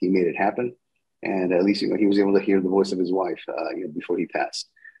wife. He made it happen. And at least, he was able to hear the voice of his wife, before he passed.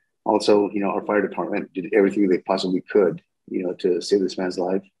 Also, our fire department did everything they possibly could, to save this man's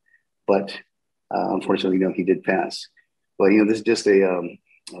life. But unfortunately, he did pass. But, this is just the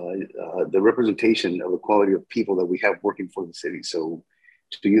representation of the quality of people that we have working for the city. So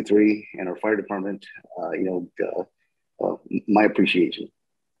to you three and our fire department, my appreciation.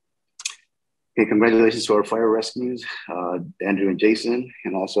 Okay, congratulations to our fire rescues, Andrew and Jason,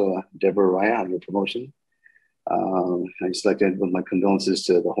 and also Deborah Raya on your promotion. I just like to end with my condolences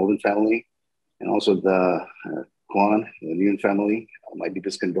to the Holden family and also the Kwan, the Nguyen family. My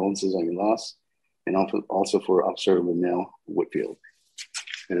deepest condolences on your loss, and also for Officer Linnell Whitfield.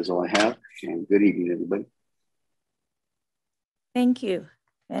 That is all I have, and good evening, everybody. Thank you.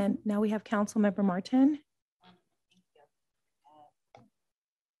 And now we have Councilmember Martin.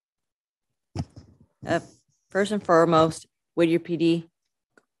 First and foremost, Whittier PD,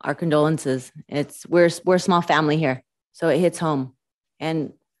 our condolences. We're a small family here, so it hits home.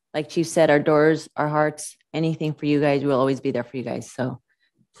 And like Chief said, our doors, our hearts, anything for you guys, we'll always be there for you guys. So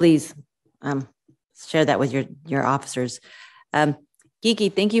please share that with your officers. Kiki,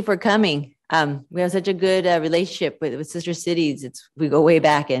 thank you for coming. We have such a good relationship with Sister Cities. We go way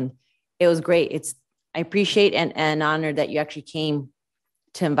back, and it was great. I appreciate and honor that you actually came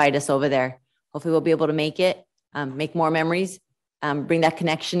to invite us over there. Hopefully we'll be able to make it, make more memories, bring that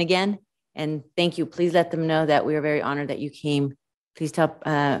connection again. And thank you. Please let them know that we are very honored that you came. Please tell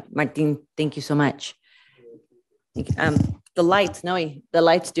Martin, thank you so much. The lights, Noe, the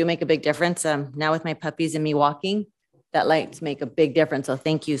lights do make a big difference. Now with my puppies and me walking, that lights make a big difference. So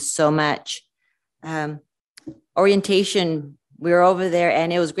thank you so much. Orientation, we were over there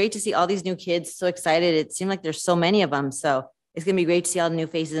and it was great to see all these new kids, so excited. It seemed like there's so many of them. So it's gonna be great to see all the new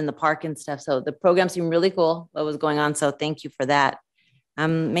faces in the park and stuff. So the program seemed really cool, what was going on. So thank you for that.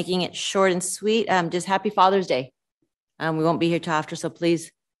 I'm making it short and sweet. Just happy Father's Day. We won't be here till after, so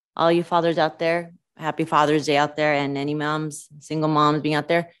please, all you fathers out there, happy Father's Day out there, and any moms, single moms being out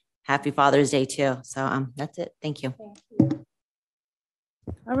there, happy Father's Day too. So that's it. Thank you.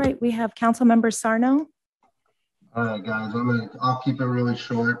 All right, we have Councilmember Sarno. All right, guys, I'll keep it really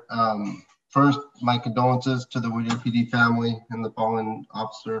short. First, my condolences to the Whittier PD family and the fallen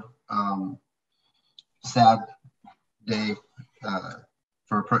officer. Sad day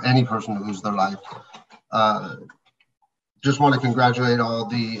for any person to lose their life. Just want to congratulate all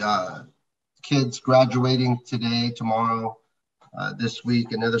the kids graduating today, tomorrow, this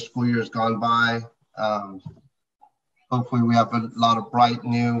week. Another school year has gone by. Hopefully we have a lot of bright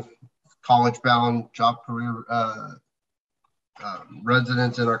new college-bound job career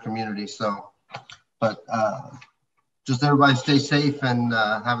residents in our community. So, but just everybody stay safe and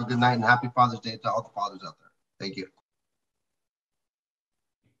have a good night, and happy Father's Day to all the fathers out there. Thank you.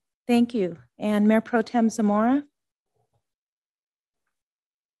 Thank you. And Mayor Pro Tem Zamora.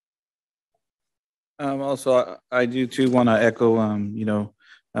 Also, I do too want to echo,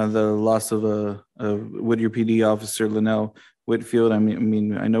 the loss of a Whittier PD officer, Linnell Whitfield. I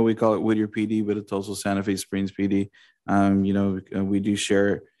mean, I know we call it Whittier PD, but it's also Santa Fe Springs PD. We do share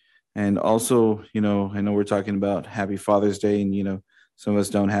it. And also, I know we're talking about Happy Father's Day, and, some of us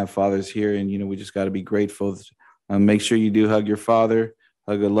don't have fathers here, and, we just got to be grateful. Make sure you do hug your father,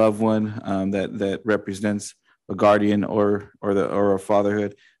 hug a loved one that represents a guardian or a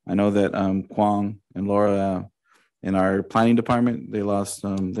fatherhood. I know that Kwong and Laura in our planning department, they lost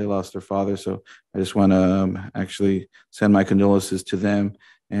their father. So I just want to actually send my condolences to them,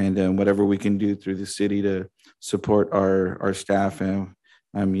 and whatever we can do through the city to support our staff, and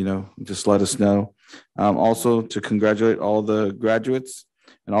just let us know. Also to congratulate all the graduates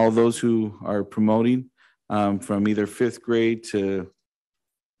and all those who are promoting from either 5th grade to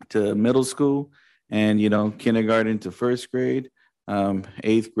middle school, and kindergarten to 1st grade.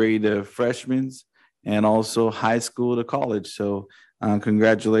 8th grade to freshmen, and also high school to college. So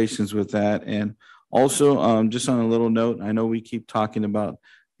congratulations with that. And also just on a little note, I know we keep talking about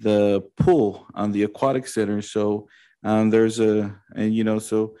the pool on the aquatic center. So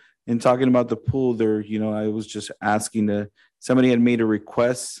so in talking about the pool there, I was just asking somebody had made a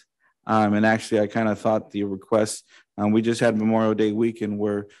request. And actually I kind of thought the request, we just had Memorial Day weekend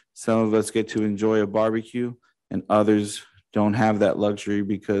where some of us get to enjoy a barbecue and others don't have that luxury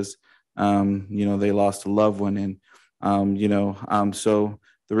because, they lost a loved one. And, so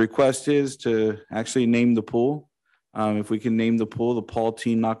the request is to actually name the pool. If we can name the pool, the Paul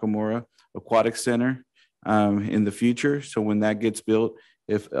T. Nakamura Aquatic Center in the future. So when that gets built,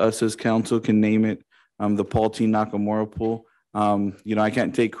 if us as council can name it the Paul T. Nakamura Pool, I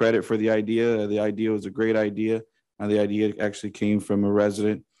can't take credit for the idea. The idea was a great idea. The idea actually came from a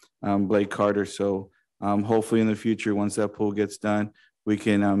resident, Blake Carter. So hopefully in the future, once that pool gets done, we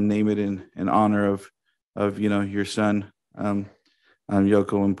can name it in honor of your son,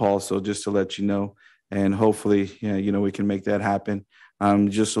 Yoko and Paul. So just to let you know, and hopefully, we can make that happen.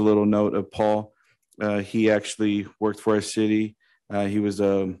 Just a little note of Paul. He actually worked for our city. He was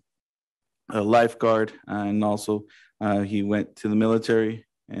a lifeguard, and also he went to the military.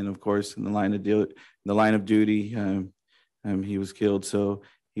 And of course, in the line of duty, he was killed. So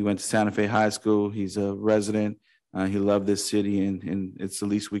he went to Santa Fe High School. He's a resident. He loved this city, and it's the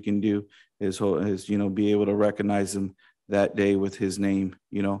least we can do is be able to recognize him that day with his name,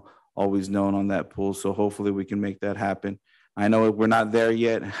 always known on that pool. So hopefully we can make that happen. I know we're not there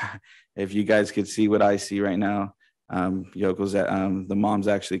yet. If you guys could see what I see right now, Yoko's the mom's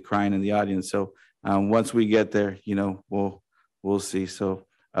actually crying in the audience. So once we get there, we'll see. So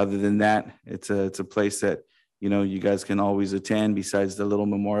other than that, it's a place that you guys can always attend besides the little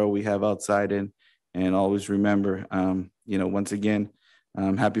memorial we have outside, and always remember, once again,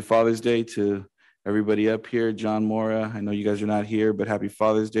 happy Father's Day to everybody up here. John Mora, I know you guys are not here, but happy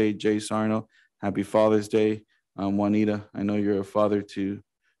Father's Day. Jay Sarno, happy Father's Day. Juanita, I know you're a father to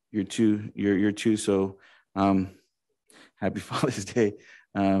your two. So happy Father's Day.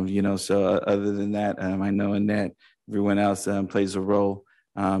 So other than that, I know Annette, everyone else plays a role.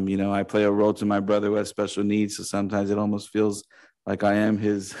 I play a role to my brother who has special needs. So sometimes it almost feels like I am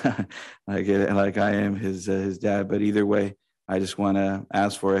his, like I am his dad. But either way, I just want to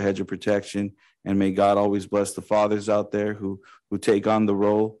ask for a hedge of protection, and may God always bless the fathers out there who take on the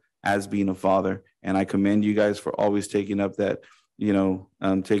role as being a father, And I commend you guys for always taking up that,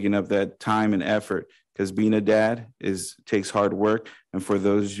 taking up that time and effort, because being a dad takes hard work. And for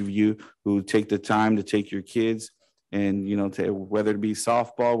those of you who take the time to take your kids and, whether it be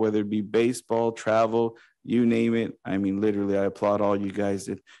softball, whether it be baseball, travel, you name it. I mean, literally, I applaud all you guys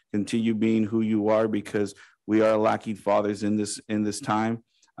that continue being who you are, because we are lacking fathers in this time.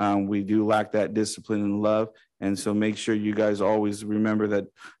 We do lack that discipline and love. And so make sure you guys always remember that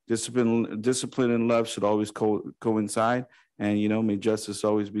discipline and love should always coincide. And, may justice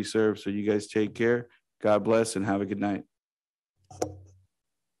always be served. So you guys take care. God bless and have a good night.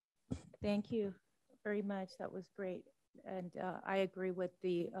 Thank you very much. That was great. And I agree with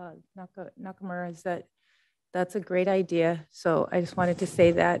the Nakamura's that's a great idea. So I just wanted to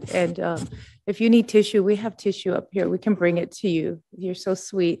say that. And if you need tissue, we have tissue up here. We can bring it to you. You're so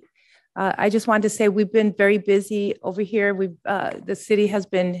sweet. I just wanted to say we've been very busy over here. The city has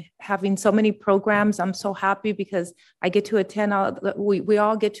been having so many programs. I'm so happy because I get to attend we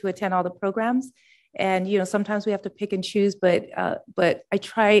all get to attend all the programs. And, sometimes we have to pick and choose, but I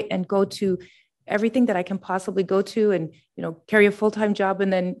try and go to everything that I can possibly go to and, carry a full-time job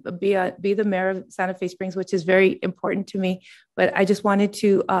and then be the mayor of Santa Fe Springs, which is very important to me. But I just wanted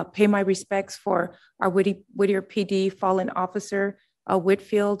to pay my respects for our Whittier PD fallen officer,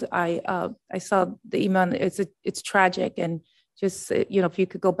 Whitfield. I saw the email. It's tragic. And just, if you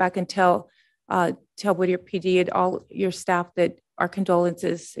could go back and tell Whittier PD and all your staff that our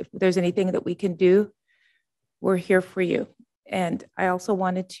condolences. If there's anything that we can do, we're here for you. And I also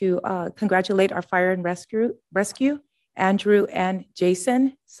wanted to congratulate our fire and rescue, Andrew and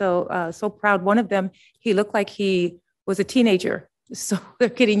Jason. So proud. One of them, he looked like he was a teenager. So they're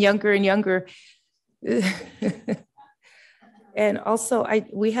getting younger and younger. And also,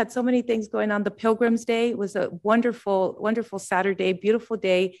 we had so many things going on. The Pilgrims Day was a wonderful, wonderful Saturday, beautiful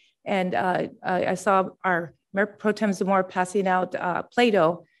day. And I saw our Mayor Pro Tem Zamora passing out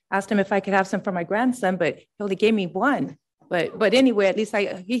Play-Doh. Asked him if I could have some for my grandson, but he only gave me one. But anyway, at least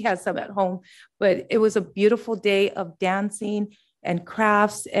he has some at home. But it was a beautiful day of dancing and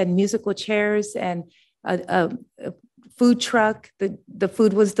crafts and musical chairs and a food truck. The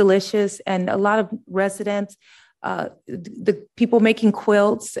food was delicious, and a lot of residents, the people making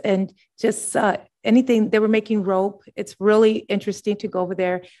quilts and just anything. They were making rope. It's really interesting to go over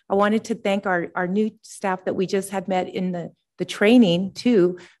there. I wanted to thank our new staff that we just had met in the training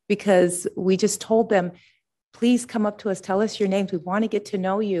too, because we just told them, please come up to us, tell us your names. We want to get to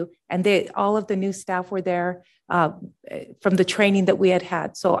know you. And all of the new staff were there from the training that we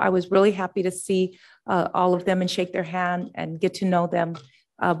had. So I was really happy to see all of them and shake their hand and get to know them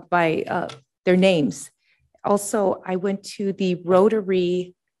by their names. Also, I went to the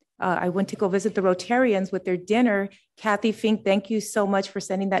Rotary. I went to go visit the Rotarians with their dinner. Kathy Fink, thank you so much for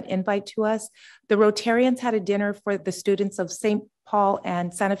sending that invite to us. The Rotarians had a dinner for the students of St. Paul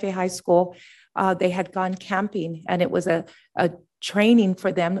and Santa Fe High School. They had gone camping, and it was a training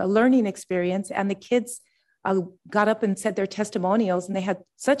for them, a learning experience. And the kids got up and said their testimonials, and they had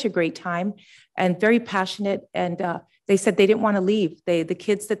such a great time and very passionate. And they said they didn't want to leave. The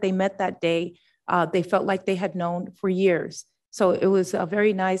kids that they met that day, they felt like they had known for years. So it was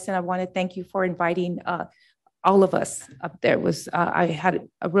very nice. And I want to thank you for inviting all of us up there. I had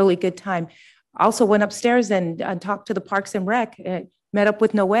a really good time. Also went upstairs and talked to the Parks and Rec. Met up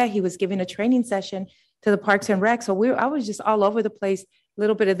with Noé. He was giving a training session to the Parks and Rec. So I was just all over the place, a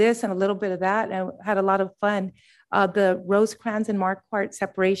little bit of this and a little bit of that, and had a lot of fun. The Rosecrans and Marquardt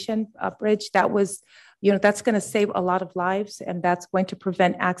separation bridge, that was, that's going to save a lot of lives, and that's going to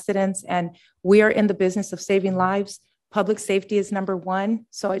prevent accidents. And we are in the business of saving lives. Public safety is number one.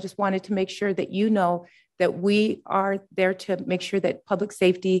 So I just wanted to make sure that you know that we are there to make sure that public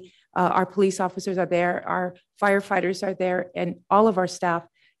safety, our police officers are there, our firefighters are there, and all of our staff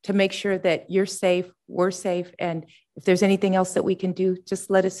to make sure that you're safe, we're safe. And if there's anything else that we can do, just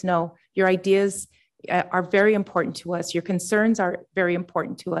let us know. Your ideas are very important to us. Your concerns are very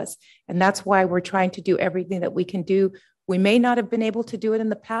important to us. And that's why we're trying to do everything that we can do. We may not have been able to do it in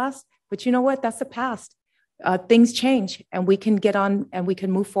the past, but you know what? That's the past. Things change, and we can get on and we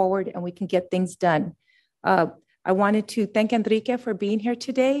can move forward and we can get things done. I wanted to thank Enrique for being here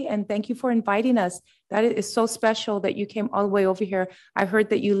today, and thank you for inviting us. That is so special that you came all the way over here. I heard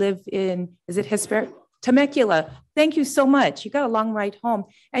that you live in, is it Temecula? Thank you so much. You got a long ride home.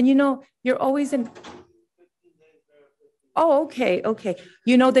 And you're always in. Oh, okay.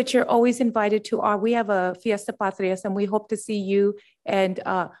 You know that you're always invited to we have a Fiesta Patrias, and we hope to see you and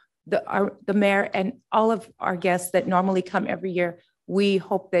the mayor and all of our guests that normally come every year. We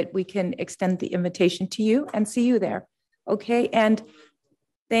hope that we can extend the invitation to you and see you there. Okay. And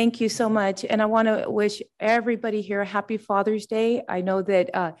Thank you so much. And I want to wish everybody here a happy Father's Day. I know that,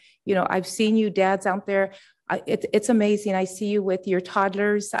 I've seen you dads out there. It's amazing. I see you with your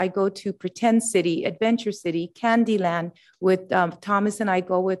toddlers. I go to Pretend City, Adventure City, Candyland with Thomas, and I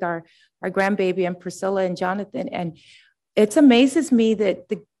go with our grandbaby and Priscilla and Jonathan. And it amazes me that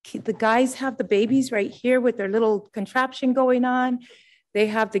the guys have the babies right here with their little contraption going on. They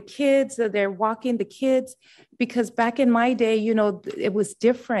have the kids, they're walking the kids, because back in my day, it was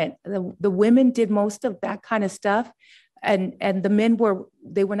different. The women did most of that kind of stuff, and the men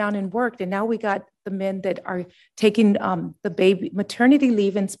went out and worked. And now we got the men that are taking the baby maternity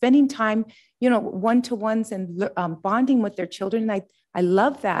leave and spending time, one-to-ones and bonding with their children. And I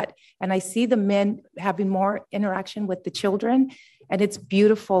love that. And I see the men having more interaction with the children, and it's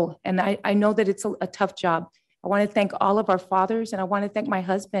beautiful. And I know that it's a tough job. I want to thank all of our fathers, and I want to thank my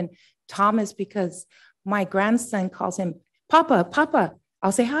husband, Thomas, because my grandson calls him Papa, Papa.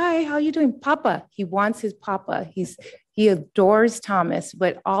 I'll say, hi, how are you doing? Papa. He wants his Papa. He adores Thomas,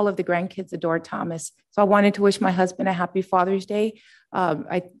 but all of the grandkids adore Thomas. So I wanted to wish my husband a happy Father's Day.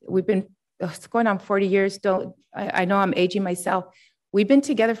 We've been it's going on 40 years. I know I'm aging myself. We've been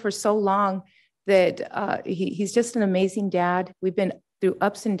together for so long that he's just an amazing dad. We've been through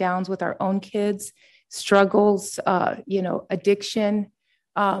ups and downs with our own kids, struggles, addiction.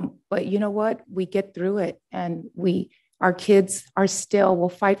 But you know what? We get through it, and our kids we'll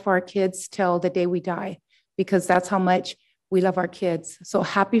fight for our kids till the day we die, because that's how much we love our kids. So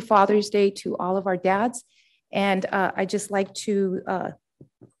happy Father's Day to all of our dads. And I just like to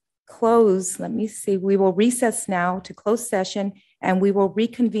close. Let me see. We will recess now to close session, and we will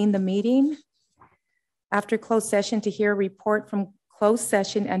reconvene the meeting after closed session to hear a report from closed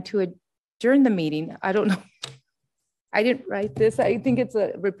session and to adjourn the meeting. I don't know. I didn't write this. I think it's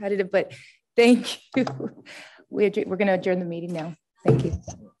a repetitive, but thank you. We're going to adjourn the meeting now. Thank you.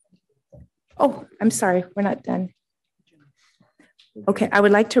 Oh, I'm sorry. We're not done. Okay, I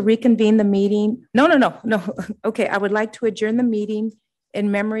would like to reconvene the meeting. No. Okay, I would like to adjourn the meeting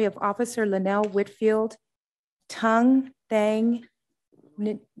in memory of Officer Linnell Whitfield, Tung Thang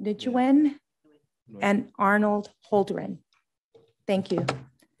Nguyen, and Arnold Holdren. Thank you.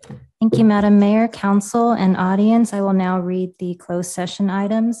 Thank you, Madam Mayor, Council, and audience. I will now read the closed session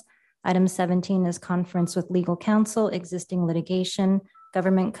items. Item 17 is conference with legal counsel, existing litigation,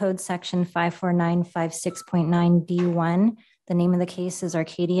 Government Code Section 54956.9 D1. The name of the case is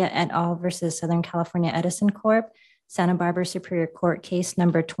Arcadia et al. Versus Southern California Edison Corp., Santa Barbara Superior Court case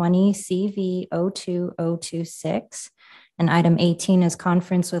number 20 CV02026. And item 18 is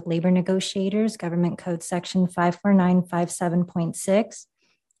conference with labor negotiators, Government Code Section 54957.6.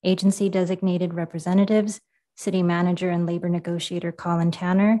 Agency designated representatives, City Manager and Labor Negotiator Colin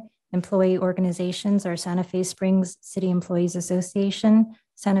Tanner. Employee organizations are Santa Fe Springs City Employees Association,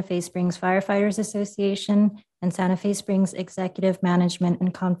 Santa Fe Springs Firefighters Association, and Santa Fe Springs Executive Management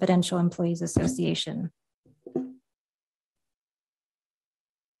and Confidential Employees Association.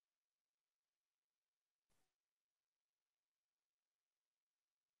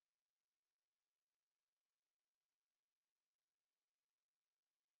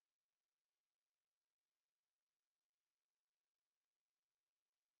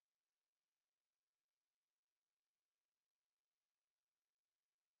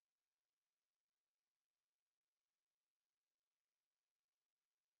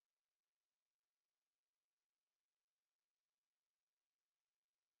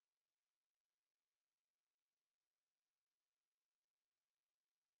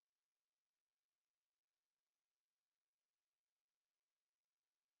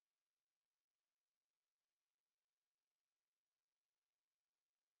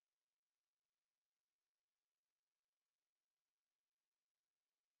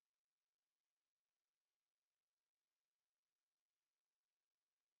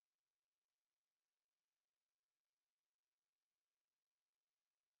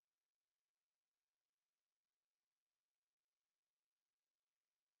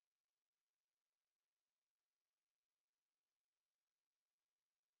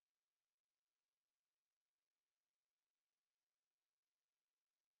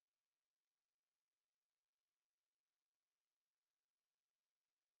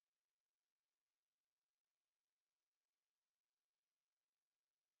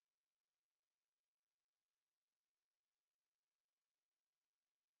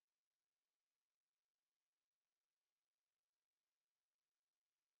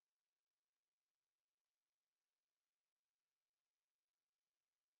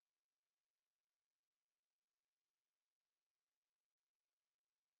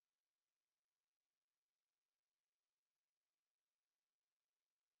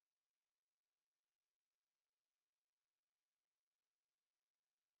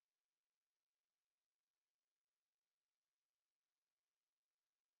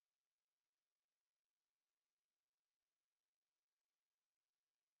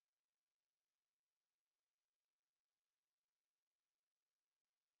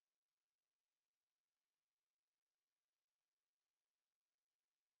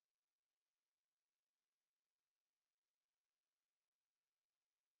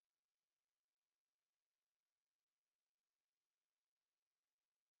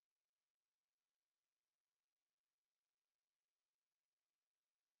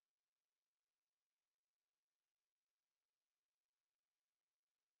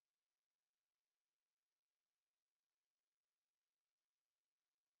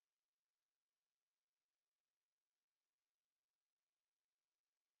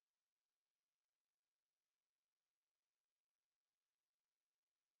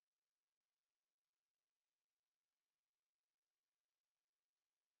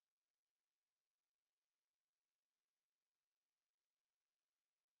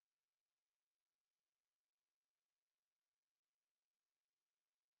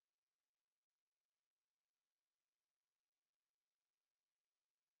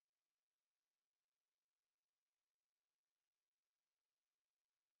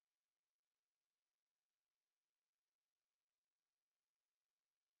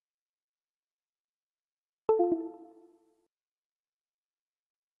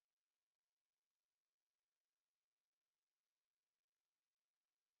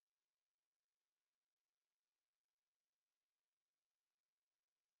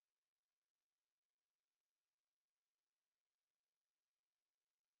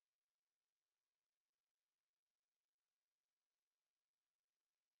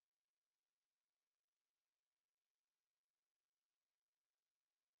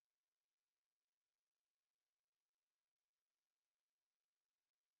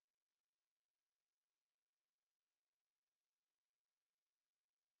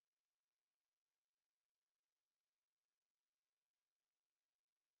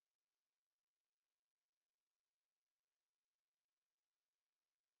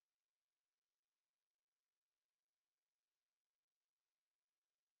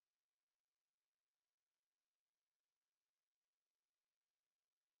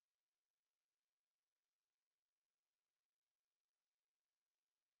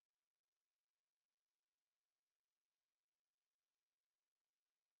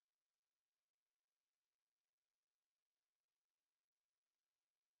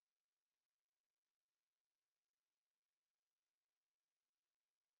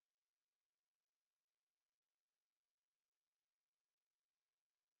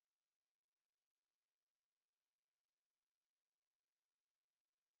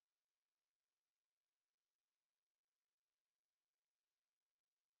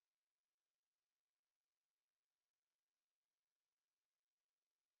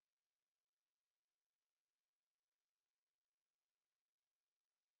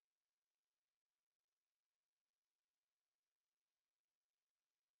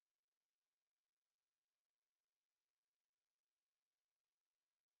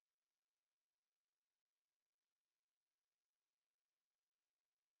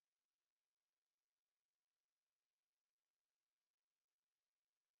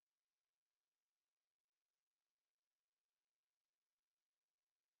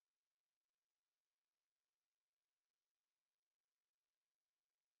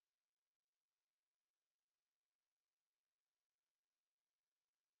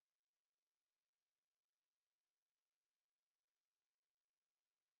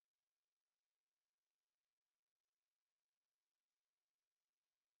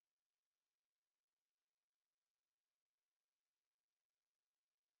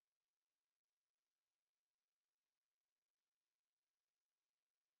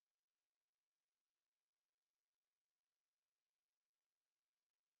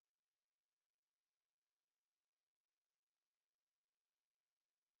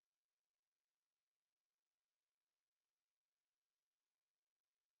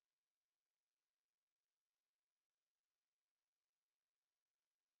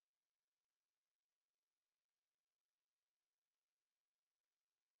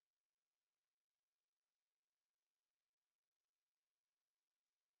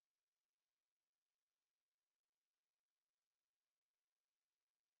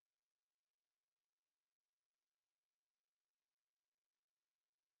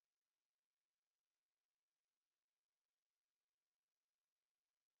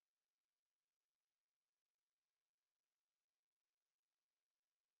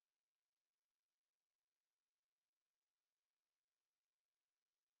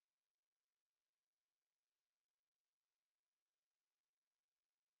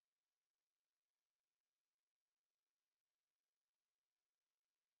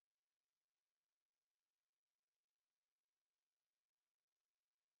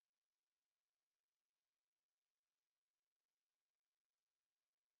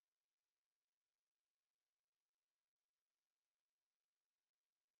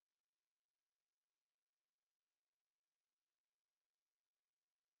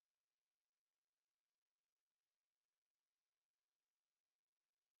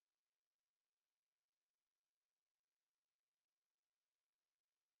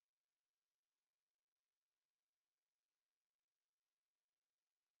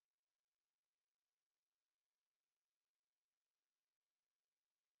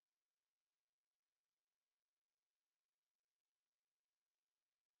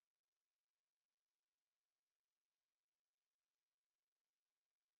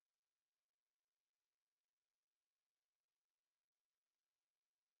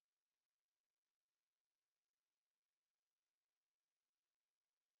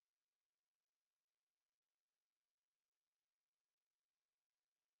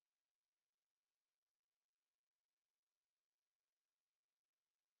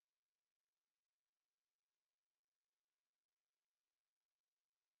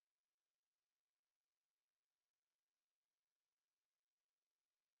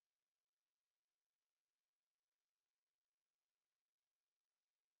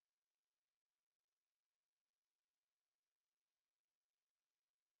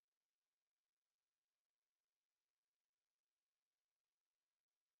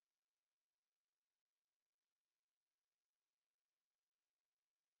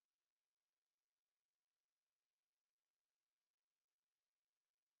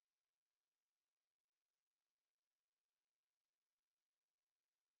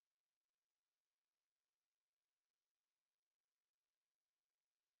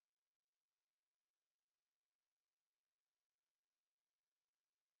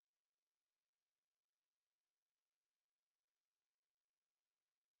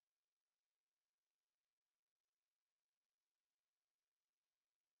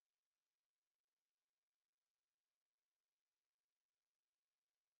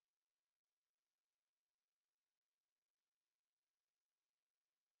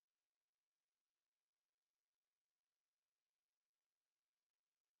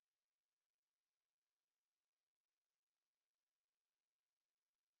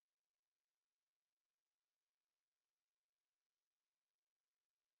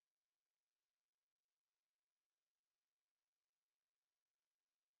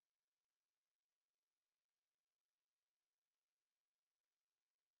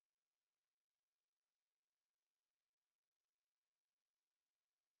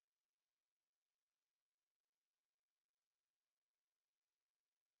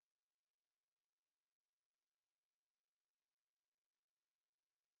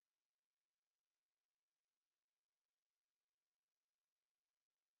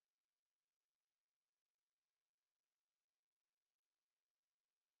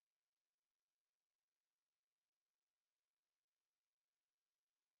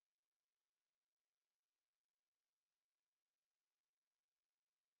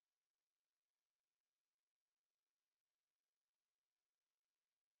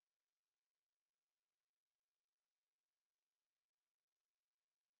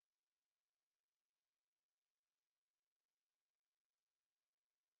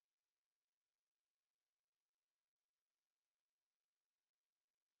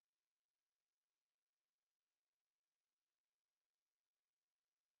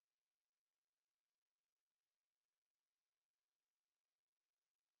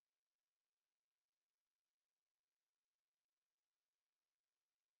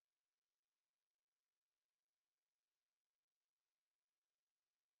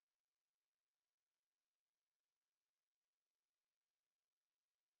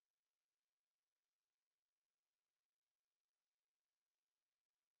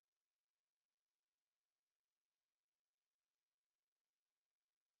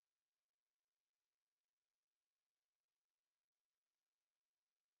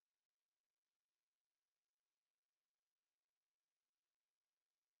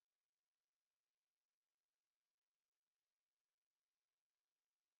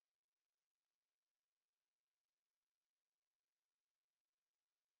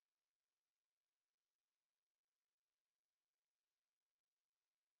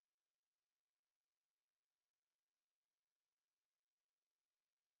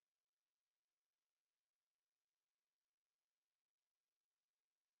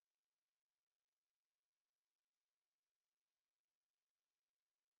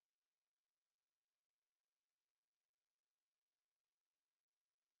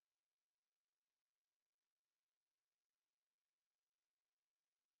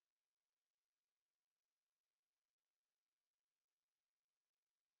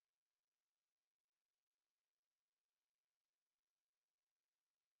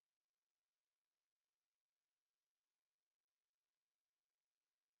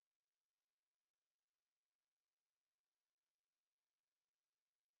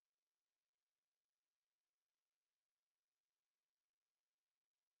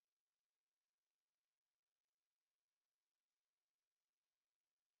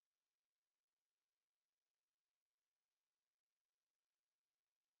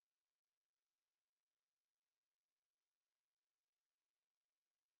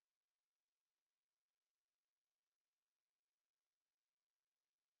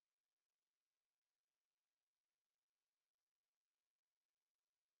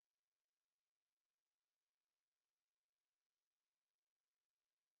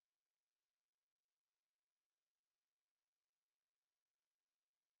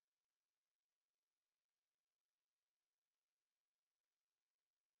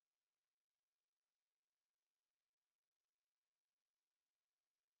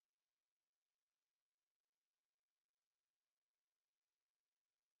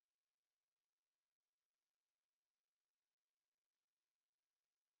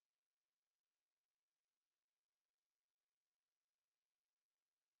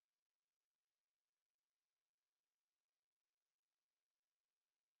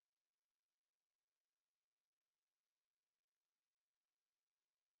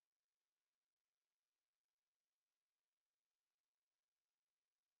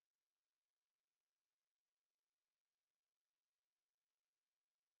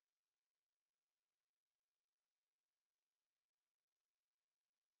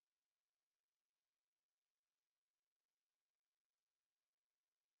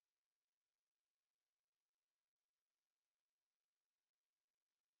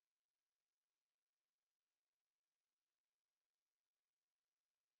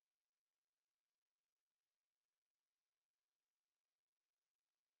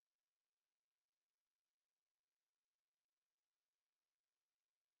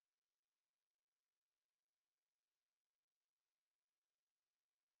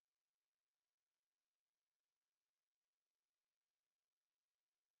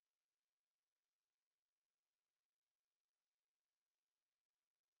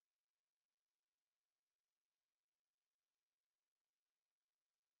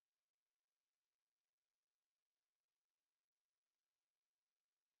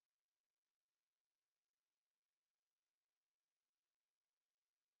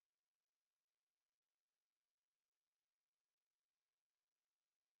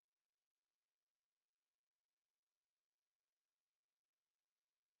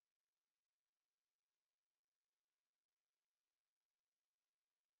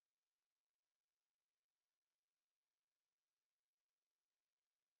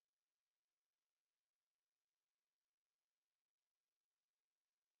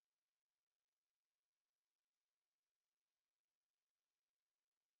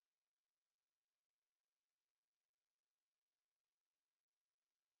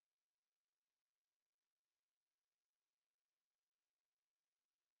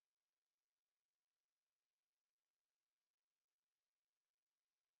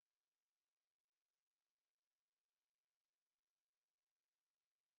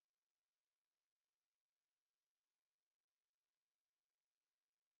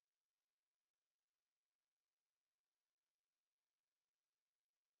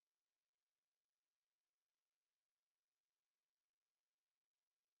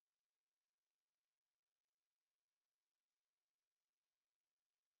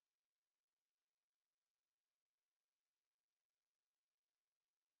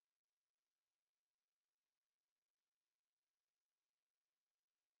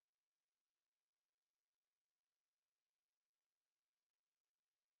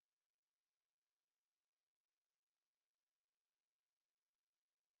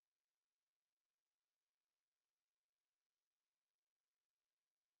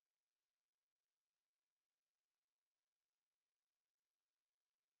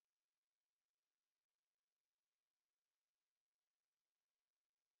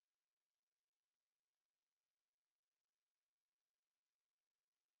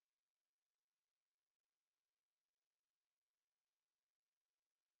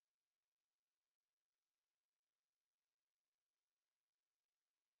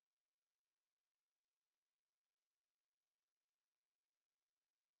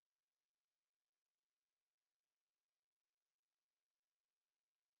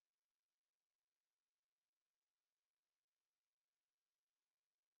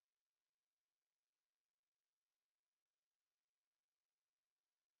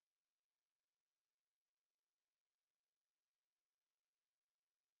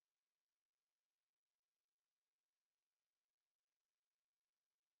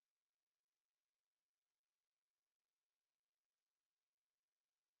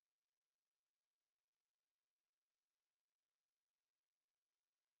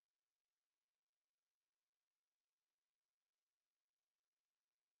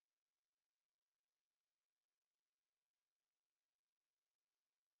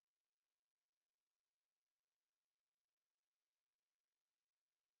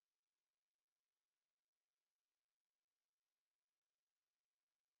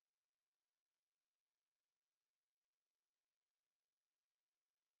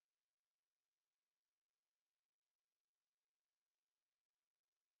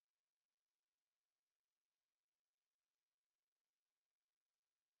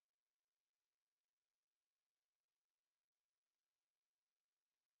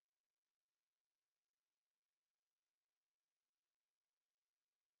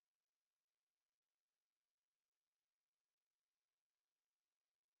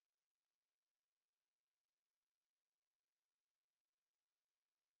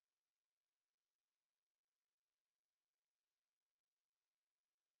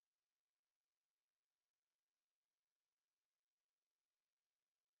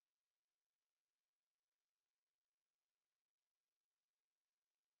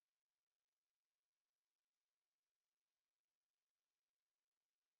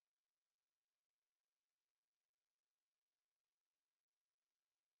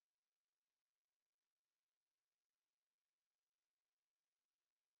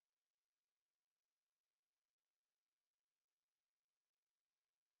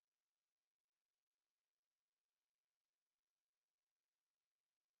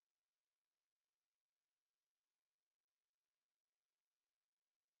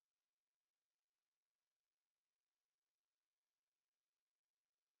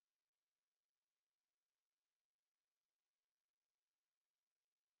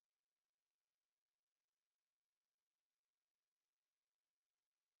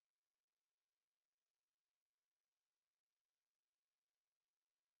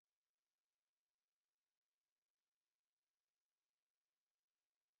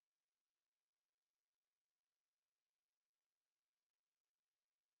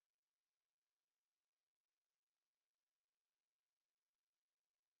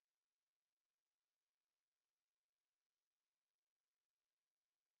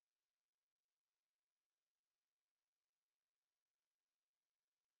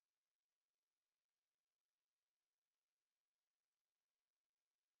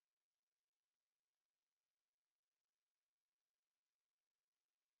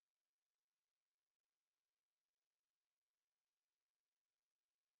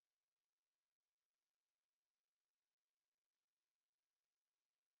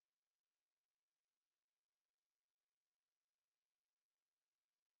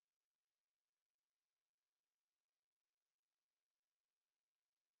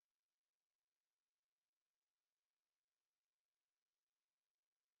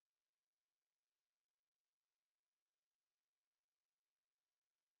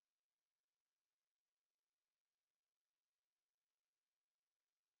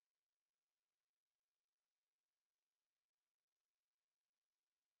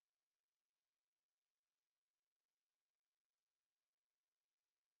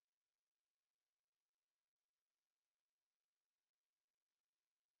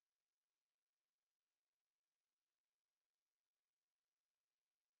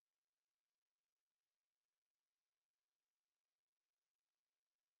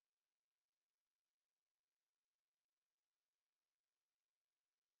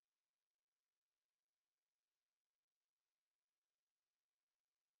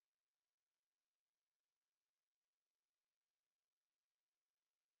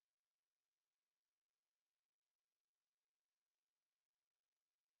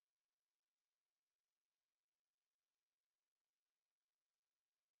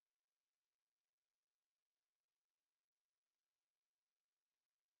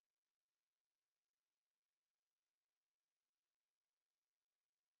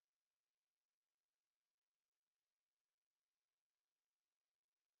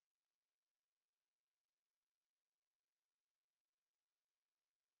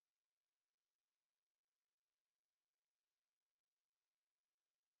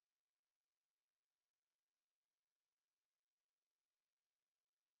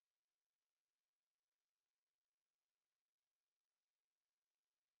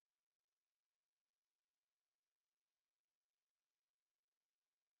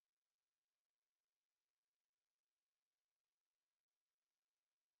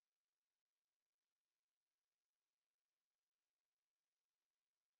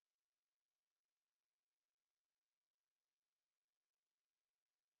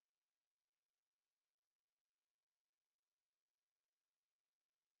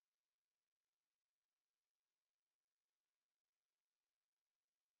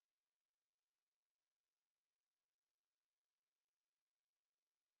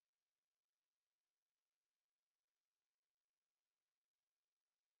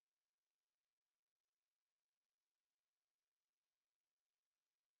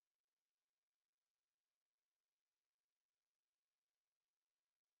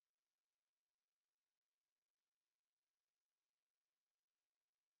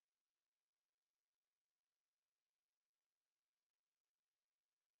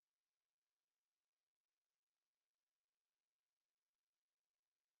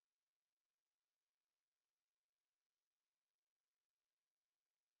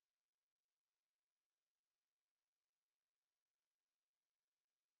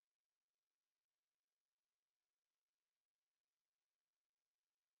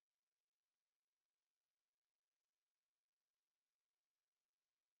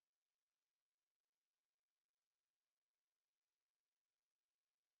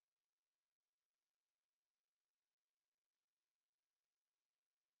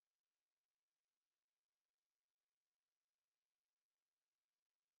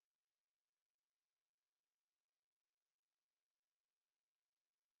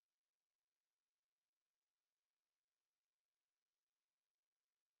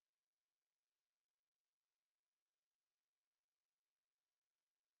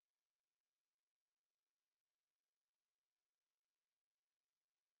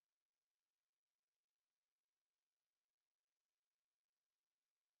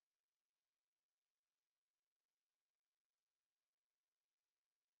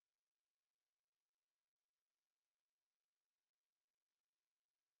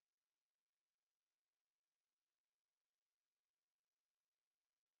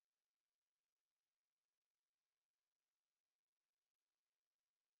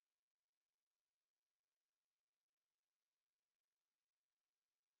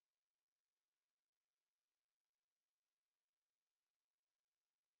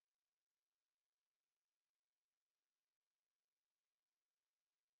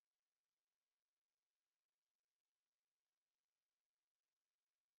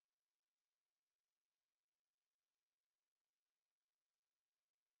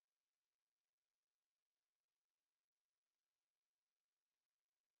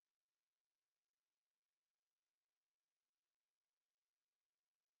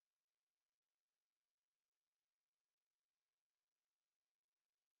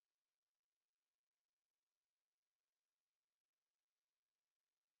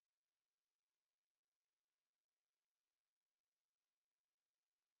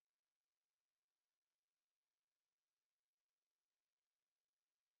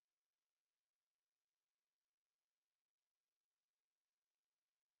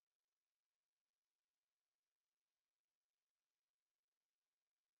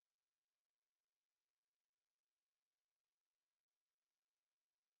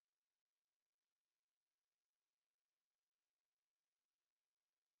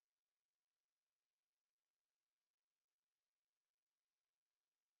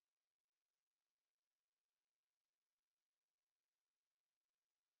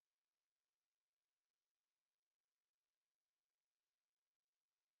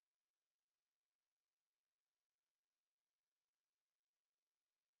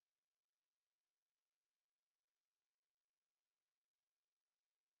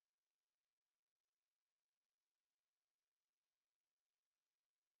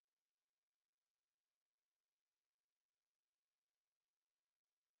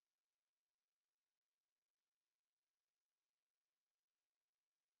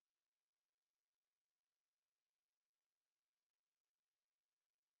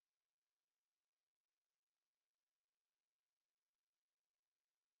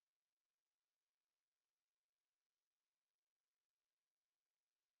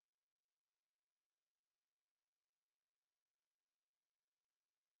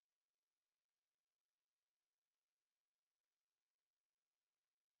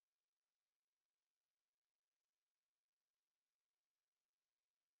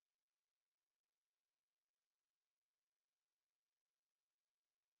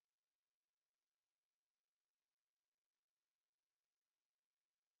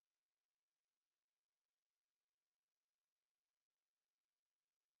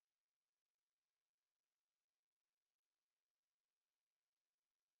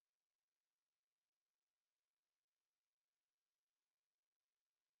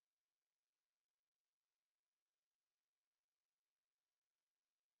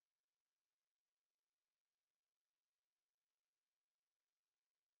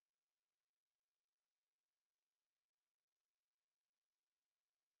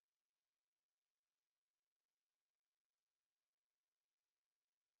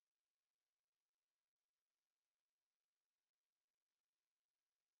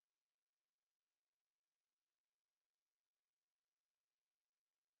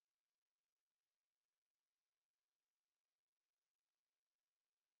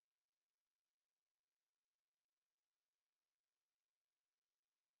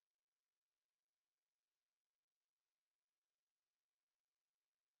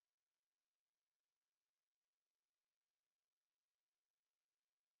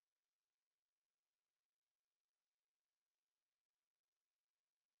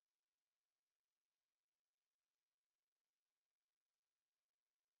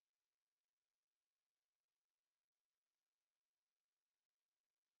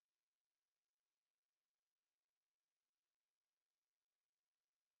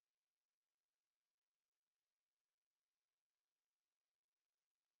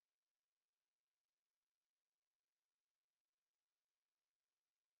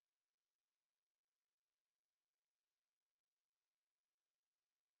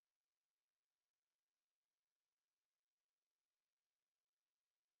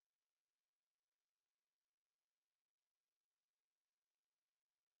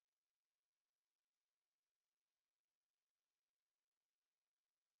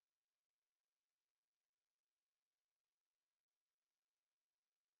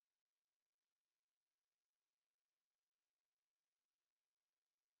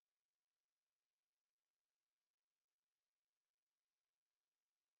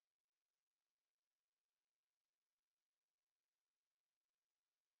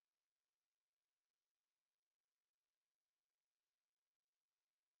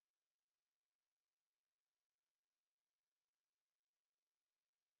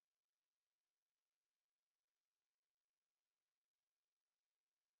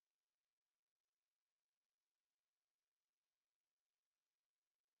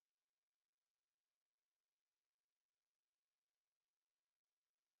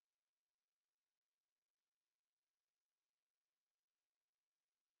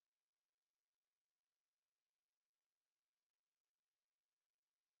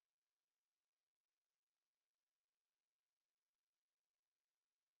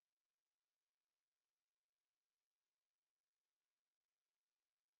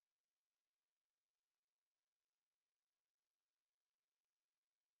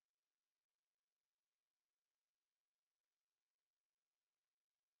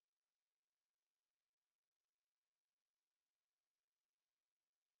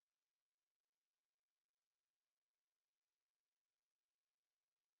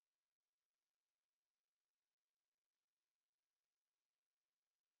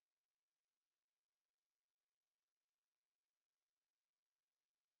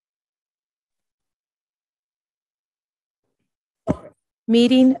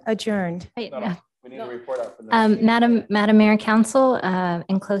 Meeting adjourned. Wait, No, no. no, we need a report out from the. Madam Mayor and Council,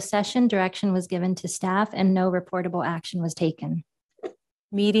 in closed session, direction was given to staff and no reportable action was taken.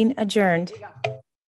 Meeting adjourned.